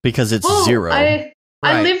it. Because it's zero.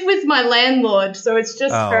 I live with my landlord, so it's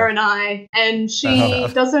just her and I, and she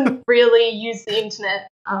doesn't really use the internet.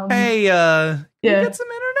 Hey, can you get some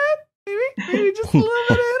internet? Maybe just a little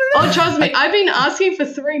bit of internet? Oh, trust me, I've been asking for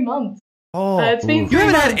 3 months. Oh, it's been you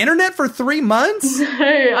haven't had internet for 3 months?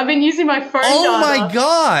 No, I've been using my phone. Oh my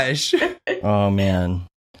gosh! Oh man!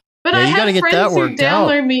 But I have friends who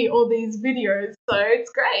download me all these videos, so it's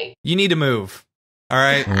great. You need to move. All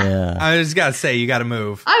right. Yeah. I just gotta say, you gotta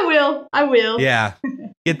move. I will. Yeah.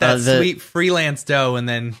 Get that sweet freelance dough and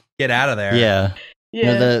then get out of there. Yeah. You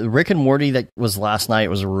know, the Rick and Morty that was last night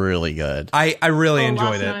was really good. I really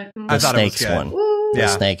enjoyed it. I thought it was good. The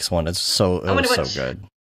Snakes one. It was so good.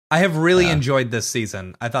 I have really enjoyed this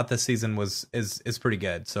season. I thought this season is pretty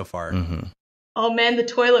good so far. Mm-hmm. Oh man, the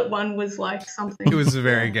toilet one was like something. It was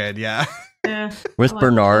very good, yeah. With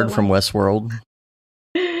Bernard from Westworld.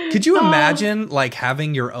 Could you imagine like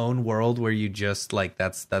having your own world where you just like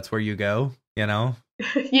that's where you go, you know?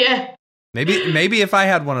 Yeah. Maybe if I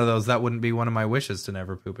had one of those, that wouldn't be one of my wishes to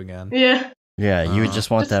never poop again. Yeah. Yeah, you would just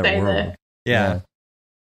want that world. There. Yeah.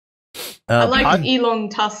 I like Elon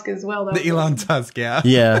Tusk as well. The Elon Tusk, yeah.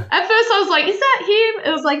 Yeah. At first I was like, is that him?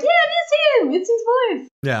 It was like, yeah, it is him. It's his voice.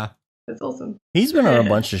 Yeah. It's awesome. He's been on a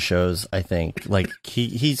bunch of shows, I think. Like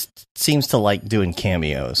he seems to like doing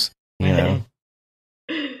cameos, you know.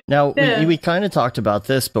 Now we kind of talked about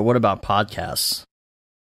this, but what about podcasts?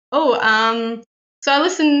 Oh, so I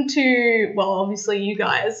listened to, well, obviously you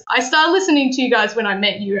guys. I started listening to you guys when I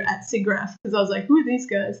met you at SIGGRAPH because I was like, who are these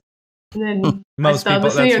guys? And then most people,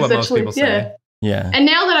 that's what most people say. Yeah. And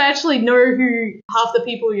now that I actually know who half the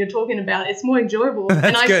people you're talking about, it's more enjoyable.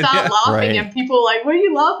 And I start laughing, and people are like, "What are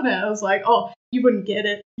you laughing at?" I was like, "Oh, you wouldn't get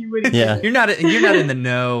it. You wouldn't." Yeah. Get it. You're not in the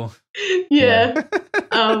know. Yeah.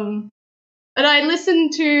 And I listen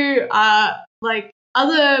to like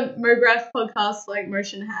other Mograph podcasts like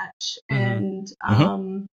Motion Hatch and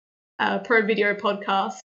Pro Video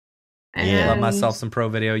Podcast. I love myself some Pro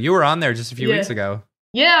Video. You were on there just a few weeks ago.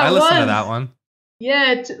 Yeah, I listened to that one.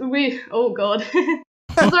 Yeah, oh god. Was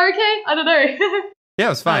that okay? I don't know. Yeah, it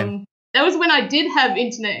was fine. That was when I did have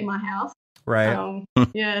internet in my house. Right.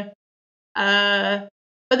 Yeah.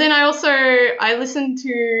 But then I listened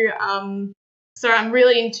to so I'm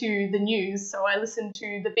really into the news, so I listen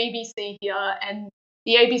to the BBC here and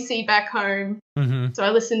the ABC back home. Mm-hmm. So I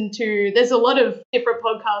listen to, there's a lot of different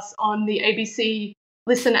podcasts on the ABC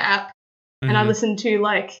Listen app, and I listen to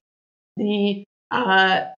like the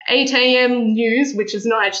 8 a.m. news, which is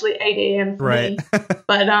not actually 8 a.m. for me.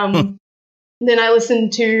 But then I listen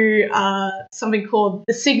to something called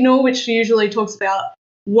The Signal, which usually talks about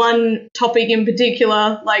one topic in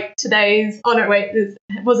particular, like today's. Oh no, wait, it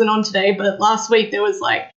wasn't on today, but last week there was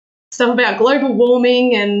like stuff about global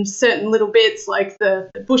warming and certain little bits like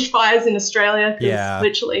the bushfires in Australia. Yeah.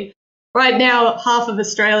 Literally, right now half of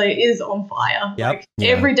Australia is on fire. Yep. Like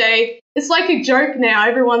every day, it's like a joke now.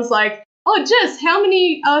 Everyone's like, "Oh, Jess, how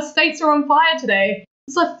many states are on fire today?"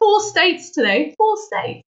 It's like 4 states today. 4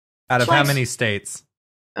 states. Out of how many states?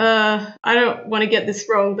 I don't want to get this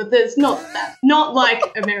wrong, but there's not like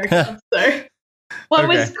America. So, well, it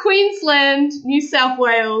was Queensland, New South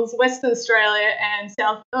Wales, Western Australia, and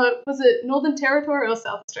South. Was it Northern Territory or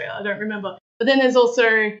South Australia? I don't remember. But then there's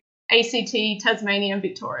also ACT, Tasmania, and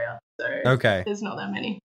Victoria. So there's not that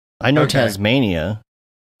many. I know Tasmania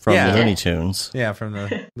from the Looney Tunes. Yeah, from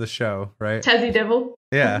the show, right? Tassie Devil.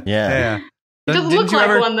 Yeah. It doesn't look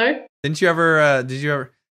like one though. Did you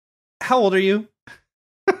ever? How old are you?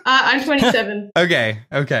 I'm 27. Okay.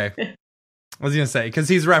 I was gonna say because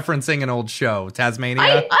he's referencing an old show,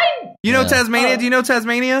 Tasmania. You know Tasmania? Do you know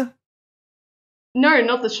Tasmania? No,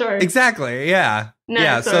 not the show. Exactly. Yeah. No,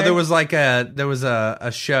 yeah. sorry. So there was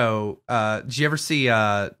a show. Did you ever see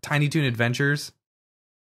Tiny Toon Adventures?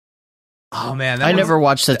 Oh man, I never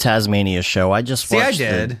watched the Tasmania show. I just watched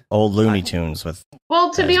the the old Looney Tunes with.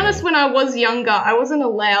 Well, to be honest, when I was younger, I wasn't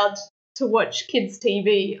allowed to watch kids'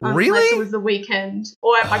 TV unless it was the weekend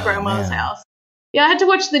or at my grandma's house. Yeah, I had to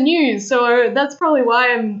watch the news, so that's probably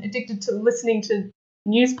why I'm addicted to listening to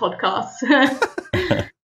news podcasts.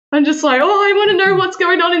 I'm just like, I want to know what's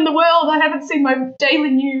going on in the world. I haven't seen my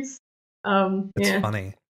daily news. It's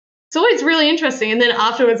funny. It's always really interesting. And then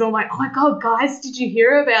afterwards, I'm like, oh my God, guys, did you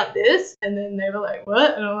hear about this? And then they were like,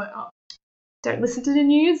 what? And I'm like, oh, don't listen to the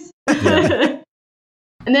news. Yeah.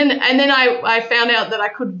 And And then I found out that I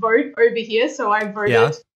could vote over here, so I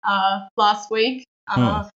voted last week.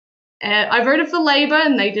 I voted for Labour,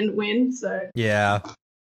 and they didn't win. So yeah,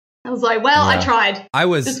 I was like, well, I tried. My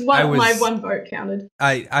one vote counted.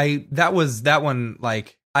 That one.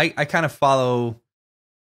 Like, I kind of follow,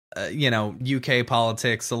 UK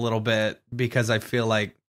politics a little bit because I feel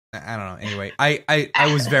like, I don't know. Anyway,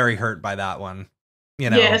 I was very hurt by that one.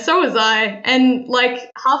 Yeah, so was I. And like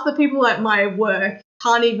half the people at my work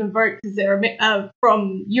can't even vote because they're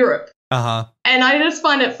from Europe. Uh-huh. And I just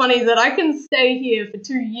find it funny that I can stay here for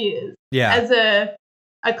 2 years as a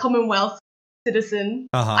Commonwealth citizen.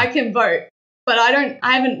 Uh-huh. I can vote, but I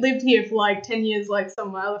haven't lived here for like 10 years like some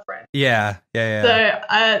of my other friends. Yeah. So,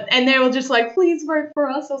 and they were just like, please vote for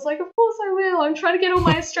us. I was like, of course I will. I'm trying to get all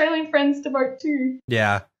my Australian friends to vote too.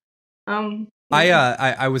 Yeah.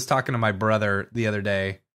 I was talking to my brother the other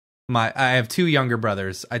day. I have 2 younger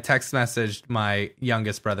brothers. I text messaged my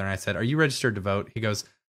youngest brother and I said, "Are you registered to vote?" He goes,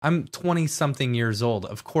 "I'm 20-something years old.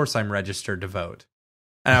 Of course I'm registered to vote."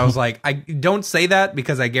 And I was like, I don't say that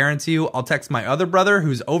because I guarantee you I'll text my other brother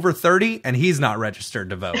who's over 30 and he's not registered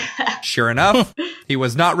to vote. Sure enough, he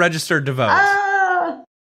was not registered to vote.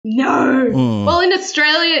 No. Well, in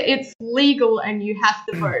Australia, it's legal and you have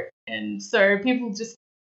to vote. And so people just,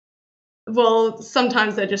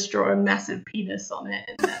 sometimes they just draw a massive penis on it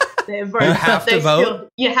and that's their vote. You have to vote?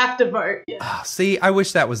 You have to vote, yeah. Oh, see, I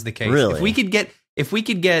wish that was the case. Really? If we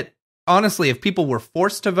could get, honestly, if people were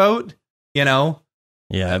forced to vote,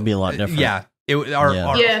 yeah, it'd be a lot different. Yeah.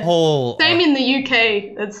 Our whole... Same in the UK.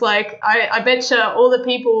 It's like, I betcha all the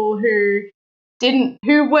people who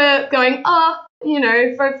were going,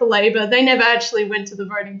 vote for Labour, they never actually went to the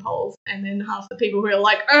voting polls. And then half the people who are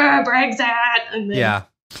like, Brexit. And then, yeah.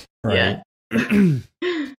 Right.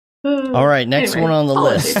 All right, next one on the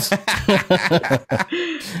list.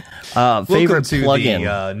 Favorite plugin.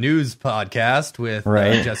 The news podcast with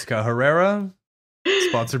Jessica Herrera,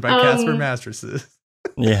 sponsored by Casper Mattresses.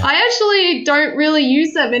 Yeah. I actually don't really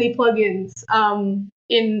use that many plugins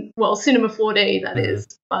in Cinema 4D, that is.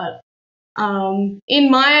 But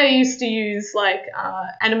in Maya, I used to use like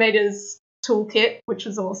Animator's Toolkit, which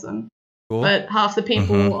was awesome. Cool. But half the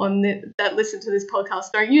people that listen to this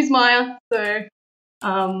podcast don't use Maya. So,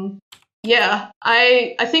 I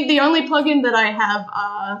think the only plugin that I have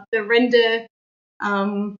are the Render,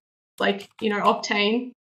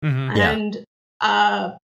 Octane and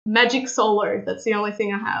Magic Solo. That's the only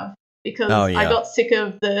thing I have because I got sick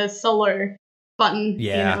of the Solo button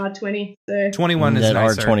in R20. So 21 is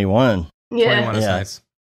nicer. R21. Yeah. 21 is nice.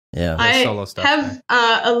 Yeah. I solo stuff,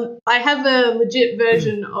 have a legit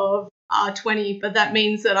version of R20, but that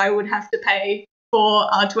means that I would have to pay for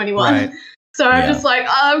R21. Right. So I'm just like,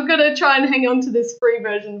 I'm going to try and hang on to this free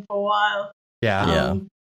version for a while. Yeah.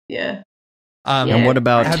 And what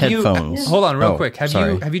about headphones? Hold on real quick.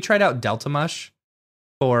 Have you tried out Delta Mush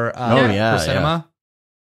for for cinema?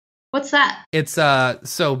 What's that? It's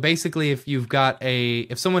so basically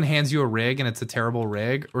if someone hands you a rig and it's a terrible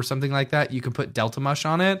rig or something like that, you can put Delta Mush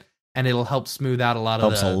on it and it'll help smooth out a lot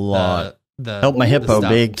of help my hippo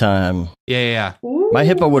big time. Yeah. Ooh. My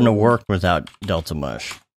hippo wouldn't have worked without Delta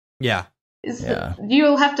Mush. Yeah.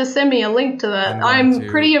 You'll have to send me a link to that. I'm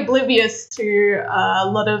pretty oblivious to a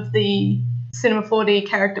lot of the Cinema 4D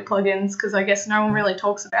character plugins because I guess no one really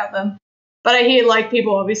talks about them. But I hear like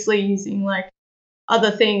people obviously using like other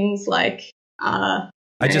things like I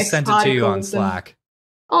just sent it to you on Slack.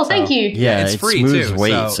 Thank you. Yeah, it's free smooths too.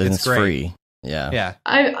 weights so and it's great. free. Yeah.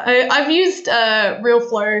 I've used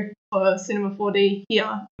RealFlow for Cinema 4D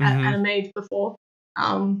here at Animade before,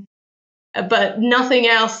 but nothing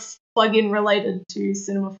else plugin related to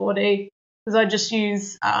Cinema 4D because I just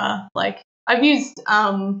use I've used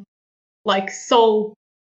Soul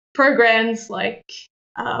programs like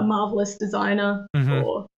Marvelous Designer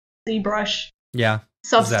or ZBrush.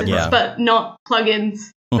 Substance, but not plugins.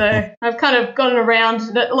 So I've kind of gotten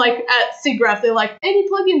around, like at SIGGRAPH, they're like, any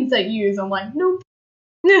plugins that you use? I'm like, nope.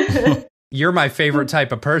 You're my favorite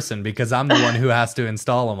type of person because I'm the one who has to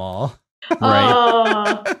install them all.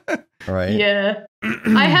 Right. Right. Yeah.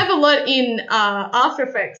 I have a lot in After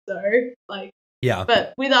Effects though.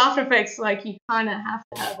 But with After Effects, you kind of have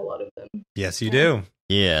to have a lot of them. Yes, you do.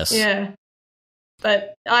 Yes. Yeah.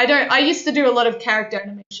 But I used to do a lot of character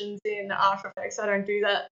animations in After Effects. I don't do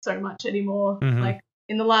that so much anymore.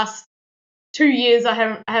 In the last 2 years,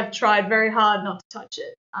 I have tried very hard not to touch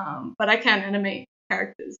it. But I can animate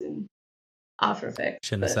characters in After Effects.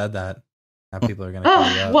 Shouldn't have said that. Now people are going to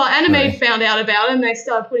call you up. Well, Animate found out about it and they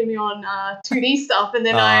started putting me on 2D stuff. And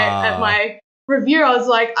then at my review, I was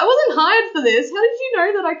like, I wasn't hired for this. How did you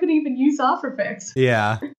know that I could even use After Effects?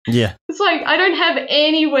 Yeah. Yeah. It's like I don't have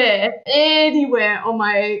anywhere on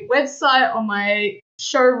my website, on my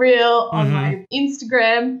showreel, on my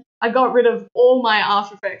Instagram. I got rid of all my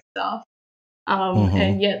After Effects stuff.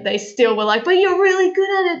 And yet they still were like, but you're really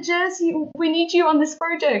good at it, Jess. We need you on this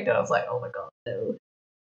project. And I was like, oh my God, no.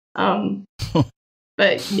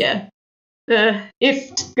 But yeah,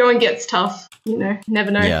 if going gets tough,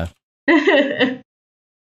 never know. Yeah.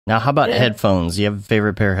 Now, how about headphones? Do you have a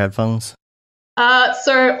favorite pair of headphones? I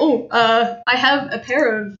have a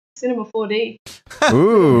pair of Cinema 4D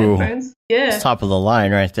Ooh. headphones. Yeah. It's top of the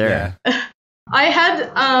line right there. Yeah. I had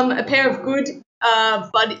a pair of good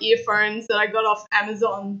Bud earphones that I got off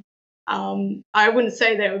Amazon. I wouldn't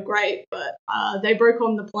say they were great, but they broke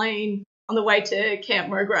on the plane on the way to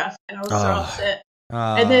Camp Mograph, and I was so upset.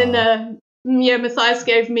 And then, Matthias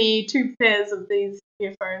gave me 2 pairs of these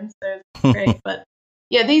earphones, so it's great. But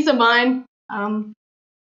yeah, these are mine. The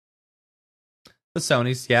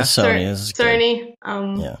Sony's, yeah. The Sony is good. Sony.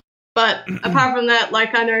 Yeah. But apart from that,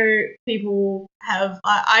 like, I know people have.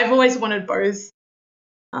 I've always wanted Bose.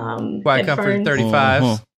 Quiet Comfort headphones.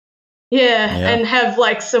 35s. Yeah, and have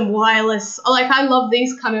like some wireless. Like, I love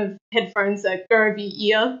these kind of headphones that go over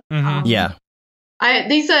your ear. Yeah.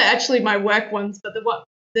 These are actually my work ones, but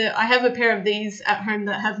I have a pair of these at home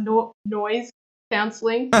that have noise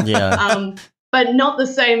cancelling. Yeah. But not the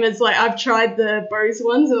same as, like, I've tried the Bose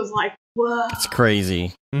ones. It was like, whoa. It's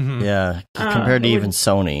crazy. Yeah. Compared to even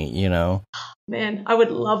Sony, Man, I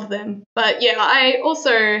would love them. But yeah, I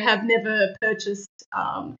also have never purchased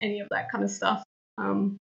any of that kind of stuff.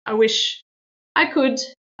 I wish I could.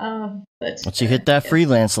 But once you hit that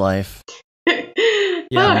freelance life.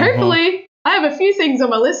 Hopefully. I have a few things on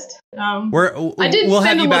my list. We'll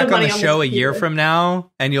have you back on the show a year from now,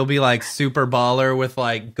 and you'll be like super baller with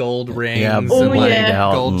like gold rings and like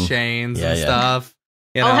gold chains and stuff.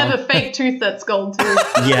 I'll have a fake tooth that's gold too.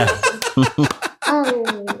 Yeah.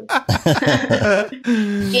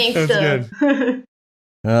 Gangsta.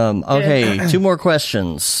 Okay, 2 more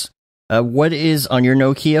questions. What is on your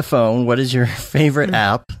Nokia phone? What is your favorite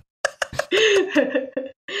app?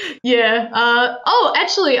 Yeah.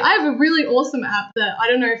 Actually, I have a really awesome app that I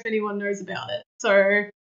don't know if anyone knows about it. So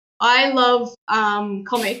I love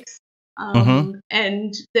comics.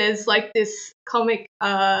 And there's like this comic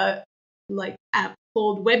like app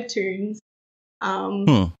called Webtoons.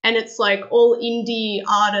 And it's like all indie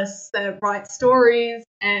artists that write stories,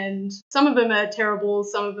 and some of them are terrible,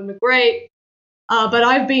 some of them are great. But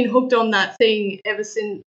I've been hooked on that thing ever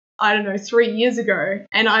since, 3 years ago,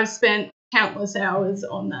 and I've spent countless hours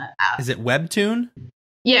on that app. Is it Webtoon?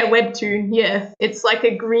 Yeah, Webtoon, yeah. It's like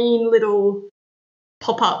a green little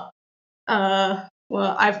pop-up.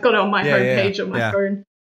 Well, I've got it on my homepage on my phone.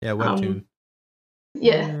 Yeah, Webtoon.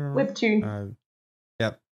 Webtoon.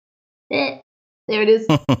 Yep. There it is.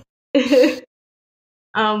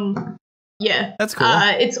 Yeah. That's cool.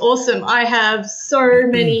 It's awesome. I have so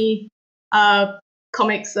many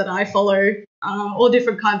comics that I follow, all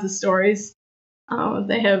different kinds of stories.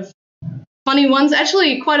 They have funny ones.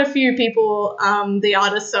 Actually, quite a few people, the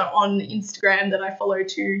artists are on Instagram that I follow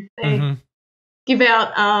too. They give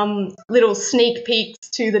out little sneak peeks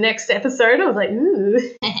to the next episode. I was like, ooh.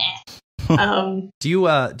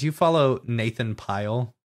 Do you follow Nathan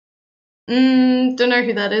Pyle? Don't know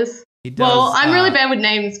who that is. He does, well, I'm really bad with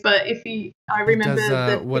names, but I remember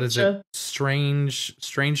the what picture. Is it?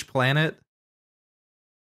 Strange Planet?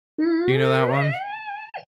 Do you know that one?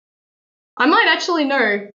 I might actually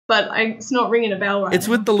know, but it's not ringing a bell right now. It's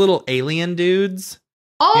with the little alien dudes.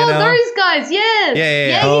 Oh, those guys, yes.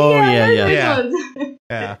 Yeah.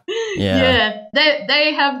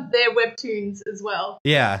 They have their webtoons as well.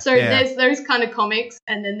 Yeah. So there's those kind of comics,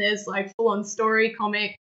 and then there's like full-on story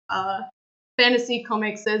comic, fantasy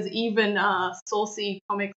comics. There's even saucy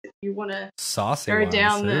comics if you want to go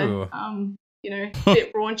down the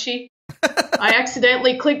bit raunchy. I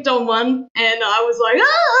accidentally clicked on one, and I was like,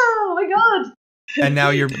 oh my god. And now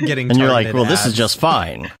you're getting and you're like, well, ads. This is just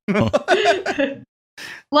fine.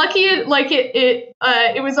 Lucky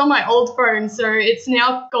it was on my old phone, so it's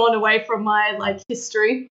now gone away from my like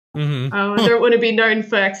history. I don't want to be known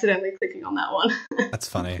for accidentally clicking on that one. That's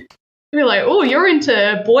funny. You're like, oh, you're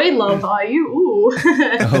into boy love, are you? Ooh.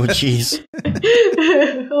 Oh, jeez. Like,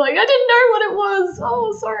 I didn't know what it was.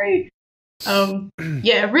 Oh, sorry.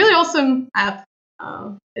 Yeah, really awesome app.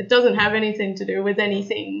 It doesn't have anything to do with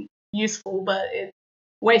anything useful, but it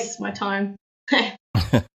wastes my time.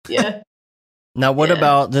 Yeah. Now, what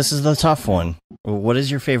about, this is the tough one. What is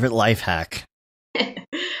your favorite life hack?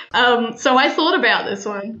 So I thought about this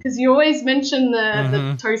one because you always mention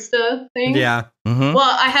the toaster thing. Yeah.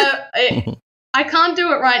 Well, I can't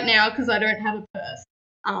do it right now because I don't have a purse.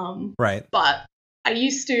 Right. But I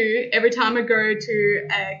used to, every time I go to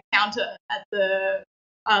a counter at the,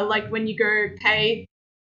 like when you go pay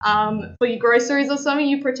for your groceries or something,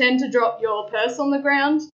 you pretend to drop your purse on the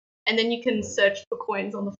ground and then you can search for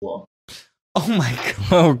coins on the floor. Oh my god.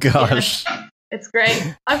 Oh gosh. Yeah, it's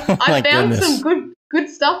great. I found some good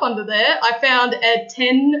stuff under there. I found a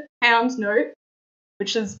 £10 note,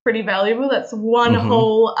 which is pretty valuable. That's one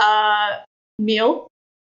whole meal.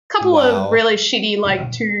 A couple of really shitty,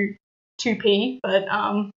 like 2p, but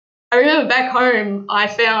I remember back home I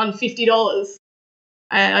found $50.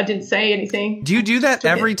 I didn't say anything. Do you do that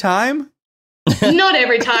every time? Not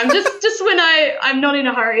every time. Just when I'm not in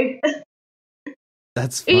a hurry.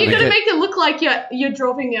 That's funny. You're gonna make it look like you're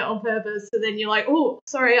dropping it on purpose, so then you're like, oh,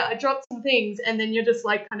 sorry, I dropped some things, and then you're just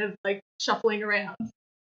like kind of like shuffling around.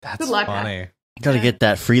 That's good luck, funny. Got to get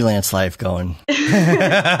that freelance life going.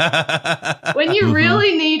 When you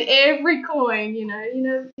really need every coin, you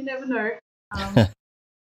never know.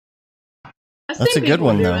 That's a good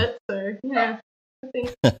one, though. It, so yeah, I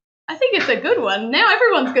think it's a good one. Now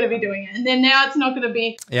everyone's going to be doing it, and then now it's not going to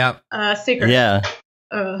be secret. Yeah.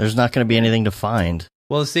 There's not going to be anything to find.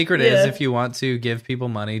 Well, the secret is if you want to give people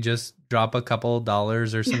money, just drop a couple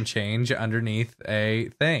dollars or some change underneath a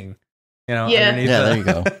thing. There you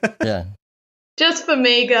go. Yeah. Just for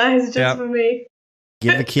me, guys. Just for me.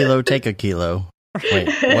 Give a kilo, take a kilo. Wait,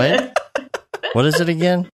 what? What is it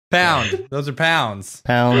again? Pound. Those are pounds.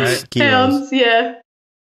 Pounds, right? kilos. Pounds, yeah.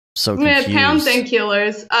 So confused. Yeah, pounds and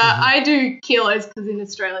kilos. I do kilos because in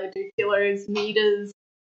Australia I do kilos, meters,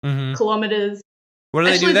 kilometers. What do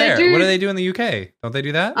they do there? What do they do in the UK? Don't they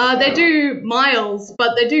do that? They do miles,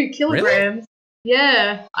 but they do kilograms. Really?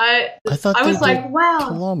 Yeah. I thought was like, wow.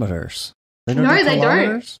 Kilometers. They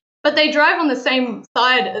don't. But they drive on the same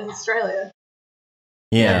side as Australia.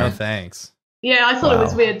 Yeah. No thanks. Yeah, I thought it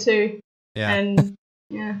was weird too. Yeah. And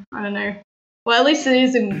yeah, I don't know. Well, at least it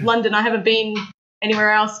is in London. I haven't been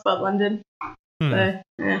anywhere else but London. So,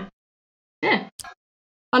 yeah. Yeah.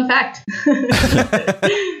 Fun fact.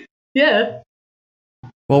 Yeah.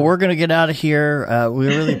 Well, we're gonna get out of here. We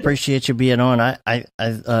really appreciate you being on. I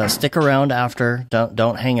stick around after.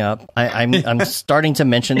 Don't hang up. I'm starting to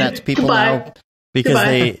mention that to people now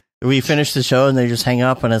because we finish the show and they just hang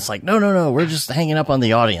up and it's like no, we're just hanging up on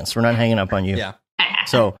the audience. We're not hanging up on you. Yeah.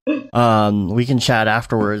 So we can chat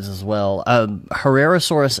afterwards as well.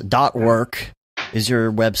 Herrerasaurus.work is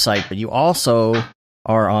your website, but you also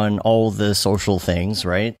are on all the social things,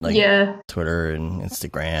 right? Like Twitter and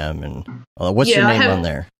Instagram and what's your name on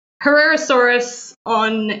there? Herrerasaurus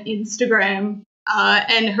on Instagram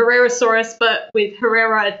and Herrerasaurus, but with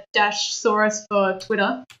Herrera-Saurus for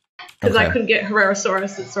Twitter because I couldn't get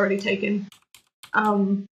Herrerasaurus; it's already taken.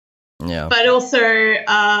 But also,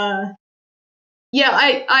 I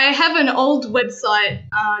have an old website,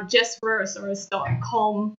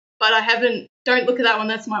 justherrerasaurus.com. But don't look at that one,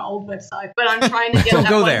 that's my old website. But I'm trying to get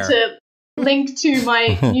that one to link to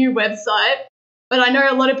my new website. But I know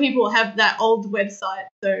a lot of people have that old website.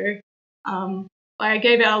 So I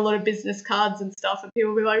gave out a lot of business cards and stuff, and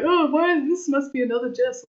people will be like, oh, this must be another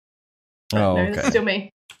Jess. No, it's still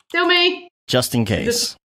me. Still me. Just in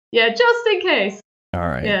case. Just in case. All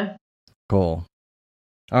right. Yeah. Cool.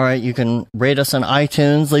 All right, you can rate us on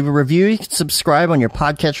iTunes, leave a review. You can subscribe on your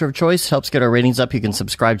podcatcher of choice. Helps get our ratings up. You can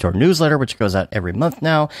subscribe to our newsletter, which goes out every month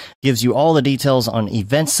now. Gives you all the details on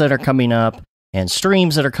events that are coming up and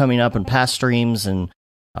streams that are coming up and past streams and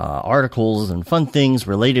articles and fun things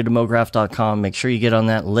related to Mograph.com. Make sure you get on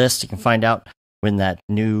that list. You can find out when that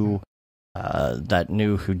new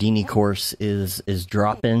Houdini course is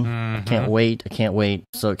dropping. I can't wait.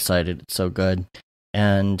 So excited. It's so good.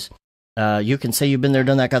 And you can say you've been there,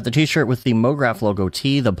 done that, got the t-shirt with the Mograph logo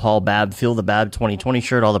tee, the Paul Babb Feel the Bab 2020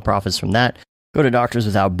 shirt, all the profits from that go to Doctors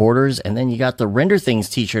Without Borders. And then you got the Render Things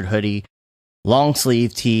t-shirt, hoodie, long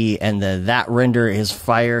sleeve tee, and the That Render is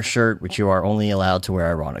Fire shirt, which you are only allowed to wear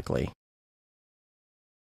ironically.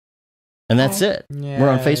 And that's it. Yay. We're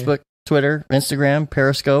on Facebook, Twitter, Instagram,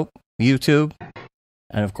 Periscope, YouTube,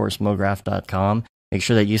 and of course Mograph.com. Make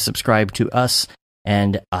sure that you subscribe to us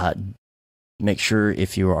and make sure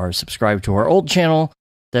if you are subscribed to our old channel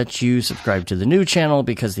that you subscribe to the new channel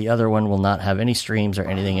because the other one will not have any streams or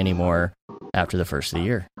anything anymore after the first of the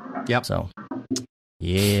year. Yep. So,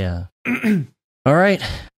 yeah. All right.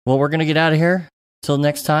 Well, we're going to get out of here. Till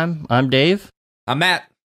next time, I'm Dave. I'm Matt.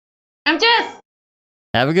 I'm Jess.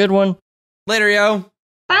 Have a good one. Later, yo.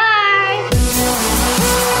 Bye.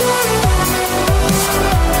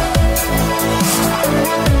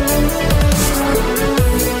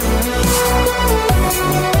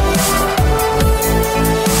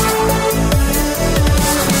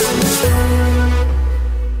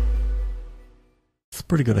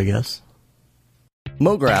 pretty good, I guess.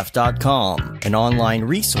 Mograph.com, an online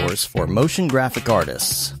resource for motion graphic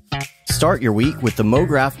artists. Start your week with the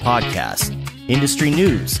Mograph podcast. Industry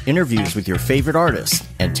news, interviews with your favorite artists,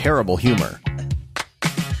 and terrible humor.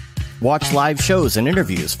 Watch live shows and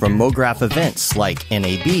interviews from Mograph events like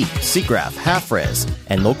NAB, SIGGRAPH, Half-Res,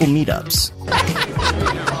 and local meetups.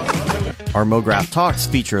 Our Mograph Talks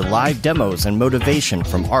feature live demos and motivation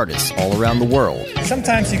from artists all around the world.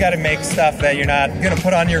 Sometimes you gotta make stuff that you're not gonna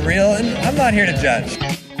put on your reel, and I'm not here to judge.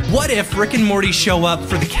 What if Rick and Morty show up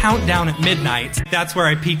for the countdown at midnight? That's where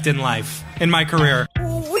I peaked in life, in my career.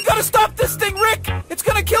 We gotta stop this thing, Rick! It's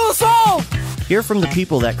gonna kill us all! Hear from the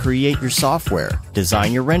people that create your software,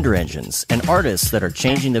 design your render engines, and artists that are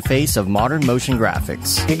changing the face of modern motion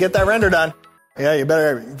graphics. You get that render done. Yeah, you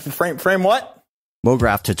better frame what?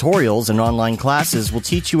 Mograph tutorials and online classes will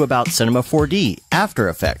teach you about Cinema 4D, After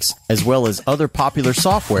Effects, as well as other popular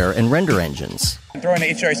software and render engines. Throw in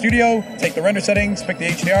the HDR Studio, take the render settings, pick the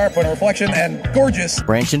HDR, put in a reflection, and gorgeous.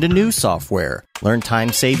 Branch into new software. Learn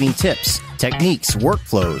time-saving tips, techniques,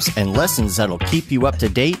 workflows, and lessons that'll keep you up to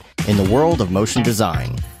date in the world of motion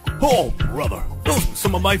design. Oh, brother, those are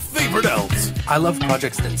some of my favorite elves. I love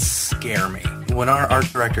projects that scare me. When our art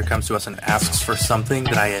director comes to us and asks for something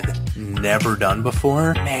that I had never done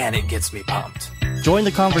before, man, it gets me pumped. Join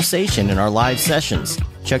the conversation in our live sessions.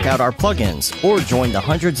 Check out our plugins, or join the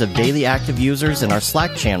hundreds of daily active users in our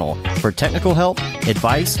Slack channel for technical help,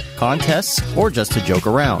 advice, contests, or just to joke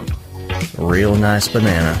around. Real nice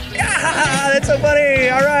banana. Ah, that's so funny!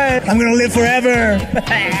 All right, I'm gonna live forever!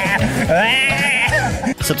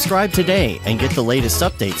 Subscribe today and get the latest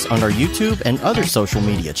updates on our YouTube and other social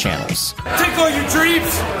media channels. Take all your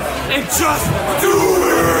dreams and just do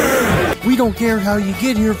it! We don't care how you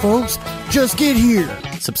get here, folks. Just get here.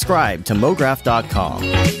 Subscribe to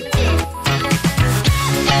Mograph.com.